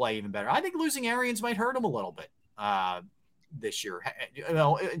help him play even better. I think losing Arians might hurt him a little bit this year.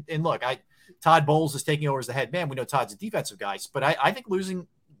 And look, Todd Bowles is taking over as the head man. We know Todd's a defensive guy, but I think losing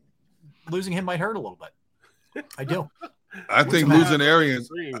him might hurt a little bit. I do. I think losing Arians.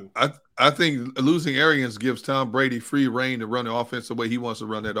 I think losing Arians gives Tom Brady free reign to run the offense the way he wants to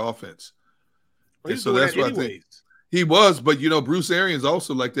run that offense. Well, so that's what I think. He was, but Bruce Arians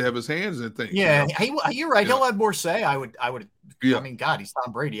also like to have his hands in things. Yeah, you're right. He'll have more say. I would. Yeah. I mean, God, he's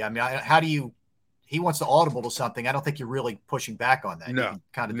Tom Brady. I mean, he wants to audible to something. I don't think you're really pushing back on that. No, you can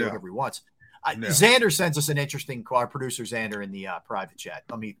kind of do whatever he wants. No. Xander sends us an interesting our producer Xander in the private chat.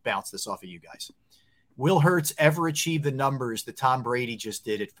 Let me bounce this off of you guys. Will Hurts ever achieve the numbers that Tom Brady just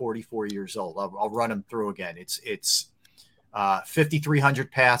did at 44 years old? I'll run them through again. It's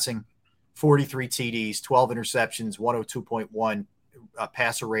 5,300 passing, 43 TDs, 12 interceptions, 102.1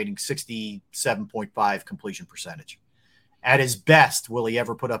 passer rating, 67.5 completion percentage. At his best, will he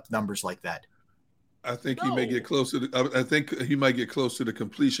ever put up numbers like that? I think he may get close to I think he might get close to the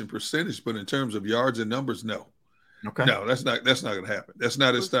completion percentage, but in terms of yards and numbers, no. Okay. No, that's not going to happen. That's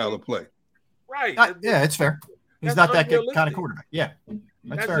not his style of play. Right. Yeah, it's fair. He's not that good kind of quarterback. Yeah.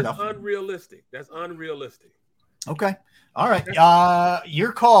 That's fair enough. Unrealistic. That's unrealistic. Okay. All right.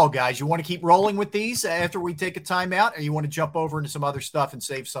 Your call, guys. You want to keep rolling with these after we take a timeout, or you want to jump over into some other stuff and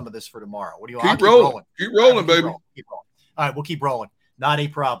save some of this for tomorrow? What do you want? Keep rolling. Keep rolling, baby. Keep rolling. All right, we'll keep rolling. Not a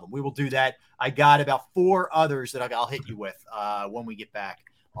problem. We will do that. I got about 4 others that I'll hit you with when we get back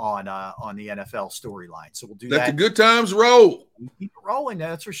on the NFL storyline. So we'll do that. Let the good times roll. Keep rolling,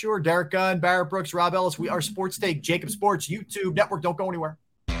 that's for sure. Derrick Gunn, Barrett Brooks, Rob Ellis. We are Sports Take, Jacob Sports, YouTube Network. Don't go anywhere.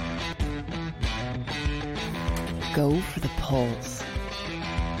 Go for the pulls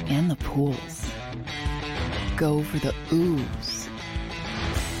and the pools. Go for the oohs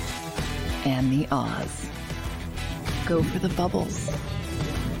and the ahs. Go for the bubbles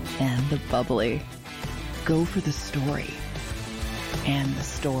and the bubbly. Go for the story and the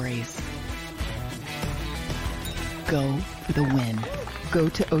stories. Go for the win. Go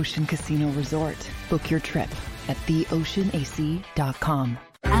to Ocean Casino Resort. Book your trip at theoceanac.com.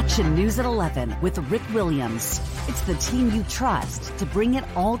 Action News at 11 with Rick Williams. It's the team you trust to bring it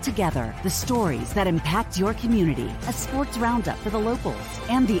all together. The stories that impact your community. A sports roundup for the locals.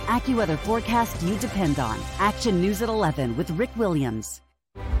 And the AccuWeather forecast you depend on. Action News at 11 with Rick Williams.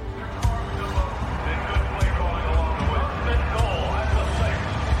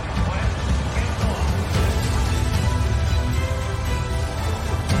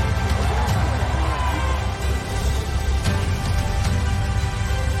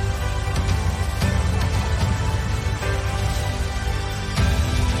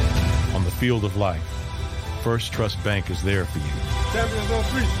 Field of life, First Trust Bank is there for you. Champions on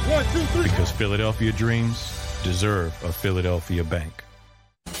 3. 1, 2, 3. Because Philadelphia dreams deserve a Philadelphia bank.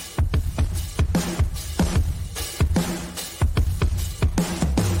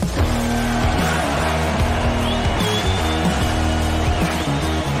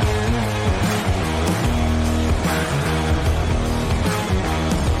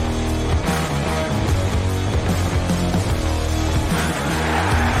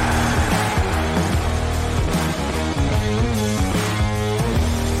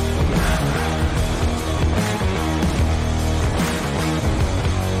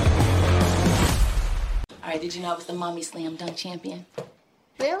 Did you know I was the mommy slam dunk champion?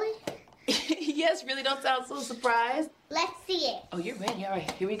 Really? Yes, really don't sound so surprised. Let's see it. Oh, you're ready. All right,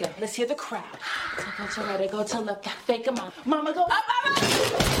 here we go. Let's hear the crowd. So go to right, I go to left, got fake 'em out. Mama go up, up.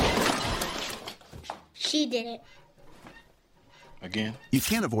 She did it. Again? You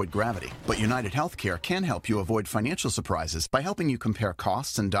can't avoid gravity, but United Healthcare can help you avoid financial surprises by helping you compare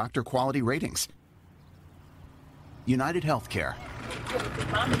costs and doctor quality ratings. United Healthcare.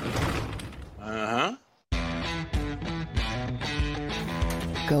 Uh-huh.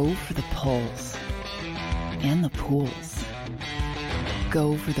 Go for the pulls and the pools.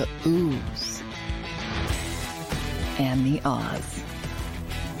 Go for the oohs and the ahs.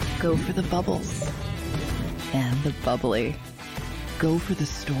 Go for the bubbles and the bubbly. Go for the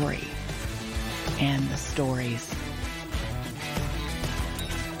story and the stories.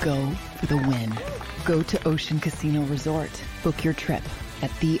 Go for the win. Go to Ocean Casino Resort. Book your trip at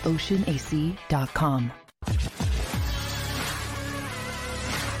theoceanac.com.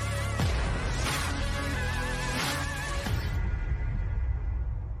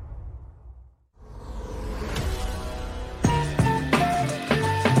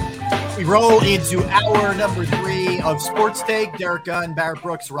 We roll into hour number 3 of Sports Take. Derrick Gunn, Barrett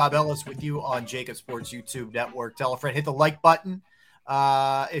Brooks, Rob Ellis with you on Jacob Sports YouTube Network. Tell a friend, hit the like button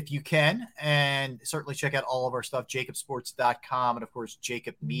if you can, and certainly check out all of our stuff, jacobsports.com, and of course,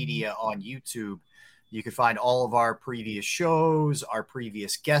 Jacob Media on YouTube. You can find all of our previous shows, our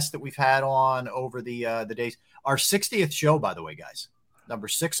previous guests that we've had on over the days. Our 60th show, by the way, guys, number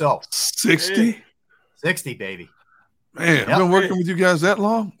 60. 60? 60, baby. Man, Yep. I've been working with you guys that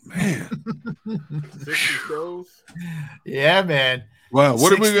long? Man. 60 shows. Yeah, man. Wow.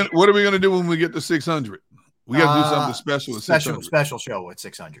 What are we gonna do when we get to 600? We got to do something special with 600. Special show with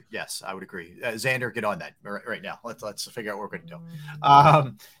 600. Yes, I would agree. Xander, get on that right now. Let's figure out what we're going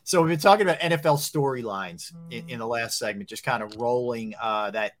to do. So we've been talking about NFL storylines in the last segment, just kind of rolling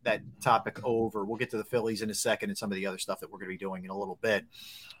that topic over. We'll get to the Phillies in a second and some of the other stuff that we're going to be doing in a little bit.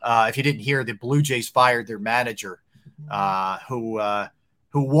 If you didn't hear, the Blue Jays fired their manager, who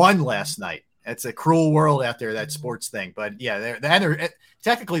won last night. It's a cruel world out there, that sports thing. But yeah,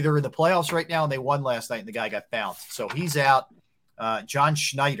 technically they're in the playoffs right now, and they won last night, and the guy got bounced. So he's out. John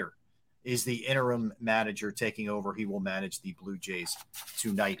Schneider is the interim manager taking over. He will manage the Blue Jays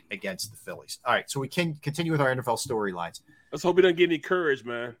tonight against the Phillies. All right, so we can continue with our NFL storylines. Let's hope he doesn't get any courage,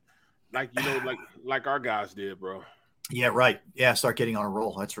 man. Like like our guys did, bro. Yeah, right. Yeah, start getting on a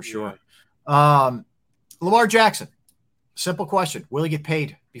roll. That's for sure. Lamar Jackson. Simple question. Will he get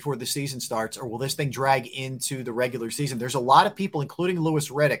paid before the season starts, or will this thing drag into the regular season? There's a lot of people, including Louis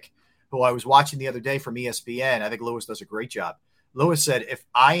Riddick, who I was watching the other day from ESPN. I think Louis does a great job. Louis said, if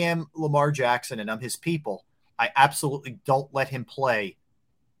I am Lamar Jackson and I'm his people, I absolutely don't let him play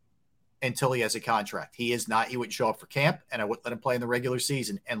until he has a contract. He wouldn't show up for camp, and I wouldn't let him play in the regular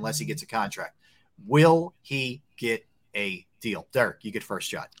season unless he gets a contract. Will he get a deal? Derrick, you get first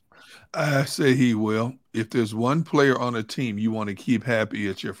shot. I say he will. If there's one player on a team you want to keep happy,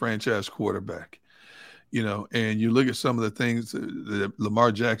 it's your franchise quarterback. And you look at some of the things that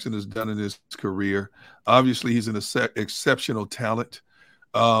Lamar Jackson has done in his career. Obviously, he's an exceptional talent.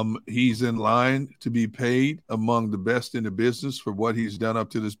 He's in line to be paid among the best in the business for what he's done up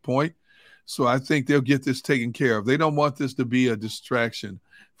to this point. So I think they'll get this taken care of. They don't want this to be a distraction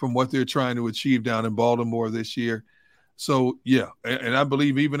from what they're trying to achieve down in Baltimore this year. So, yeah, and I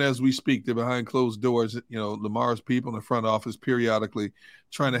believe even as we speak, they're behind closed doors, Lamar's people in the front office periodically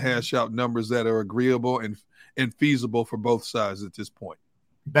trying to hash out numbers that are agreeable and feasible for both sides at this point.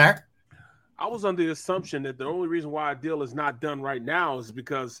 Barrett? I was under the assumption that the only reason why a deal is not done right now is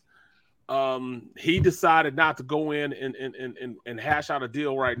because he decided not to go in and hash out a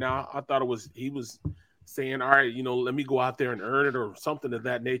deal right now. I thought he was saying, all right, let me go out there and earn it or something of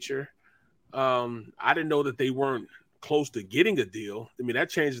that nature. I didn't know that they weren't close to getting a deal. I mean, that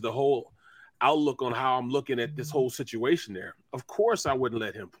changes the whole outlook on how I'm looking at this whole situation there. Of course, I wouldn't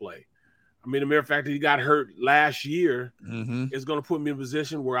let him play. I mean, the mere fact that he got hurt last year is going to put me in a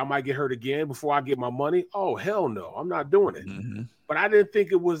position where I might get hurt again before I get my money. Oh, hell no, I'm not doing it. But I didn't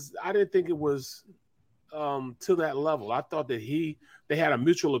think it was to that level. I thought that they had a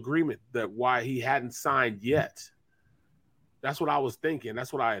mutual agreement that why he hadn't signed yet. That's what I was thinking.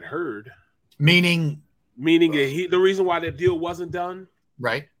 That's what I had heard. Meaning that the reason why that deal wasn't done,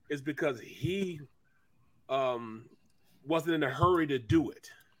 right, is because he wasn't in a hurry to do it.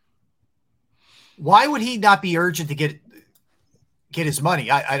 Why would he not be urgent to get his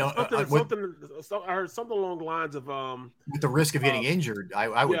money? I don't. I heard something along the lines of with the risk of getting injured.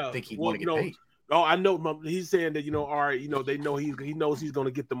 I would think he'd want to get paid. Oh, I know. He's saying that all right, they know he knows he's going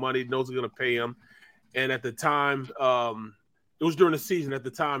to get the money, knows they're going to pay him, And at the time, it was during the season. At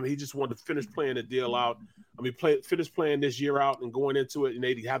the time, he just wanted to finish playing the deal out. I mean, finish playing this year out and going into it, and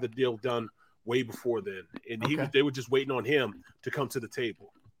they'd have the deal done way before then. And they were just waiting on him to come to the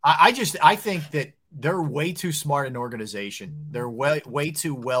table. I think that they're way too smart an organization. They're way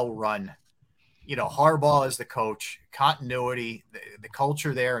too well run. You know, Harbaugh is the coach, continuity, the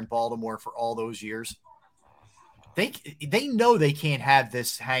culture there in Baltimore for all those years. They know they can't have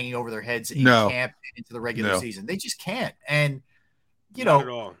this hanging over their heads in camp into the regular season. They just can't. And, you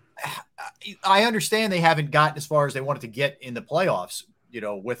know, I understand they haven't gotten as far as they wanted to get in the playoffs, you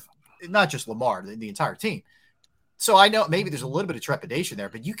know, with not just Lamar, the entire team. So I know maybe there's a little bit of trepidation there,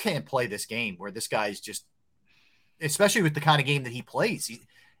 but you can't play this game where this guy's just, especially with the kind of game that he plays,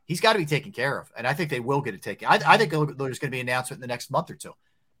 he's got to be taken care of. And I think they will get it taken. I think there's going to be an announcement in the next month or two.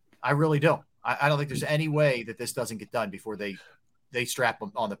 I really do. I don't think there's any way that this doesn't get done before they strap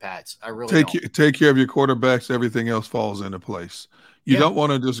them on the pads. I really take care of your quarterbacks. Everything else falls into place. You don't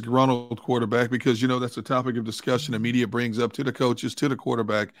want to just Ronald quarterback because, you know, that's a topic of discussion the media brings up to the coaches, to the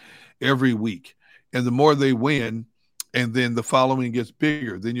quarterback every week. And the more they win, and then the following gets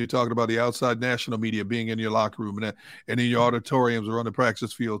bigger. Then you're talking about the outside national media being in your locker room and in your auditoriums or on the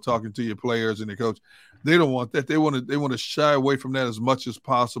practice field talking to your players and your coach. They don't want that. They want to shy away from that as much as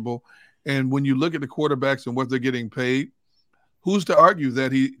possible. And when you look at the quarterbacks and what they're getting paid, who's to argue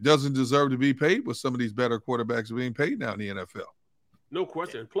that he doesn't deserve to be paid with some of these better quarterbacks being paid now in the NFL? No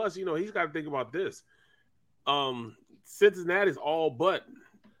question. Plus, you know, he's got to think about this. Cincinnati's all but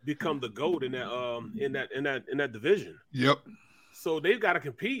become the GOAT in that division. Yep. So they've got to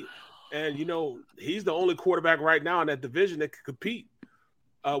compete. And, you know, he's the only quarterback right now in that division that can compete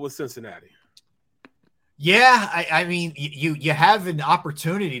with Cincinnati. Yeah, I mean, you have an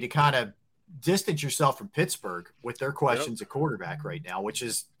opportunity to kind of distance yourself from Pittsburgh with their questions at quarterback right now, which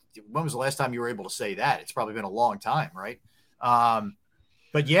is, when was the last time you were able to say that? It's probably been a long time, right?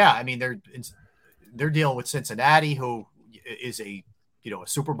 But yeah, I mean, they're dealing with Cincinnati, who is a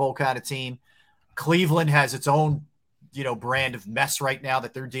Super Bowl kind of team. Cleveland has its own, brand of mess right now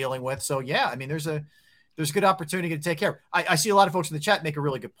that they're dealing with. So yeah, I mean, there's a good opportunity to take care of. I see a lot of folks in the chat make a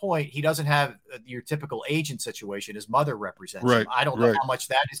really good point. He doesn't have your typical agent situation. His mother represents him. I don't know how much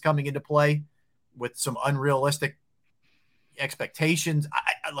that is coming into play with some unrealistic expectations.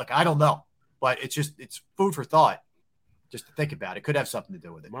 I don't know, but it's food for thought just to think about. It could have something to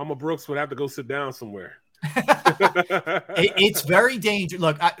do with it. Mama Brooks would have to go sit down somewhere. It's very dangerous.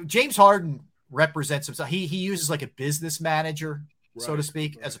 Look, James Harden represents himself. He uses like a business manager, so to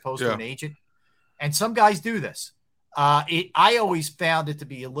speak, as opposed to an agent. And some guys do this. I always found it to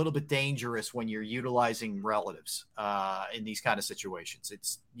be a little bit dangerous when you're utilizing relatives in these kind of situations.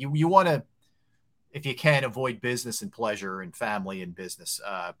 It's you want to, if you can, avoid business and pleasure and family and business.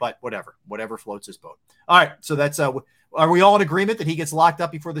 But whatever floats his boat. All right. So that's are we all in agreement that he gets locked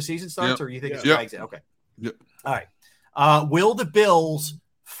up before the season starts, or you think it's drags it? Okay. Yep. All right. Will the Bills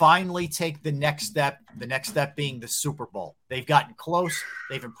finally take the next step? The next step being the Super Bowl. They've gotten close.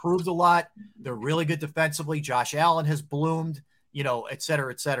 They've improved a lot. They're really good defensively. Josh Allen has bloomed, et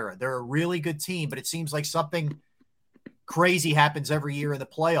cetera, et cetera. They're a really good team, but it seems like something crazy happens every year in the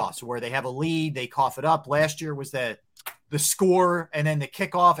playoffs where they have a lead, they cough it up. Last year was the score and then the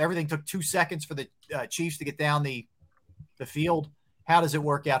kickoff. Everything took 2 seconds for the Chiefs to get down the field. How does it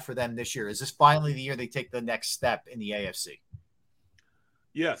work out for them this year? Is this finally the year they take the next step in the AFC?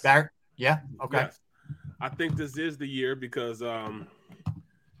 Yes. Barrett? Yeah. Okay. Yes. I think this is the year because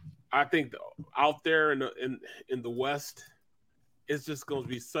I think out there in the West, it's just going to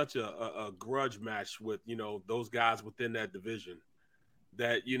be such a grudge match with those guys within that division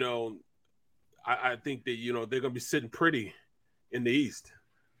that I think that they're going to be sitting pretty in the East.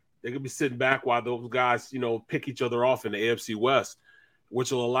 They're going to be sitting back while those guys pick each other off in the AFC West,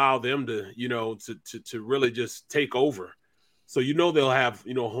 which will allow them to to really just take over. So they'll have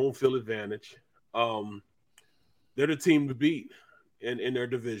home field advantage. They're the team to beat in their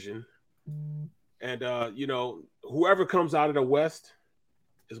division, and whoever comes out of the West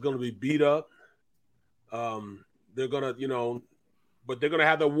is going to be beat up. They're gonna but they're gonna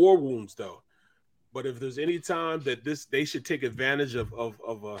have their war wounds though. But if there's any time that they should take advantage of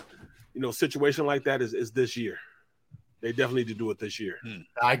a situation like that is this year. They definitely need to do it this year.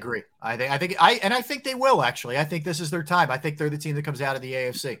 I agree. I think they will actually. I think this is their time. I think they're the team that comes out of the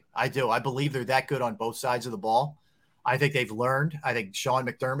AFC. I do. I believe they're that good on both sides of the ball. I think they've learned. I think Sean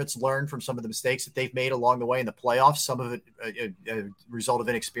McDermott's learned from some of the mistakes that they've made along the way in the playoffs. Some of it a result of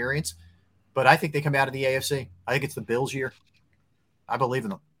inexperience. But I think they come out of the AFC. I think it's the Bills' year. I believe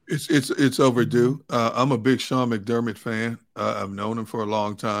in them. It's overdue. I'm a big Sean McDermott fan. I've known him for a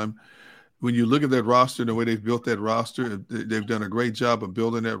long time. when you look at that roster and the way they've built that roster, they've done a great job of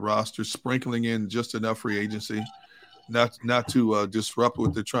building that roster, sprinkling in just enough free agency, not to disrupt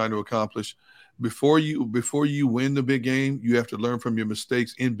what they're trying to accomplish. Before you win the big game, you have to learn from your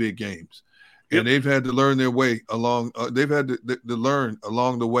mistakes in big games. And they've had to learn their way along. They've had to learn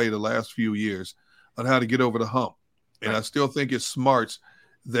along the way the last few years on how to get over the hump. And I still think it's smart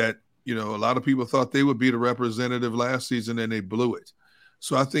that, a lot of people thought they would be the representative last season and they blew it.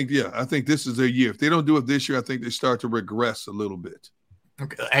 So I think this is their year. If they don't do it this year, I think they start to regress a little bit.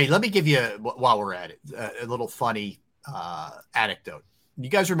 Okay. Hey, let me give you, while we're at it, a little funny anecdote. You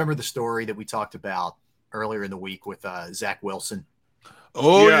guys remember the story that we talked about earlier in the week with Zach Wilson?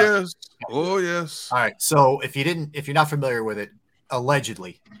 Oh, yeah. Yes. Oh, yes. All right. So if you're not familiar with it,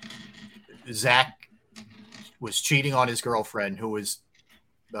 allegedly, Zach was cheating on his girlfriend, who was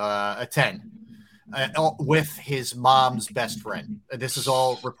a 10, with his mom's best friend. This is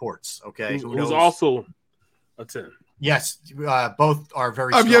all reports. Okay. Who was also a 10. Yes. Both are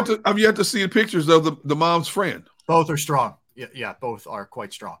very strong. I've yet to see the pictures of the mom's friend. Both are strong. Yeah, both are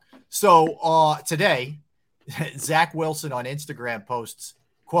quite strong. So today, Zach Wilson on Instagram posts,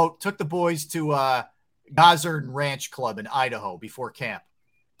 quote, took the boys to Gazern Ranch Club in Idaho before camp.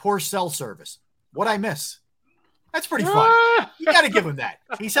 Poor cell service. What'd I miss? That's pretty funny. You got to give him that.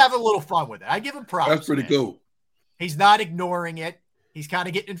 He's having a little fun with it. I give him props. That's pretty cool. He's not ignoring it. He's kind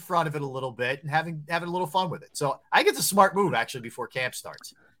of getting in front of it a little bit and having a little fun with it. So I think it's a smart move, actually, before camp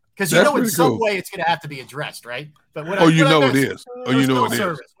starts. Because in some way it's going to have to be addressed, right? But it is.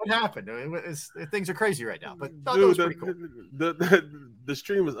 What happened? Things are crazy right now. But that was pretty cool. The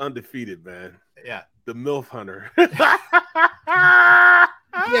stream is undefeated, man. Yeah. The MILF Hunter.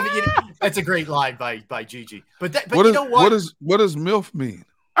 That's a great line by Gigi. But what you know what? What does MILF mean?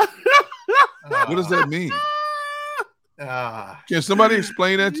 What does that mean? Can somebody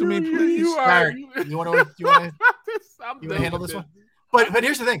explain that to me, please? Barrett, you want to handle this one? But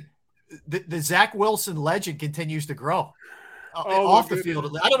here's the thing. The Zach Wilson legend continues to grow off the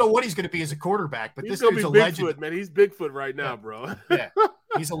field. I don't know what he's going to be as a quarterback, but this dude's a legend. Man, he's Bigfoot right now, bro. Yeah,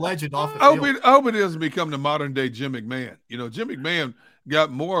 he's a legend off the field. I hope it doesn't become the modern-day Jim McMahon. Jim McMahon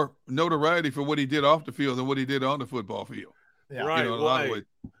got more notoriety for what he did off the field than what he did on the football field. Yeah. Right. A lot of ways.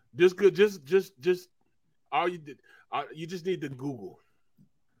 Just all you did. You just need to Google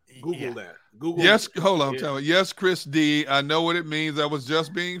that. Google. Yes, hold on. Yeah. Yes, Chris D. I know what it means. I was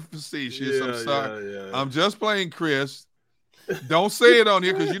just being facetious. I'm sorry. Yeah. I'm just playing Chris. Don't say it on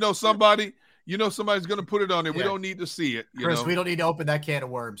here because somebody's going to put it on there. We don't need to see it. Chris, we don't need to open that can of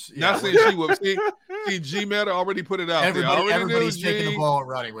worms. Not saying she will. See, G-Meta already put it out everybody's taking the ball and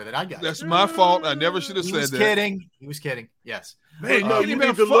running with it. I got it. That's my fault. I never should have said that. He was kidding. Yes. Man, no, you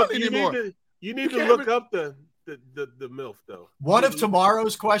need to look anymore. You need to look up the MILF, though. One of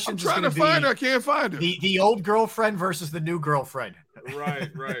tomorrow's questions is going to be find her. I can't find her. The old girlfriend versus the new girlfriend. Right.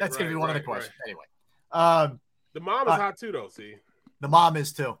 That's going to be one of the questions. Right. Anyway. The mom is hot too, though. See, the mom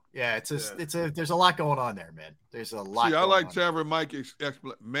is too. Yeah, there's a lot going on there, man. There's a lot. I like Trevor Mike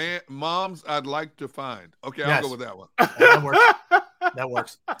explain. Moms, I'd like to find. Okay, I'll go with that one. That works. That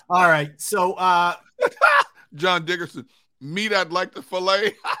works. All right. So, John Dickerson, meat I'd like to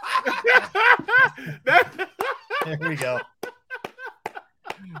fillet. There we go.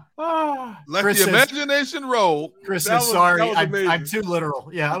 Let Chris the imagination roll. Chris is sorry. I'm too literal.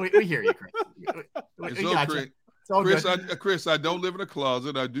 Yeah, we hear you, Chris. Chris, I don't live in a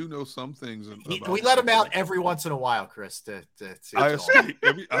closet. I do know some things. We let him out every once in a while, Chris. I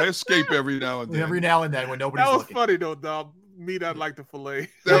escape every now and then. Every now and then when nobody's looking. That was funny though, dog. Meat I'd like to fillet.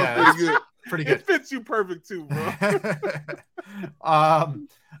 That was pretty good. Pretty good. It fits you perfect too, bro. All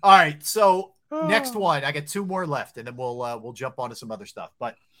right. So next one, I got two more left, and then we'll jump onto some other stuff.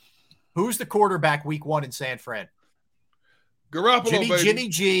 But who's the quarterback week 1 in San Fran? Garoppolo, Jimmy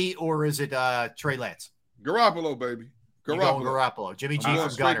G, or is it Trey Lance? Garoppolo, baby. Garoppolo. Jimmy G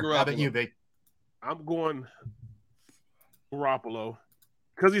from Gunner. How about you, babe? I'm going Garoppolo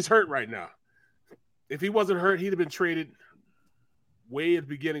because he's hurt right now. If he wasn't hurt, he'd have been traded way at the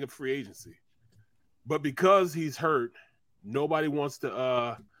beginning of free agency. But because he's hurt, nobody wants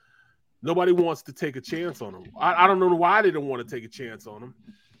to take a chance on him. I don't know why they don't want to take a chance on him.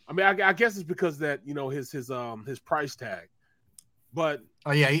 I mean, I guess it's because that his price tag. But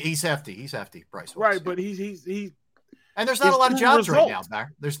he's hefty. He's hefty price. Right, but he's and there's not a lot of jobs right now,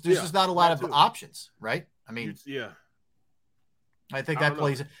 Bar. There's just not a lot of options, right? I mean, I think that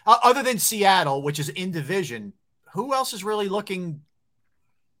plays other than Seattle, which is in division. Who else is really looking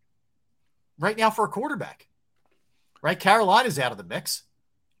right now for a quarterback? Right, Carolina's out of the mix.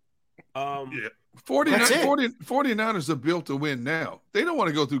 49ers are built to win now. They don't want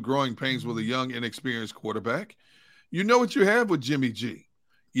to go through growing pains with a young, inexperienced quarterback. You know what you have with Jimmy G.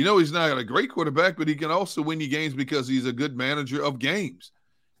 You know he's not a great quarterback, but he can also win you games because he's a good manager of games.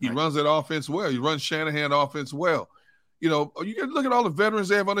 He runs that offense well. He runs Shanahan offense well. You know, you can look at all the veterans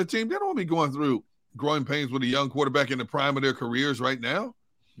they have on the team. They don't want to be going through growing pains with a young quarterback in the prime of their careers right now.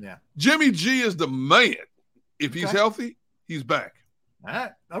 Yeah. Jimmy G is the man. If he's healthy, he's back. All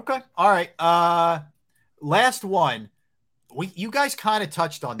right. Okay. All right. Last one. You guys kind of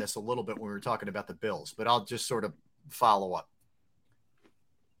touched on this a little bit when we were talking about the Bills, but I'll just sort of follow up.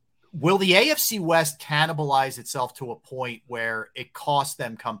 Will the AFC West cannibalize itself to a point where it costs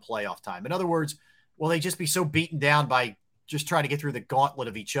them come playoff time? In other words, will they just be so beaten down by just trying to get through the gauntlet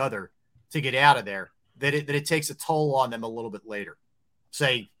of each other to get out of there that it takes a toll on them a little bit later?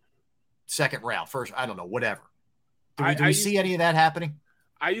 Say second round, first, I don't know, whatever. Do we see any of that happening?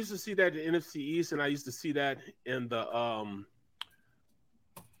 I used to see that in the NFC East, and I used to see that in the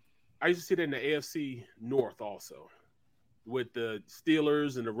AFC North also, with the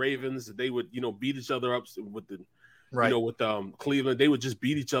Steelers and the Ravens. They would, beat each other up with the, with Cleveland. They would just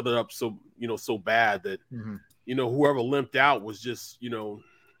beat each other up so bad that, whoever limped out was just,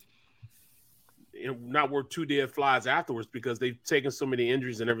 not worth two dead flies afterwards because they've taken so many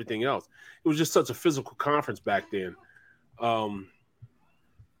injuries and everything else. It was just such a physical conference back then.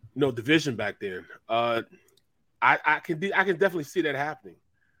 Division back then. I can definitely see that happening,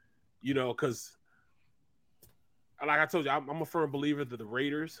 because like I told you, I'm a firm believer that the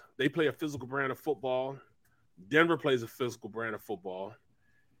Raiders, they play a physical brand of football. Denver plays a physical brand of football.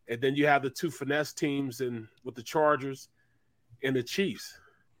 And then you have the two finesse teams with the Chargers and the Chiefs.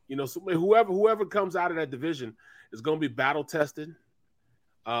 So whoever comes out of that division is going to be battle tested.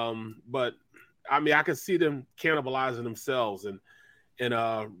 But I mean, I can see them cannibalizing themselves and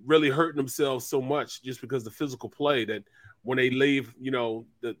really hurting themselves so much just because the physical play that when they leave,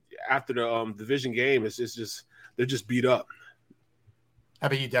 after the division game, it's just they're just beat up. How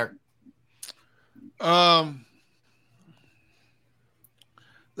about you, Derrick?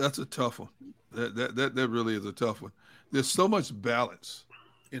 That's a tough one. That really is a tough one. There's so much balance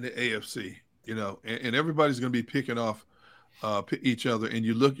in the AFC, and everybody's going to be picking off each other. And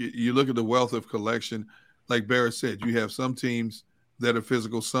you look at the wealth of collection, like Barrett said. You have some teams that are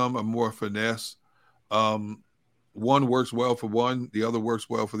physical, some are more finesse. One works well for one, the other works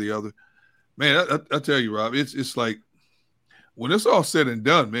well for the other. Man, I tell you, Rob, it's like when it's all said and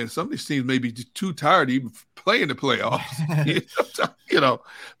done, man, some of these teams may be too tired to even play in the playoffs,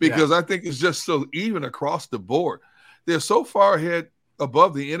 because I think it's just so even across the board. They're so far ahead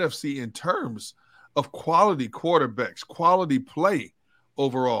above the NFC in terms of quality quarterbacks, quality play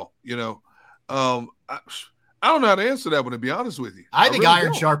overall. I don't know how to answer that one, to be honest with you. I think really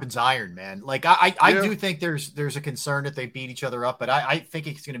iron sharpens iron, man. Like I do think there's a concern that they beat each other up, but I think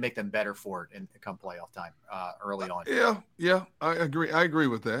it's going to make them better for it and come playoff time early on. Yeah, I agree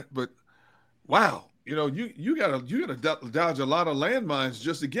with that. But wow, you gotta dodge a lot of landmines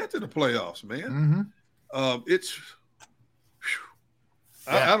just to get to the playoffs, man. It's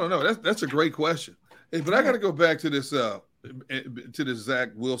I don't know. That's a great question. Hey, but I got to go back to this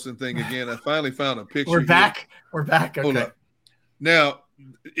Zach Wilson thing again. I finally found a picture. We're back. Okay. Now,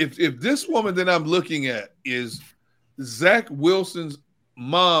 if this woman that I'm looking at is Zach Wilson's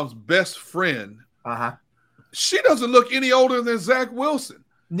mom's best friend, she doesn't look any older than Zach Wilson.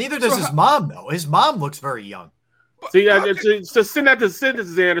 Neither does his mom, though. His mom looks very young. See, just send that to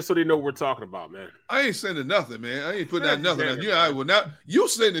Xander so they know what we're talking about, man. I ain't sending nothing, man. I ain't putting out nothing. I will not. You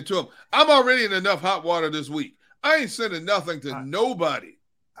send it to him. I'm already in enough hot water this week. I ain't sending nothing to nobody.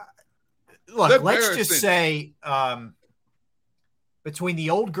 Look, let's just say between the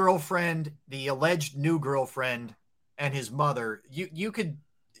old girlfriend, the alleged new girlfriend, and his mother, you're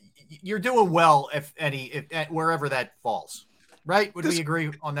doing well if wherever that falls, right? Would we agree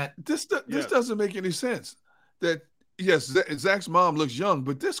on that? This doesn't make any sense. That yes, Zach's mom looks young,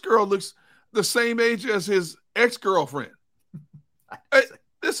 but this girl looks the same age as his ex-girlfriend.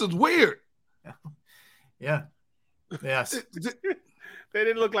 This is weird. Yeah. Yes. They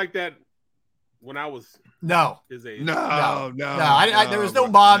didn't look like that when I was his age. No. There was no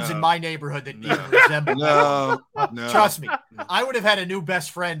moms in my neighborhood that even resembled No. Trust me. I would have had a new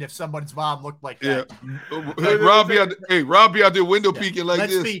best friend if someone's mom looked like that. Yeah. Robbie out there window peeking like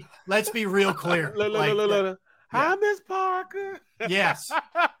this. Let's be real clear. Hi, Miss Parker. Yes.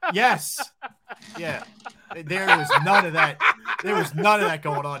 Yeah. There was none of that. There was none of that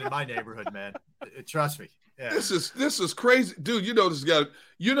going on in my neighborhood, man. Trust me. Yeah. This is crazy, dude. This guy.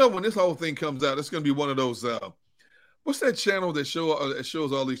 When this whole thing comes out, it's going to be one of those What's that channel that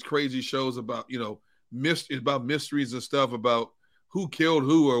shows all these crazy shows about, about mysteries and stuff about who killed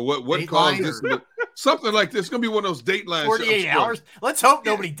who or what caused this? Something like this. It's gonna be one of those Dateline 48 hours. Let's hope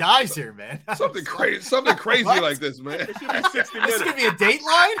nobody dies here, man. Something crazy like this, man. It should be 60 minutes. This could be a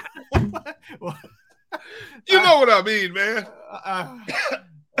Dateline. You know what I mean, man.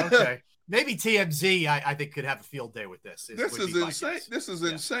 Okay. Maybe TMZ, I think, could have a field day with this. This is insane. This is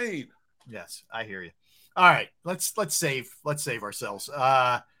insane. Yes, I hear you. All right, let's save ourselves.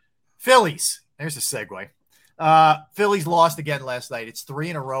 Phillies. There's a segue. Phillies lost again last night. It's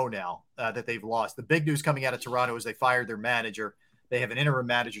 3 in a row now that they've lost. The big news coming out of Toronto is they fired their manager. They have an interim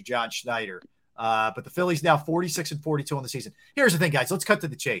manager, John Schneider. But the Phillies now 46-42 on the season. Here's the thing, guys. Let's cut to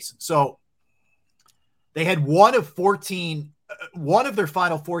the chase. So they had one of their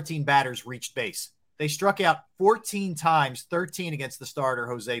final 14 batters reached base. They struck out 14 times, 13 against the starter,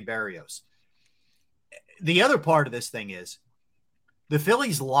 Jose Barrios. The other part of this thing is the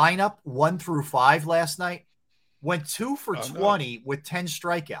Phillies lineup 1 through 5 last night went 2 for 20 with 10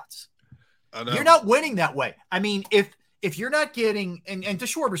 strikeouts. You're not winning that way. I mean, if you're not getting, and to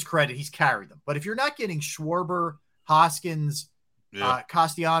Schwarber's credit, he's carried them, but if you're not getting Schwarber, Hoskins,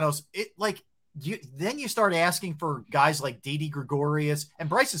 Castellanos, then you start asking for guys like Didi Gregorius, and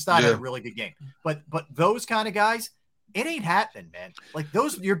Bryson Stott had a really good game. But those kind of guys, it ain't happening, man. Like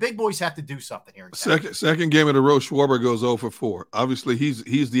your big boys have to do something here. Second game in a row, Schwarber goes 0 for 4. Obviously, he's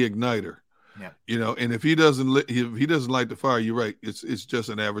the igniter. Yeah. And if he doesn't light the fire, you're right. It's just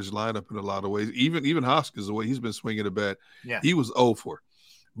an average lineup in a lot of ways. Even Hoskins, the way he's been swinging the bat, he was 0 for.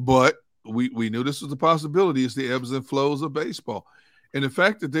 But we knew this was a possibility. It's the ebbs and flows of baseball. And the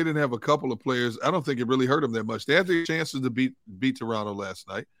fact that they didn't have a couple of players, I don't think it really hurt them that much. They had the chances to beat Toronto last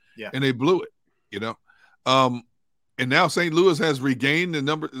night, and they blew it. And now St. Louis has regained the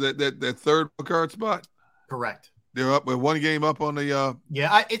number that third card spot. Correct. They're up with 1 game up on the.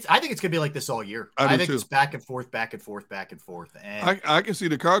 I think it's gonna be like this all year. I think it's back and forth. And I can see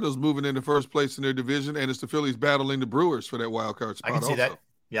the Cardinals moving into first place in their division, and it's the Phillies battling the Brewers for that wild card spot. I can see that.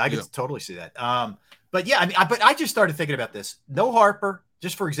 Yeah, I can totally see that. But yeah, I just started thinking about this. No Harper,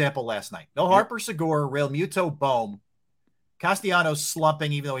 just for example, last night. No Harper, Segura, Real Muto, Bohm, Castellanos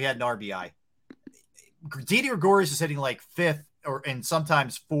slumping, even though he had an RBI. Didi Gregorius is hitting like 5th and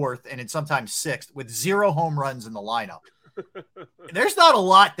sometimes 4th and sometimes 6th with 0 home runs in the lineup. There's not a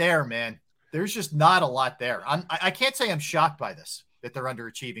lot there, man. There's just not a lot there. I can't say I'm shocked by this, that they're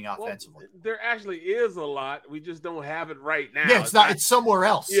underachieving offensively. Well, there actually is a lot. We just don't have it right now. Yeah, it's somewhere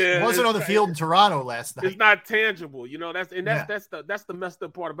else. Yeah, it wasn't on the field in Toronto last night. It's not tangible. That's the messed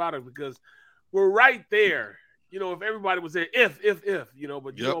up part about it, because we're right there. If everybody was there, if, but you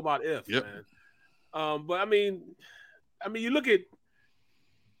know about if, man. But I mean, you look at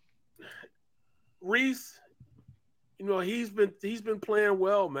Reese. He's been playing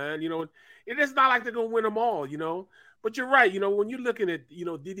well, man. It is not like they're gonna win them all, But you're right. When you're looking at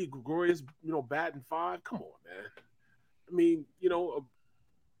Didi Gregorius, batting 5. Come on, man. I mean,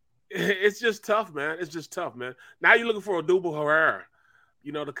 it's just tough, man. It's just tough, man. Now you're looking for Odubel Herrera,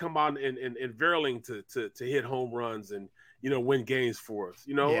 to come out and Verling to hit home runs and win games for us.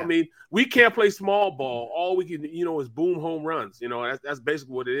 I mean, we can't play small ball. All we can, is boom home runs. That's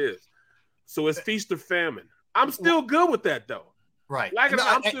basically what it is. So it's feast or famine. I'm still good with that, though. Right.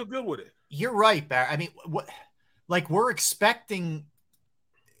 I'm still good with it. You're right, Barrett. I mean, we're expecting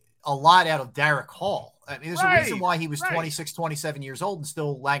a lot out of Derrick Hall. I mean, there's a reason why he was 26, 27 years old and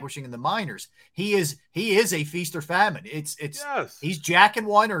still languishing in the minors. He is a feast or famine. He's jacking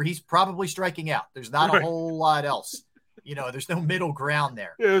one or he's probably striking out. There's not a whole lot else. There's no middle ground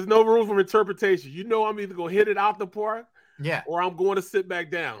there. Yeah, there's no room for interpretation. I'm either going to hit it out the park, or I'm going to sit back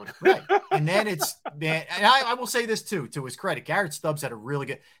down. Right. And then and I will say this too, to his credit, Garrett Stubbs had a really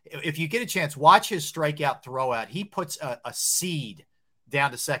good, if you get a chance, watch his strikeout throwout. He puts a seed down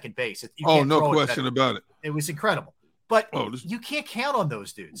to second base. No question about it. It was incredible. But you can't count on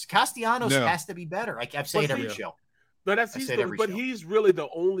those dudes. Castellanos has to be better. I've said it every show. But he's really the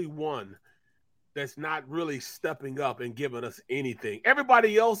only one that's not really stepping up and giving us anything.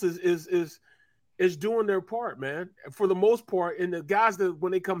 Everybody else is doing their part, man, for the most part. And the guys that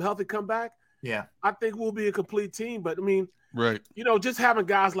when they come healthy come back, I think we'll be a complete team. But I mean, just having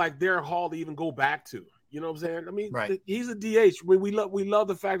guys like Derrick Hall to even go back to, you know what I'm saying? I mean, he's a DH. We love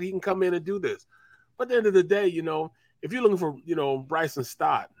the fact that he can come in and do this. But at the end of the day, if you're looking for Bryson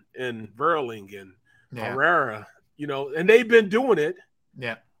Stott and Verling and Herrera, and they've been doing it,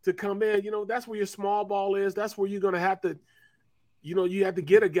 to come in, that's where your small ball is. That's where you're going to have to, you have to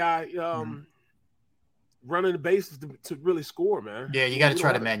get a guy, running the bases to really score, man. Yeah, you got to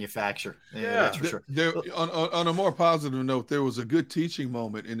try to manufacture. Yeah, that's for sure. On a more positive note, there was a good teaching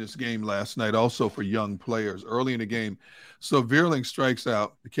moment in this game last night, also for young players early in the game. So Veerling strikes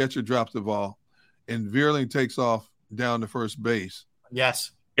out, the catcher drops the ball, and Veerling takes off down to first base.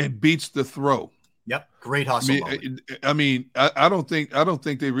 Yes, and beats the throw. Yep, great hustle. I don't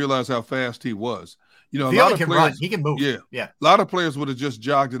think they realize how fast he was. You know, a Veerling lot of can players, run. He can move. Yeah. A lot of players would have just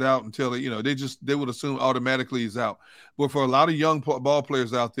jogged it out until they would assume automatically he's out. But for a lot of young ball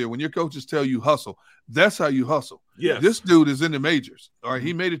players out there, when your coaches tell you hustle, that's how you hustle. Yeah, this dude is in the majors. All right,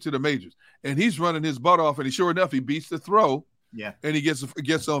 he made it to the majors, and he's running his butt off. And sure enough, he beats the throw. Yeah, and he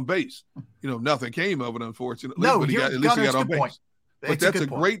gets on base. You know, nothing came of it, unfortunately. No, but at least he got on base. Point. But that's a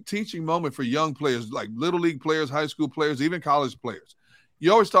great teaching moment for young players, like little league players, high school players, even college players.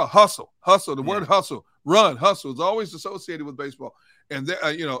 You always talk hustle. The word hustle, run, hustle is always associated with baseball. And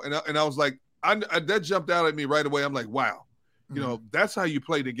and I was like, that jumped out at me right away. I'm like, wow, that's how you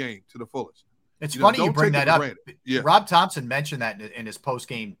play the game to the fullest. It's funny you bring that up. Yeah. Rob Thompson mentioned that in his post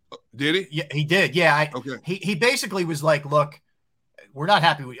game. Did he? Yeah, he did. Yeah. Okay. He basically was like, look, we're not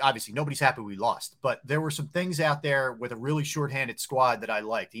happy. Obviously, nobody's happy we lost, but there were some things out there with a really shorthanded squad that I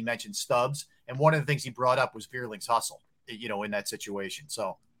liked. He mentioned Stubbs, and one of the things he brought up was Veerling's hustle, in that situation.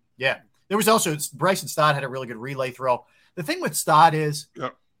 So, yeah. There was also Bryson Stott had a really good relay throw. The thing with Stott is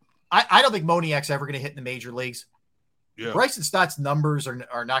I don't think Moniak's ever going to hit in the major leagues. Yeah. Bryson Stott's numbers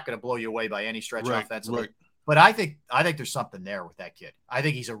are not going to blow you away by any stretch offensively. Right. But I think there's something there with that kid. I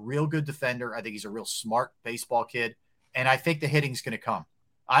think he's a real good defender. I think he's a real smart baseball kid. And I think the hitting's going to come.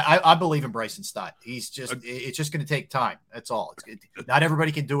 I believe in Bryson Stott. It's just going to take time. That's all. Not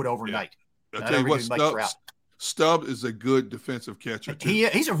everybody can do it overnight. I'll tell you what, Stubb is a good defensive catcher too.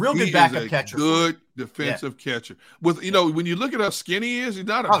 He's a real good backup catcher. Good defensive catcher. With when you look at how skinny he is, he's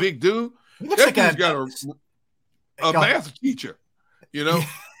not a big dude. He looks like he's got a math teacher.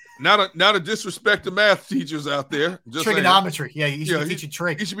 Not a disrespect to math teachers out there. Just trigonometry. He should be teaching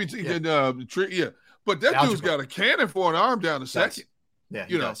trig. He should be teaching trig. Yeah. But that dude's got a cannon for an arm down the second. Yeah,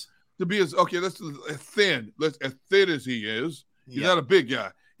 he does. To be as thin as he is. He's not a big guy,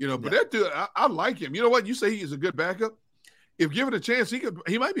 But that dude, I like him. You know what? You say he is a good backup. If given a chance,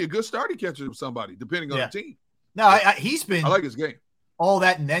 he might be a good starting catcher for somebody, depending on the team. No, he's been. I like his game. All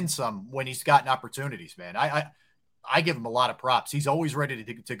that and then some when he's gotten opportunities, man. I give him a lot of props. He's always ready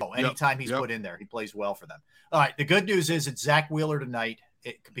to go. Anytime he's put in there, he plays well for them. All right. The good news is it's Zach Wheeler tonight.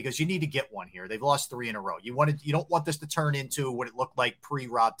 Because you need to get one here. They've lost 3 in a row. You don't want this to turn into what it looked like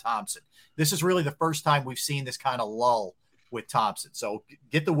pre-Rob Thompson. This is really the first time we've seen this kind of lull with Thompson. So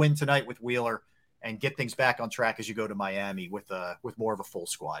get the win tonight with Wheeler and get things back on track as you go to Miami with more of a full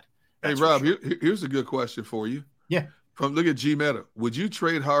squad. Hey, Rob, here's a good question for you. Yeah. Look at G Meta. Would you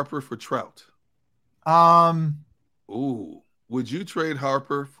trade Harper for Trout? Would you trade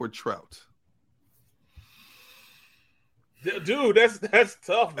Harper for Trout? Dude, that's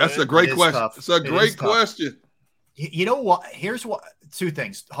tough, man. That's a great question. It's a great question. You know what? Here's what 2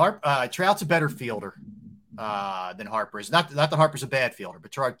 things. Trout's a better fielder than Harper is. Not that Harper's a bad fielder,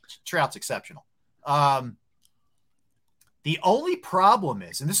 but Trout's exceptional. The only problem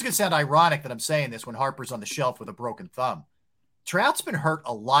is, and this is going to sound ironic that I'm saying this when Harper's on the shelf with a broken thumb, Trout's been hurt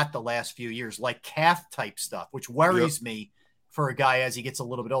a lot the last few years, like calf type stuff, which worries me for a guy as he gets a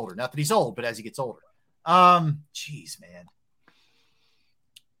little bit older. Not that he's old, but as he gets older. Jeez, man.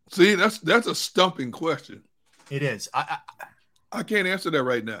 See, that's a stumping question. It is. I can't answer that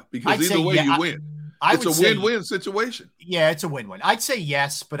right now because either way you win. It's a win-win situation. Yeah, it's a win-win. I'd say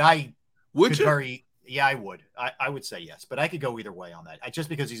yes, but I would you? I would. I would say yes, but I could go either way on that. Just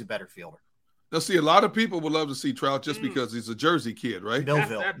because he's a better fielder. Now, see, a lot of people would love to see Trout just because he's a Jersey kid, right?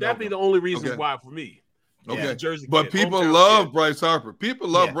 That'd be the only reason why for me. Okay, Jersey but kid, people love Bryce Harper. People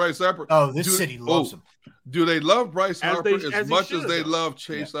love Bryce Harper. Oh, this city loves him. Do they love Bryce Harper as much as they love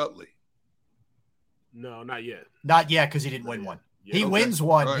Chase Utley? No, not yet. Not yet, because he didn't win one. Yeah. He wins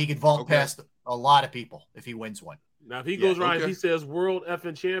one, he could vault past a lot of people if he wins one. Now, if he goes right, if he says world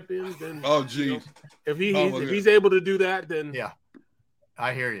effing champion, then oh, geez. If he's able to do that, then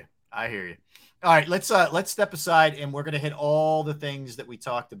I hear you. All right, let's step aside, and we're going to hit all the things that we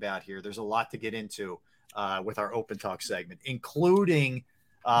talked about here. There's a lot to get into with our open talk segment, including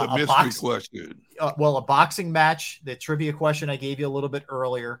the mystery question. A boxing match, the trivia question I gave you a little bit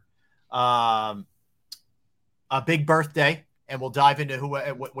earlier, a big birthday, and we'll dive into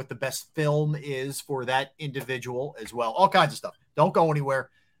what the best film is for that individual as well. All kinds of stuff. Don't go anywhere.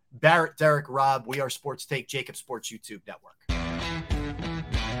 Barrett, Derrick, Rob, We Are Sports Take, Jacob Sports YouTube Network.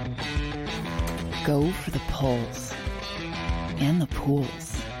 Go for the polls and the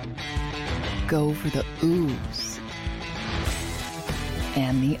pools. Go for the oohs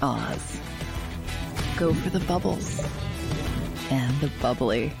and the ahs. Go for the bubbles and the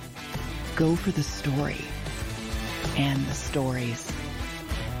bubbly. Go for the story and the stories.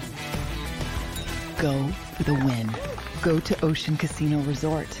 Go for the win. Go to Ocean Casino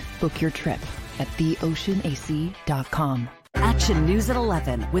Resort. Book your trip at theoceanac.com. Action News at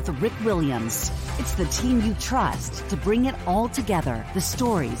 11 with Rick Williams. It's the team you trust to bring it all together. The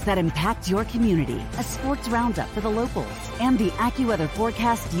stories that impact your community. A sports roundup for the locals. And the AccuWeather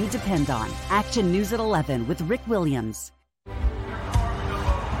forecast you depend on. Action News at 11 with Rick Williams.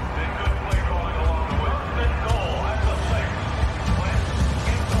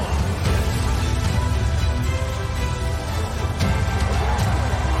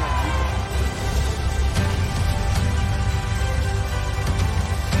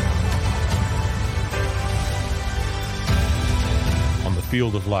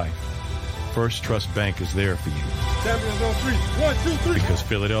 Field of life, First Trust Bank is there for you. Champions on three. 1, 2, 3. Because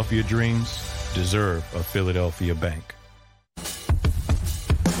Philadelphia dreams deserve a Philadelphia bank.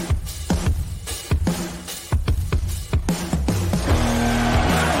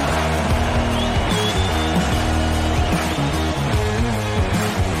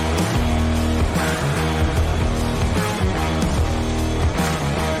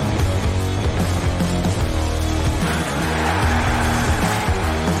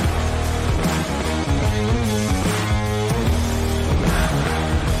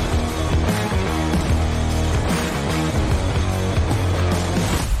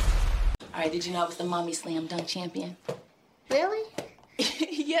 Did you know I was the mommy slam dunk champion? Really?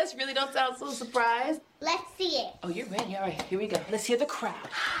 Yes, really don't sound so surprised. Let's see it. Oh, you're ready. All right, here we go. Let's hear the crowd.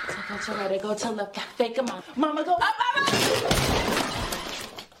 So go to right, I go to left, fake a mom. Mama go up, mama!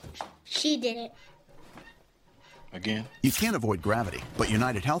 She did it. Again? You can't avoid gravity, but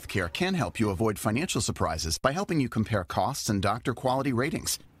United Healthcare can help you avoid financial surprises by helping you compare costs and doctor quality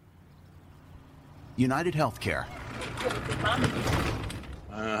ratings. United Healthcare.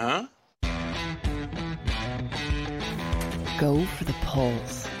 Uh-huh. Go for the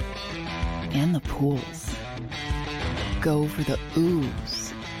pulls and the pools. Go for the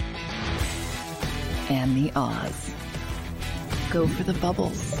oohs and the ahs. Go for the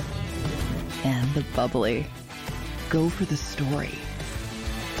bubbles and the bubbly. Go for the story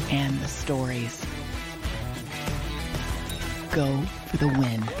and the stories. Go for the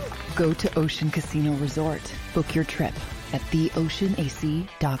win. Go to Ocean Casino Resort. Book your trip at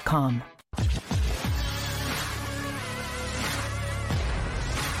theoceanac.com.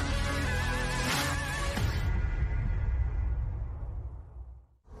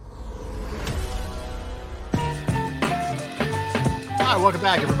 Hi, welcome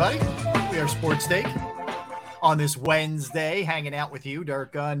back, everybody. We are Sports Take on this Wednesday, hanging out with you,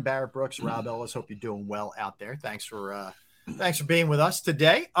 Derrick Gunn, Barrett Brooks, Rob Ellis. Hope you're doing well out there. Thanks for being with us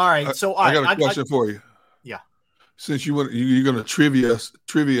today. All right, so I got a question for you. Yeah, since you're going to trivia us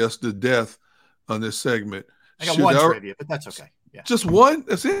to death on this segment, I got one trivia, but that's okay. Yeah, just one.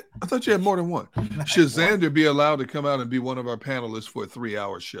 That's it. I thought you had more than one. Should Xander be allowed to come out and be one of our panelists for a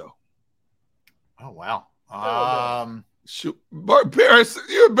 3-hour show? Oh wow. Barrett,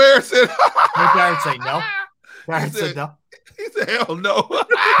 you embarrassed. Barrett say no. Barrett said no. He said hell no.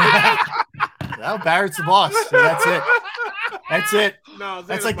 No, Barrett's the boss. So that's it. That's it. No,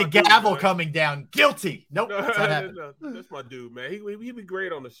 that's like the gavel coming down. Guilty. Nope. No, that's my dude, man. He'd be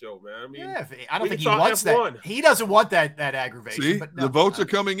great on the show, man. I mean, yeah, I don't think he wants F1. That. He doesn't want that aggravation. See, but no, the votes are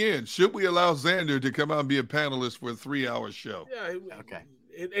coming in. Should we allow Xander to come out and be a panelist for a 3-hour show? Yeah. Okay.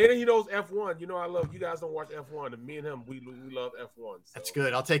 And he knows F1. You know, I love you guys. Don't watch F1, and me and him, we love F1. So. That's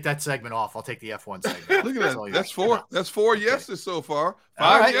good. I'll take that segment off. I'll take the F1 segment. Look at that. That's four. That's four yeses so far.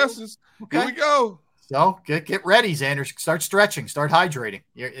 5 right. yeses. Okay. Here we go. So get ready, Xander. Start stretching. Start hydrating.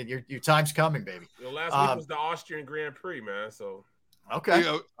 Your time's coming, baby. Last week was the Austrian Grand Prix, man. So okay.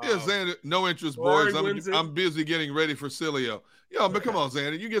 Yeah, Xander. No interest, boys. I'm busy getting ready for Cilio. Yo, but come on,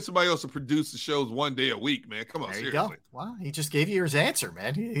 Xander. You get somebody else to produce the shows one day a week, man. Come on, seriously. Go. Well, he just gave you his answer,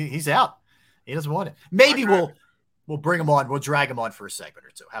 man. He's out. He doesn't want it. Maybe we'll bring him on. We'll drag him on for a segment or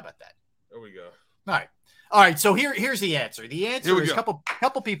two. How about that? There we go. All right. So here's the answer. The answer is a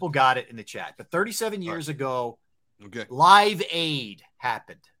couple people got it in the chat, but 37 years ago, Live Aid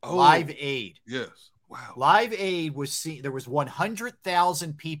happened. Oh, Live Aid. Yes. Wow. Live Aid was seen. There was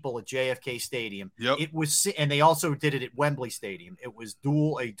 100,000 people at JFK Stadium. Yep. It was, and they also did it at Wembley Stadium. It was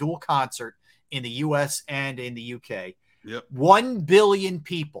a dual concert in the U.S. and in the U.K. Yep. 1 billion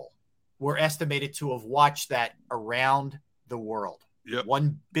people were estimated to have watched that around the world. Yep.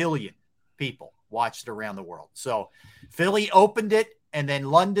 1 billion people watched it around the world. So Philly opened it and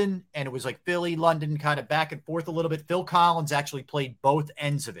then London, and it was like Philly, London, kind of back and forth a little bit. Phil Collins actually played both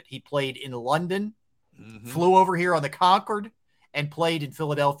ends of it. He played in London, flew over here on the Concorde, and played in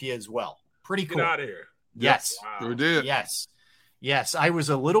Philadelphia as well. Pretty cool. Get out of here. Yes. Wow. Sure did. Yes. I was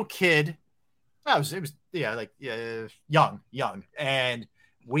a little kid. Young. And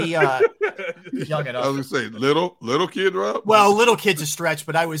we, young enough. I was going to say, little kid, Rob? Well, little kid's a stretch,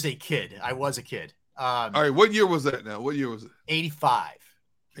 but I was a kid. All right. What year was that now? What year was it? 85.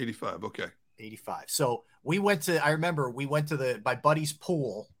 85. Okay. 85. So I remember we went to my buddy's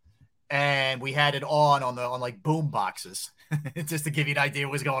pool, and we had it on like boom boxes just to give you an idea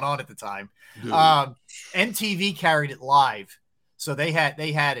what was going on at the time. MTV carried it live. So they had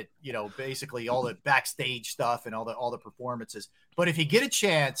it, basically all the backstage stuff and all the performances. But if you get a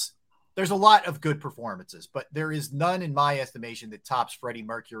chance, there's a lot of good performances, but there is none in my estimation that tops Freddie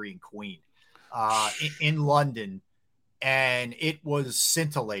Mercury and Queen in London. And it was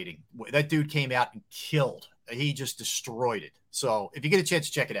scintillating. That dude came out and killed. He just destroyed it. So if you get a chance,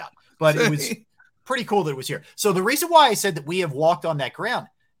 check it out. But it was pretty cool that it was here. So the reason why I said that we have walked on that ground,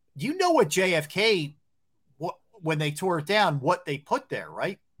 you know what JFK, when they tore it down, what they put there,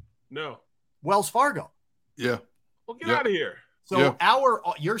 right? No. Wells Fargo. Yeah. Well, get out of here. So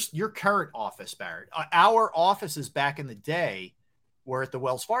your current office, Barrett, our offices back in the day were at the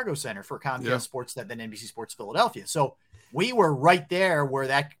Wells Fargo Center for Comcast Sportsnet, then NBC Sports Philadelphia. So we were right there where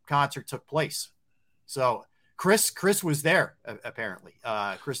that concert took place. So Chris was there, apparently.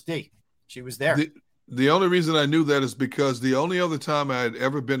 Chris D. She was there. The only reason I knew that is because the only other time I had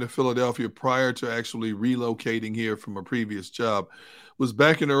ever been to Philadelphia prior to actually relocating here from a previous job was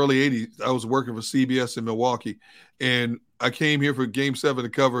back in the early 80s. I was working for CBS in Milwaukee, and I came here for Game 7 to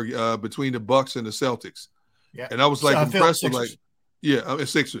cover between the Bucks and the Celtics. Yeah. And I was impressed with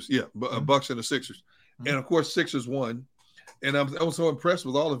Sixers. Yeah, Bucks and the Sixers. Mm-hmm. And, of course, Sixers won. And I was so impressed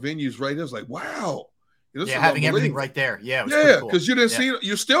with all the venues right there. I was like, wow. Having everything right there. Yeah, because you didn't see –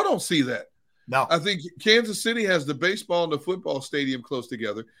 you still don't see that. No. I think Kansas City has the baseball and the football stadium close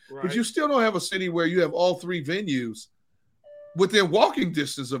together, but you still don't have a city where you have all three venues within walking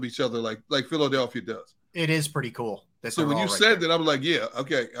distance of each other like Philadelphia does. It is pretty cool. So when you said that, I'm like, yeah,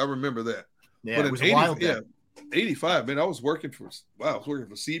 okay, I remember that. Yeah, but it was wild. 85, man, I was working for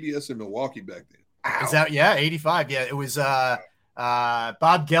CBS in Milwaukee back then. Wow. Is that 85? Yeah, it was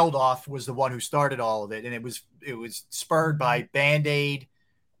Bob Geldof was the one who started all of it, and it was spurred by Band-Aid.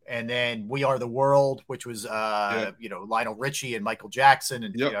 And then We Are the World, which was, Lionel Richie and Michael Jackson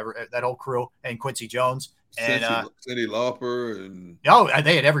and that whole crew, and Quincy Jones. And Cyndi Lauper. And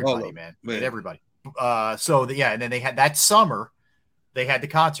they had everybody, man. They had everybody. And then they had that summer, they had the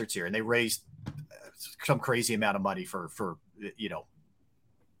concerts here, and they raised some crazy amount of money for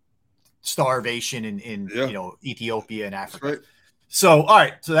starvation in Ethiopia and Africa. Right. So, all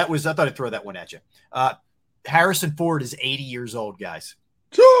right. So I thought I'd throw that one at you. Harrison Ford is 80 years old, guys.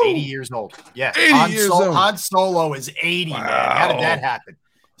 80 years old. Yeah. Han Solo is 80, man. How did that happen?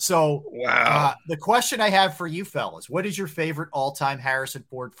 So the question I have for you fellas, what is your favorite all-time Harrison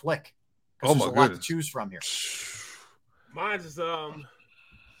Ford flick? Because there's a lot to choose from here. Mine is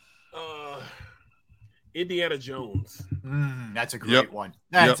Indiana Jones. That's a great one.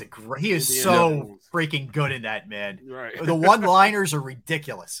 He is so freaking good in that, man. Right. The one-liners are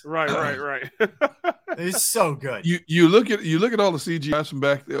ridiculous. Right. It's so good. You look at all the CGI from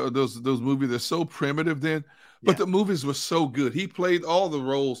back there, those movies, they're so primitive then, but the movies were so good. He played all the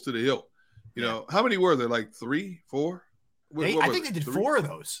roles to the hilt. How many were there? Like 3, 4? I think they did 4 of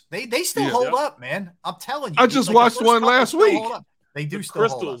those. They still hold up, man. I'm telling you. I just watched one last week. They do the still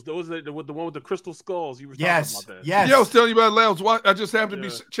crystals. Hold up. Those are the one with the crystal skulls. You were talking about that. Yes. Yeah, I was telling you about it. I just happened to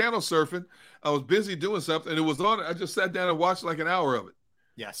be channel surfing. I was busy doing something, and it was on. I just sat down and watched like an hour of it.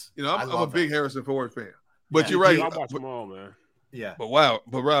 Yes. I'm a big Harrison Ford fan. But you're right. I watch them all, man. Yeah. But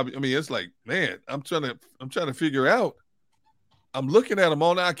Rob, I mean, it's like, man, I'm trying to figure out. I'm looking at them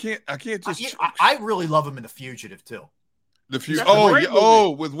all now. I can't just. I really love him in The Fugitive too. The Fugitive.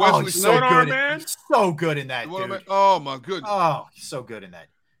 With Wesley Snipes, man. He's so good in that, dude. Oh my goodness. Oh, he's so good in that.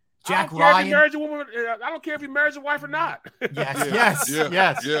 Jack Ryan. I don't care if he marries a wife or not. Yes.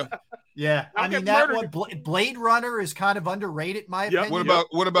 Yeah. I mean, that one, Blade Runner is kind of underrated, in my opinion.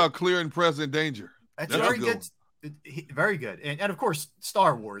 What about Clear and Present Danger? That's very good. Very good. And of course,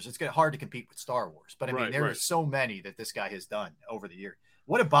 Star Wars. It's hard to compete with Star Wars. But I mean, there are so many that this guy has done over the years.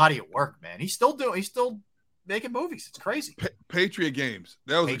 What a body of work, man. He's still making movies. It's crazy. Patriot Games.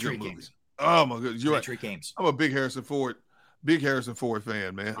 That was a good movie. Oh my goodness. You're Patriot Games. I'm a big Harrison Ford Big Harrison Ford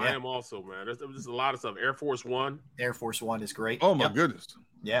fan, man. I am also, man. There's a lot of stuff. Air Force One is great. Oh my goodness.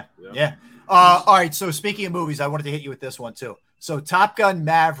 Yeah. All right. So speaking of movies, I wanted to hit you with this one too. So Top Gun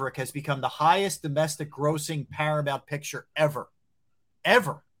Maverick has become the highest domestic grossing Paramount picture ever.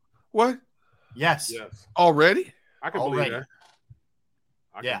 What? Yes. Already? I can believe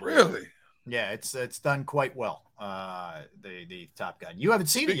that. Really? Yeah, it's done quite well. The Top Gun. You haven't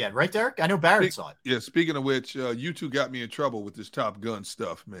seen it yet, right, Derrick? I know Barrett saw it. Yeah. Speaking of which, you two got me in trouble with this Top Gun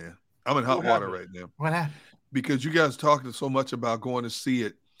stuff, man. I'm in hot water right now. What happened? Because you guys talking so much about going to see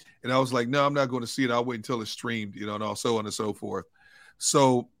it, and I was like, no, I'm not going to see it. I'll wait until it's streamed, and so on and so forth.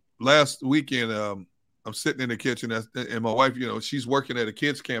 So last weekend, I'm sitting in the kitchen, and my wife, she's working at a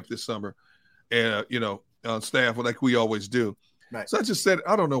kids camp this summer, and on staff, like we always do. Right. So I just said,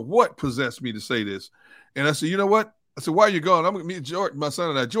 I don't know what possessed me to say this. And I said, you know what? I said, why are you going? I'm going to meet George, my son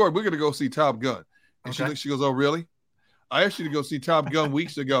and I. George, we're going to go see Top Gun. And she goes, oh, really? I asked you to go see Top Gun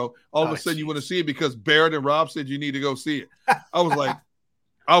weeks ago. All of a sudden you want to see it because Barrett and Rob said you need to go see it. I was like,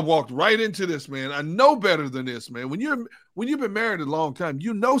 I walked right into this, man. I know better than this, man. When you've been married a long time,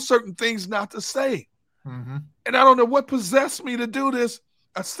 you know certain things not to say. Mm-hmm. And I don't know what possessed me to do this.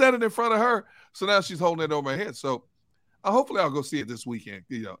 I said it in front of her. So now she's holding it over my head. So hopefully I'll go see it this weekend,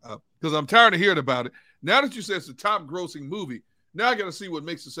 because I'm tired of hearing about it. Now that you said it's a top grossing movie, now I got to see what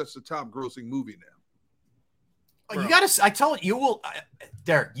makes it such a top grossing movie now. You got to, I told you will,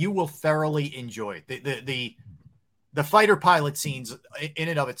 Derrick, you will thoroughly enjoy it. The fighter pilot scenes in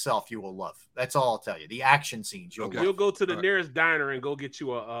and of itself, you will love. That's all I'll tell you. The action scenes, you'll love. You'll go to the nearest diner and go get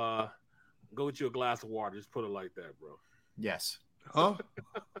you a glass of water. Just put it like that, bro. Yes. Huh?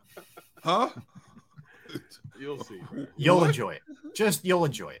 You'll see. Bro. You'll enjoy it. You'll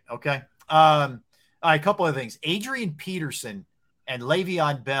enjoy it. Okay. All right, a couple of things. Adrian Peterson and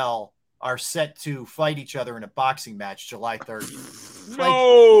Le'Veon Bell are set to fight each other in a boxing match July 30th.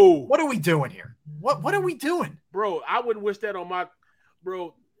 No. What are we doing here? What are we doing? Bro, I wouldn't wish that on my –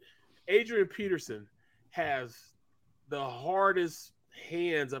 bro, Adrian Peterson has the hardest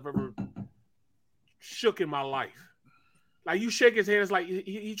hands I've ever shook in my life. Like, you shake his hand, it's like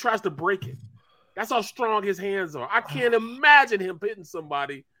he tries to break it. That's how strong his hands are. I can't imagine him hitting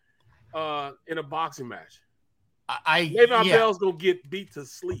somebody in a boxing match. Le'Veon Bell's going to get beat to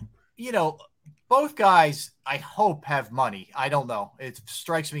sleep. Both guys, I hope, have money. I don't know. It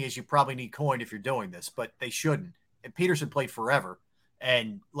strikes me as you probably need coin if you're doing this, but they shouldn't. And Peterson played forever,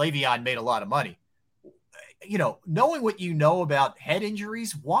 and Le'Veon made a lot of money. Knowing what you know about head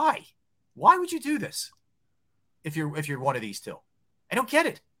injuries, why? Why would you do this if you're one of these two? I don't get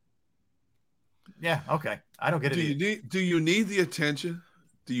it. Yeah, okay. I don't get it. Do you need the attention?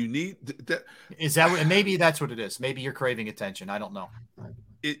 Do you need that? Is that what, maybe that's what it is? Maybe you're craving attention. I don't know.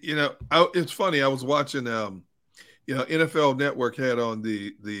 It's funny. I was watching, NFL Network had on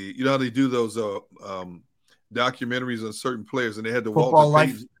the how they do those documentaries on certain players, and they had the Football Walter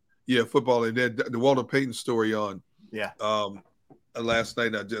Life. Payton, football, and they had the Walter Payton story on. Yeah. Last night,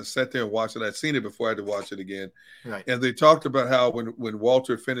 and I just sat there and watched it. I'd seen it before. I had to watch it again. Right. And they talked about how when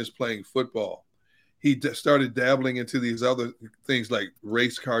Walter finished playing football, he started dabbling into these other things like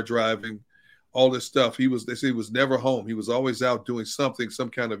race car driving, all this stuff. They say he was never home. He was always out doing something, some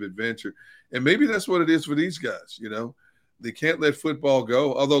kind of adventure. And maybe that's what it is for these guys. They can't let football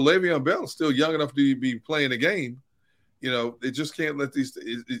go. Although Le'Veon Bell is still young enough to be playing a game, they just can't let these.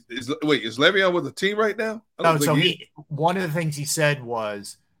 Is Le'Veon with the team right now? No. So one of the things he said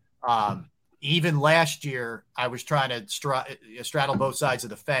was, even last year I was trying to straddle both sides of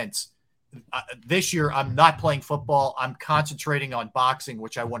the fence. This year, I'm not playing football. I'm concentrating on boxing,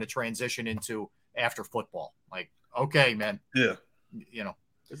 which I want to transition into after football. Like, okay, man. Yeah.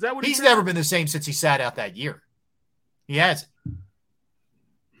 Is that what he's never been the same since he sat out that year. He hasn't.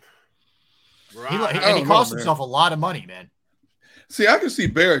 Right. He cost himself a lot of money, man. See, I can see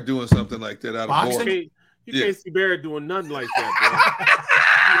Barrett doing something like that out of boredom. You can't see Barrett doing nothing like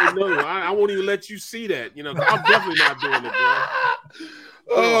that, bro. I won't even let you see that. I'm definitely not doing it,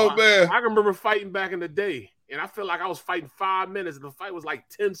 bro. Man. I remember fighting back in the day, and I feel like I was fighting 5 minutes, and the fight was like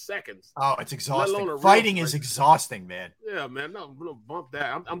 10 seconds. Oh, it's exhausting. Fighting is exhausting, man. Yeah, man. No, bump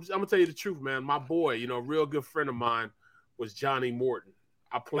that. I'm going to tell you the truth, man. My boy, a real good friend of mine was Johnny Morton.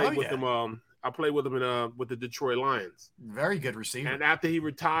 I played with him. I played with him with the Detroit Lions. Very good receiver. And after he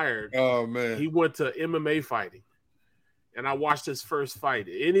retired, man, he went to MMA fighting. And I watched his first fight.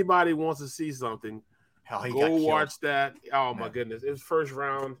 Anybody wants to see something, go watch that. Oh, my goodness. It was first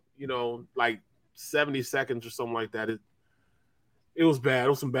round, like 70 seconds or something like that. It was bad. It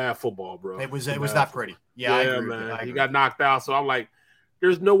was some bad football, bro. It was not pretty. Yeah, I agree, man. He got knocked out. So I'm like,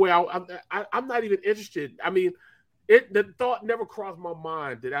 there's no way I'm not even interested. I mean, The thought never crossed my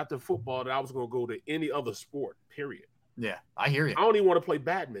mind that after football that I was going to go to any other sport, period. Yeah, I hear you. I don't even want to play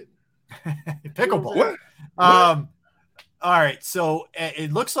badminton. Pickleball. You know all right, so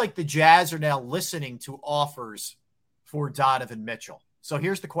it looks like the Jazz are now listening to offers for Donovan Mitchell. So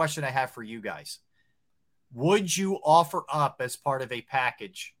here's the question I have for you guys. Would you offer up as part of a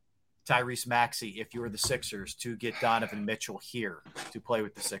package Tyrese Maxey if you were the Sixers to get Donovan Mitchell here to play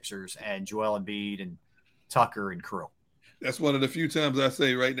with the Sixers and Joel Embiid and Tucker and crew? That's one of the few times I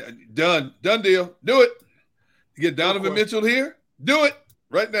say right now, done deal. Do it. You get Donovan Mitchell here, do it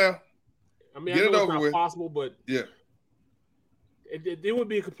right now. I mean, get I know it it's over not with. possible, but yeah, it would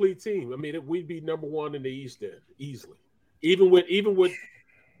be a complete team. I mean, we'd be number one in the East then, easily. Even with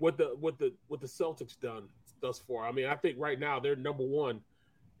what the Celtics done thus far. I mean, I think right now they're number one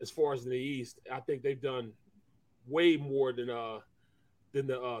as far as in the East. I think they've done way more than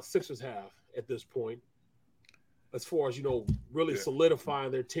the Sixers have at this point, as far as really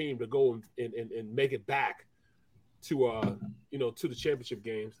solidifying their team to go and make it back to to the championship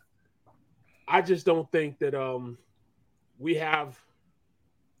games. I just don't think that we have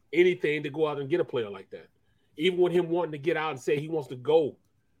anything to go out and get a player like that. Even with him wanting to get out and say he wants to go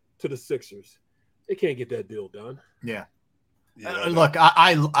to the Sixers, they can't get that deal done. Yeah. Look,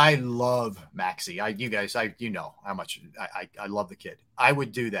 I love Maxey. You guys, know how much I love the kid. I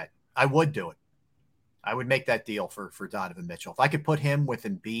would do that. I would do it. I would make that deal for Donovan Mitchell. If I could put him with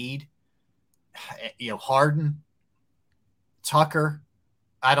Embiid, Harden, Tucker.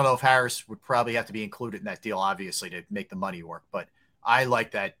 I don't know if Harris would probably have to be included in that deal, obviously, to make the money work. But I like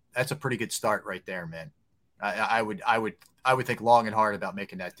that. That's a pretty good start right there, man. I would think long and hard about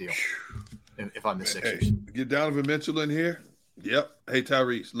making that deal if I'm the Sixers. Hey, get Donovan Mitchell in here. Yep. Hey,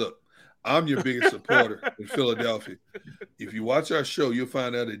 Tyrese, look, I'm your biggest supporter in Philadelphia. If you watch our show, you'll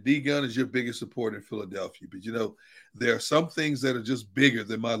find out that D Gunn is your biggest supporter in Philadelphia. But, there are some things that are just bigger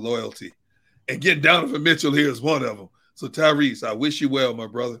than my loyalty. And getting Donovan Mitchell here is one of them. So, Tyrese, I wish you well, my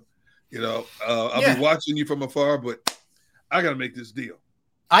brother. I'll be watching you from afar, but I got to make this deal.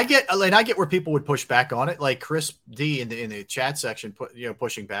 I get where people would push back on it, like Chris D in the chat section,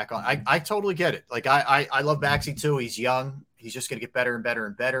 pushing back on. I totally get it. Like I love Maxey too. He's young. He's just going to get better and better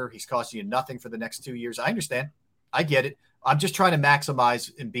and better. He's costing you nothing for the next 2 years. I understand. I get it. I'm just trying to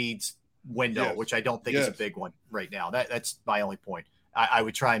maximize Embiid's window, which I don't think is a big one right now. That's my only point. I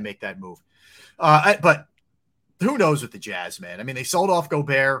would try and make that move. But who knows with the Jazz, man? I mean, they sold off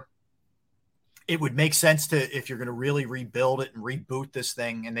Gobert. It would make sense to, if you're going to really rebuild it and reboot this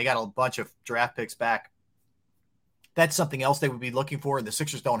thing, and they got a bunch of draft picks back, that's something else they would be looking for. And the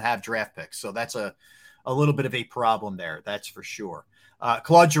Sixers don't have draft picks. So that's a little bit of a problem there. That's for sure.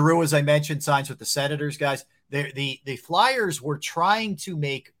 Claude Giroux, as I mentioned, signs with the Senators, guys. The Flyers were trying to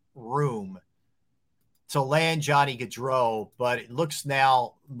make room to land Johnny Gaudreau, but it looks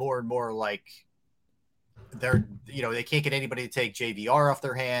now more and more like they can't get anybody to take JVR off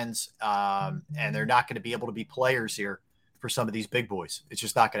their hands, and they're not going to be able to be players here for some of these big boys. It's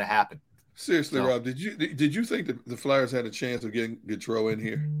just not going to happen. Seriously, Rob, did you think that the Flyers had a chance of getting Gaudreau in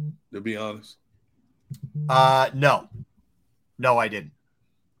here? To be honest, no, I didn't.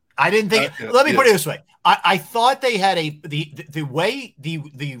 I didn't think. Let me put it this way: I thought they had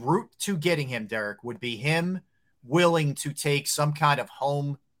the route to getting him, Derrick, would be him willing to take some kind of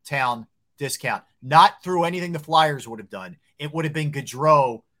hometown discount, not through anything the Flyers would have done. It would have been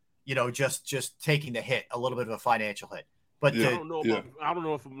Gaudreau, just taking the hit, a little bit of a financial hit. But I don't know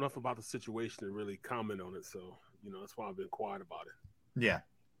enough about the situation to really comment on it. So, that's why I've been quiet about it. Yeah.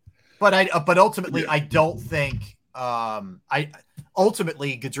 But ultimately, I don't think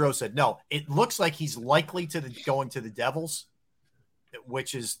ultimately Gaudreau said no. It looks like he's likely going to the Devils,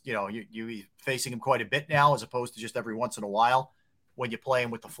 which is, you facing him quite a bit now, as opposed to just every once in a while when you play him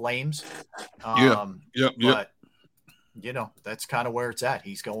with the Flames. But that's kind of where it's at.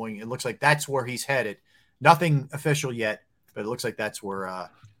 He's going. It looks like that's where he's headed. Nothing official yet, but it looks like that's where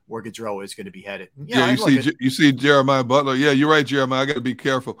Gaudreau is going to be headed. You see Jeremiah Butler. Yeah, you're right, Jeremiah. I got to be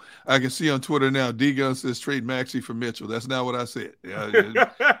careful. I can see on Twitter now, D Gunn says trade Maxey for Mitchell. That's not what I said.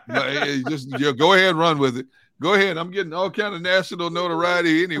 Just go ahead and run with it. Go ahead. I'm getting all kind of national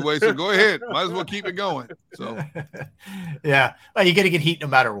notoriety anyway, so go ahead. Might as well keep it going. So, yeah, well, you're going to get heat no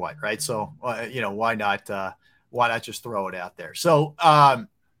matter what, right? So, why not just throw it out there? So,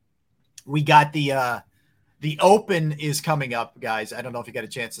 we got the Open is coming up, guys. I don't know if you got a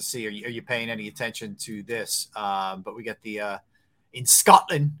chance to see. Are you paying any attention to this? But we got in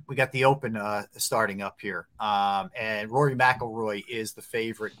Scotland, we got the Open starting up here, and Rory McIlroy is the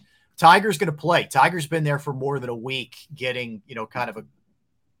favorite. Tiger's going to play. Tiger's been there for more than a week, getting kind of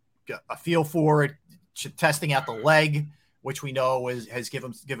a feel for it, testing out the leg, which we know has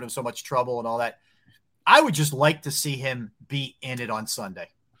given him so much trouble and all that. I would just like to see him be in it on Sunday.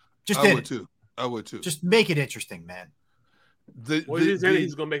 I would too. Just make it interesting, man. He's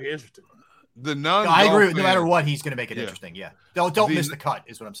going to make it interesting. I agree with no matter what, he's going to make it interesting. Yeah. Don't miss the cut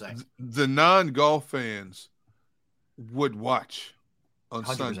is what I'm saying. The non-golf fans would watch on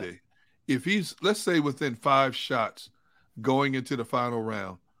 100%. Sunday. If he's, let's say, within 5 shots going into the final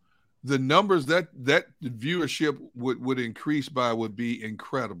round, the numbers that viewership would increase by would be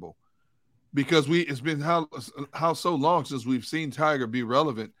incredible, because it's been how so long since we've seen Tiger be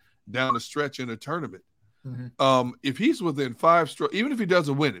relevant down the stretch in a tournament. Mm-hmm. If he's within 5 strokes, even if he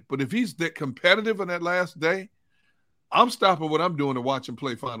doesn't win it, but if he's that competitive on that last day, I'm stopping what I'm doing to watch him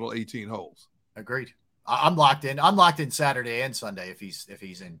play final 18 holes. Agreed. I'm locked in. I'm locked in Saturday and Sunday if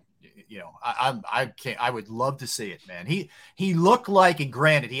he's in. I would love to see it, man. He looked like, and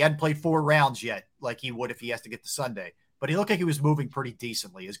granted, he hadn't played 4 rounds yet, like he would if he has to get to Sunday, but he looked like he was moving pretty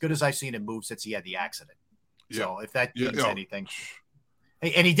decently, as good as I've seen him move since he had the accident. Yeah. So if that means anything,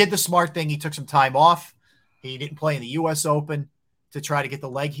 and he did the smart thing. He took some time off. He didn't play in the U.S. Open to try to get the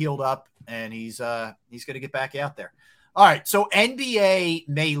leg healed up, and he's going to get back out there. All right, so NBA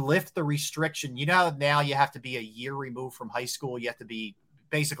may lift the restriction. You know how now you have to be a year removed from high school. You have to be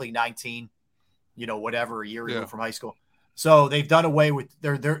basically 19, whatever, a year removed from high school. So they've done away with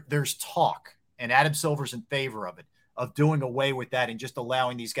there's talk, and Adam Silver's in favor of it, of doing away with that and just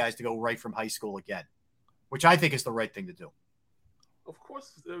allowing these guys to go right from high school again, which I think is the right thing to do. Of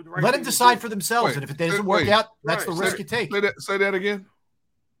course. Let them decide for themselves. And if it doesn't work out, that's the risk you take. Say that again.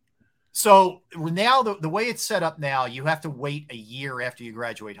 So now the way it's set up now, you have to wait a year after you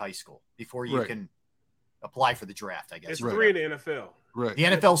graduate high school before you can apply for the draft, I guess. It's 3 in the NFL. Right. The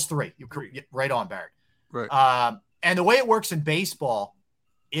NFL's 3. You're right on, Barrett. Right. And the way it works in baseball,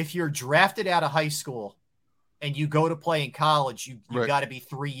 if you're drafted out of high school and you go to play in college, you got to be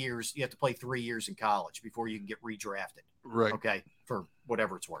 3 years. You have to play 3 years in college before you can get redrafted. Right. Okay. For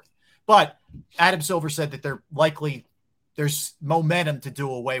whatever it's worth. But Adam Silver said that there's momentum to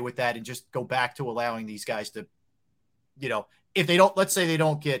do away with that and just go back to allowing these guys to, if they don't, let's say they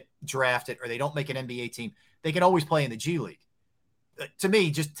don't get drafted or they don't make an NBA team, they can always play in the G League. To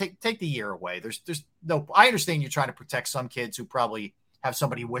me, just take the year away. There's no, I understand you're trying to protect some kids who probably have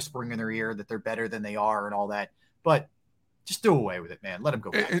somebody whispering in their ear that they're better than they are and all that, but just do away with it, man. Let them go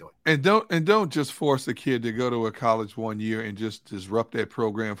back to it. And don't just force a kid to go to a college 1 year and just disrupt that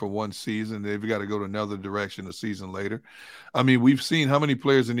program for one season. They've got to go to another direction a season later. I mean, we've seen how many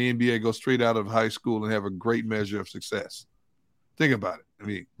players in the NBA go straight out of high school and have a great measure of success. Think about it. I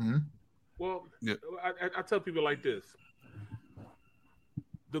mean, well, I tell people like this.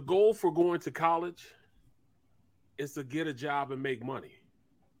 The goal for going to college is to get a job and make money.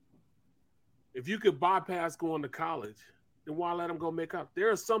 If you could bypass going to college, then why let them go make up? There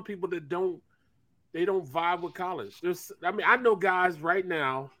are some people that don't vibe with college. I know guys right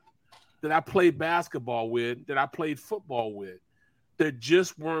now that I played basketball with, that I played football with, that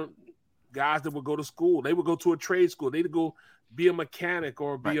just weren't guys that would go to school. They would go to a trade school. They'd go be a mechanic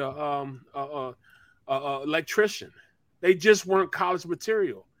or be a electrician. They just weren't college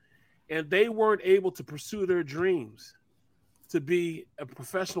material, and they weren't able to pursue their dreams to be a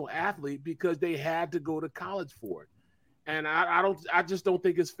professional athlete because they had to go to college for it. And I just don't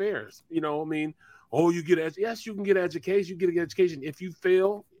think it's fair. You can get education. You get an education. If you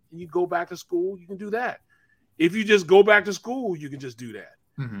fail and you go back to school, you can do that. If you just go back to school, you can just do that.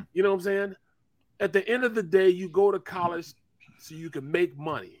 Mm-hmm. You know what I'm saying? At the end of the day, you go to college so you can make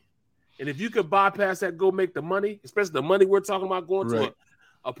money. And if you could bypass that, go make the money, especially the money we're talking about going to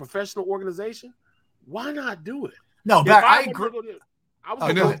a professional organization, why not do it? No, but I agree. I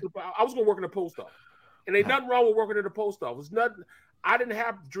was going to work in the post office. And ain't nothing wrong with working in the post office. I didn't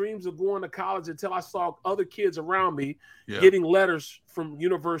have dreams of going to college until I saw other kids around me getting letters from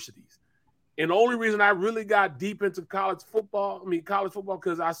universities. And the only reason I really got deep into college football,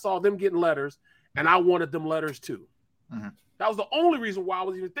 because I saw them getting letters, and I wanted them letters too. Mm-hmm. That was the only reason why I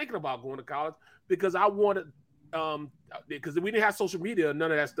was even thinking about going to college, because I wanted, because we didn't have social media, none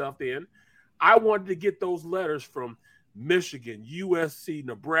of that stuff then. I wanted to get those letters from Michigan, USC,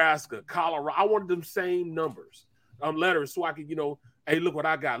 Nebraska, Colorado. I wanted them same numbers, letters, so I could, hey, look what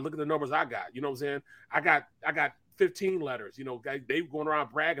I got. Look at the numbers I got. You know what I'm saying? I got 15 letters. They were going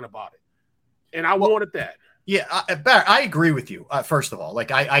around bragging about it, and I wanted that. Yeah, Barrett, I agree with you. First of all,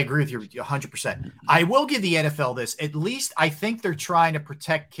 I agree with you 100%. I will give the NFL this. At least I think they're trying to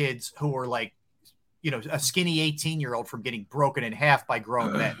protect kids who are a skinny 18-year-old from getting broken in half by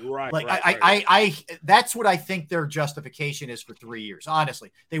grown men. Right. Like right, I that's what I think their justification is for 3 years.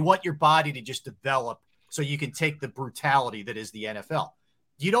 Honestly, they want your body to just develop so you can take the brutality that is the NFL.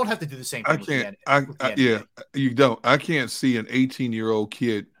 You don't have to do the same thing. You don't. I can't see an 18-year-old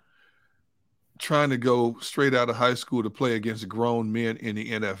kid trying to go straight out of high school to play against grown men in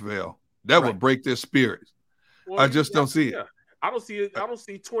the NFL. That would break their spirits. Well, I just don't see it. I don't see it. I don't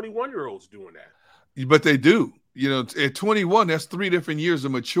see 21-year-olds doing that. But they do. At 21, that's 3 different years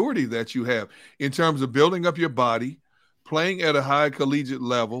of maturity that you have in terms of building up your body, playing at a high collegiate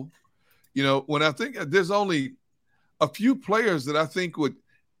level. When I think there's only a few players that I think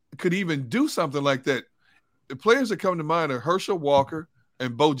could even do something like that. The players that come to mind are Herschel Walker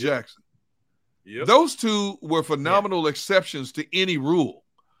and Bo Jackson. Yep. Those two were phenomenal exceptions to any rule.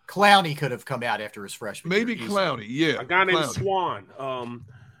 Clowney could have come out after his freshman year. Maybe Clowney, yeah. A guy named Swan.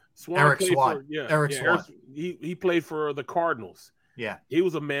 Eric Swan. Eric Swan. He played for the Cardinals. Yeah. He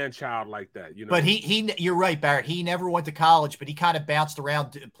was a man-child like that, But you're right, Barrett. He never went to college, but he kind of bounced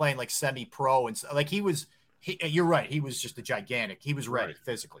around playing like semi-pro. And like you're right. He was just a gigantic. He was ready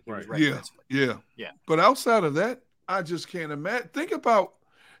physically. He was ready physically. Yeah. But outside of that, I just can't imagine.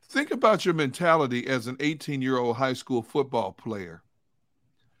 Think about your mentality as an 18-year-old high school football player.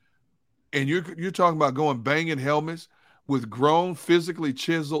 And you're talking about going banging helmets with grown, physically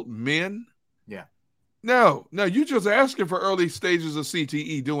chiseled men. Yeah. No, you're just asking for early stages of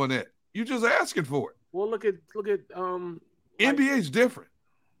CTE doing that. You're just asking for it. Well, look at NBA's different.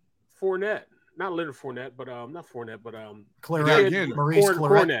 Fournette, not Leonard Fournette, but not Fournette, but Claret, Maurice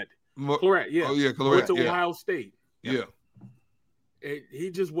Claret. Claret, yeah. Oh yeah, Claret. Went to Ohio State. Yeah. He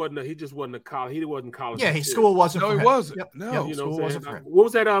just wasn't a college. He wasn't college. Yeah, his school wasn't. No, he wasn't. Yep. No, school wasn't for him. What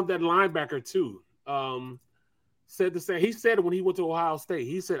was that linebacker too? Said the same. He said when he went to Ohio State,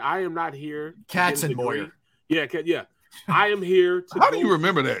 he said, "I am not here." Katzenmoyer. Yeah. I am here to. How do you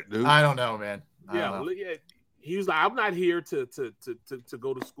remember that, dude? I don't know, man. Yeah. He was like, "I'm not here to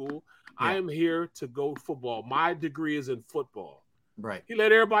go to school. Yeah. I am here to go football. My degree is in football." Right. He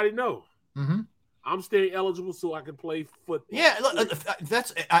let everybody know. Mm-hmm. I'm staying eligible so I can play football. Yeah, look,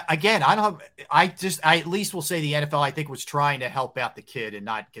 that's again. I don't have. I at least will say the NFL. I think was trying to help out the kid and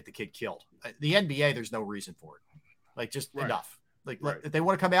not get the kid killed. The NBA, there's no reason for it. Like just enough. Like if they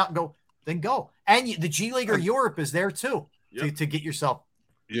want to come out and go, then go. And the G League or Europe is there too to get yourself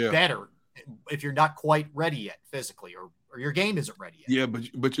better if you're not quite ready yet physically or your game isn't ready yet. Yeah,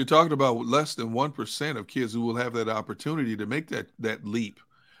 but you're talking about less than 1% of kids who will have that opportunity to make that leap.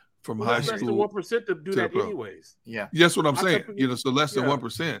 From high school, less than 1% to do that anyways. Yeah, that's what I'm saying. So less than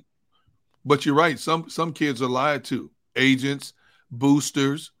 1%. But you're right. Some kids are lied to. Agents,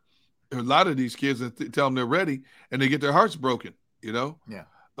 boosters. A lot of these kids tell them they're ready, and they get their hearts broken. Yeah.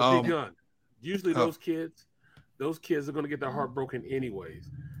 But Gunn, usually those kids are going to get their heart broken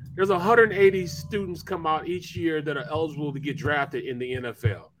anyways. There's 180 students come out each year that are eligible to get drafted in the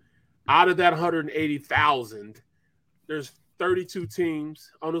NFL. Out of that 180,000, there's 32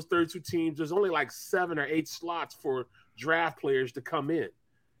 teams. On those 32 teams, there's only like 7 or 8 slots for draft players to come in.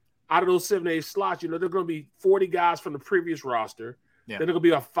 Out of those 7 or 8 slots, there are going to be 40 guys from the previous roster. Yeah. Then there going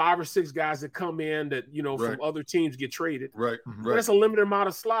to be 5 or 6 guys that come in that, from other teams get traded. Right. But that's a limited amount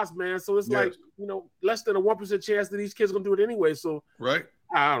of slots, man. So it's like, less than a 1% chance that these kids are going to do it anyway. So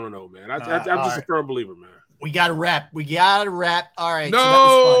I don't know, man. I'm just a firm believer, man. We got to wrap. All right. No. So that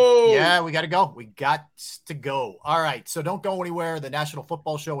was fun. Yeah, we got to go. We got to go. All right. So don't go anywhere. The National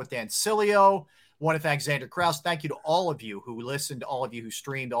Football Show with Dan Cilio. Want to thank Xander Kraus. Thank you to all of you who listened, all of you who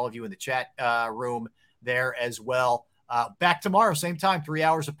streamed, all of you in the chat room there as well. Back tomorrow, same time, 3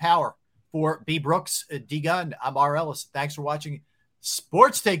 hours of power for B. Brooks, D. Gunn. I'm R. Ellis. Thanks for watching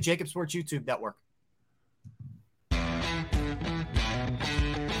Sports Take, Jacob Sports YouTube Network.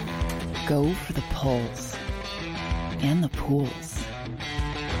 Go for the pulls and the pools.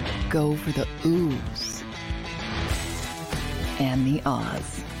 Go for the oohs and the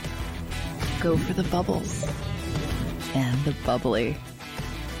ahs. Go for the bubbles and the bubbly.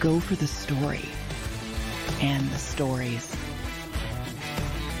 Go for the story and the stories.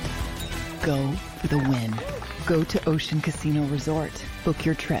 Go for the win. Go to Ocean Casino Resort. Book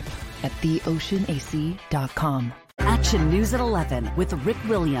your trip at theoceanac.com. Action News at 11 with Rick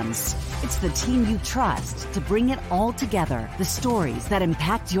Williams. It's the team you trust to bring it all together. The stories that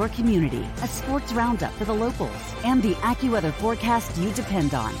impact your community. A sports roundup for the locals. And the AccuWeather forecast you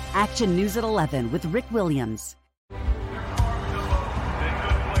depend on. Action News at 11 with Rick Williams.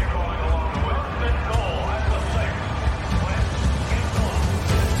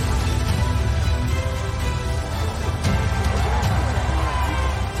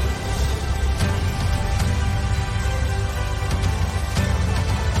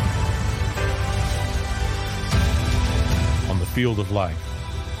 field of life,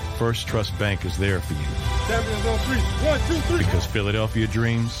 First Trust Bank is there for you. Champions on 3. 1, 2, 3. Because Philadelphia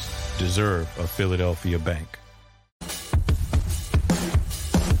dreams deserve a Philadelphia bank.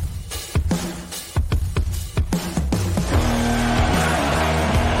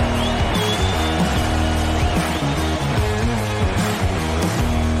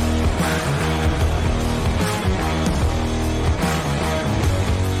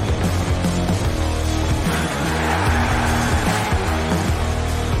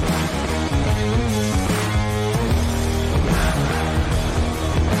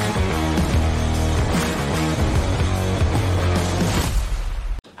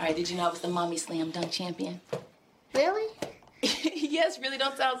 Did you know I was the mommy slam dunk champion? Really? Yes, really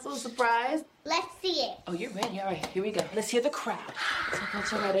don't sound so surprised. Let's see it. Oh, you're ready. All right, here we go. Let's hear the crowd. So go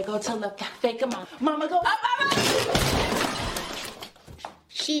to right, I go to left, fake 'em out. Mama, go up, up, up.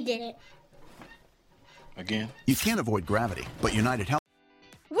 She did it. Again? You can't avoid gravity, but United Health.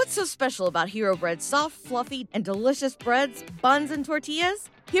 What's so special about Hero Bread's soft, fluffy, and delicious breads, buns, and tortillas?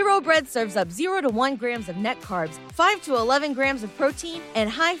 Hero Bread serves up 0 to 1 grams of net carbs, 5 to 11 grams of protein, and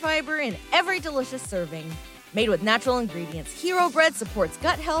high fiber in every delicious serving. Made with natural ingredients, Hero Bread supports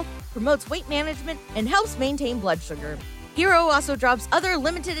gut health, promotes weight management, and helps maintain blood sugar. Hero also drops other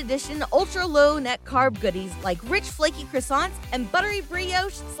limited edition ultra-low net carb goodies like rich flaky croissants and buttery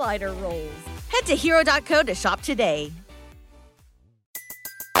brioche slider rolls. Head to hero.co to shop today.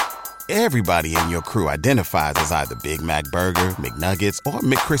 Everybody in your crew identifies as either Big Mac Burger, McNuggets, or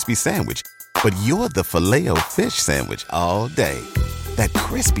McCrispy Sandwich. But you're the Filet-O-Fish Sandwich all day. That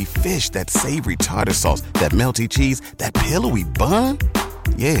crispy fish, that savory tartar sauce, that melty cheese, that pillowy bun.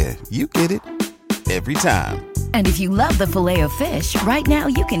 Yeah, you get it. Every time. And if you love the Filet-O-Fish, right now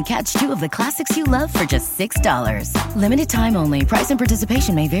you can catch 2 of the classics you love for just $6. Limited time only. Price and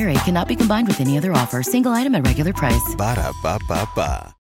participation may vary. Cannot be combined with any other offer. Single item at regular price. Ba-da-ba-ba-ba.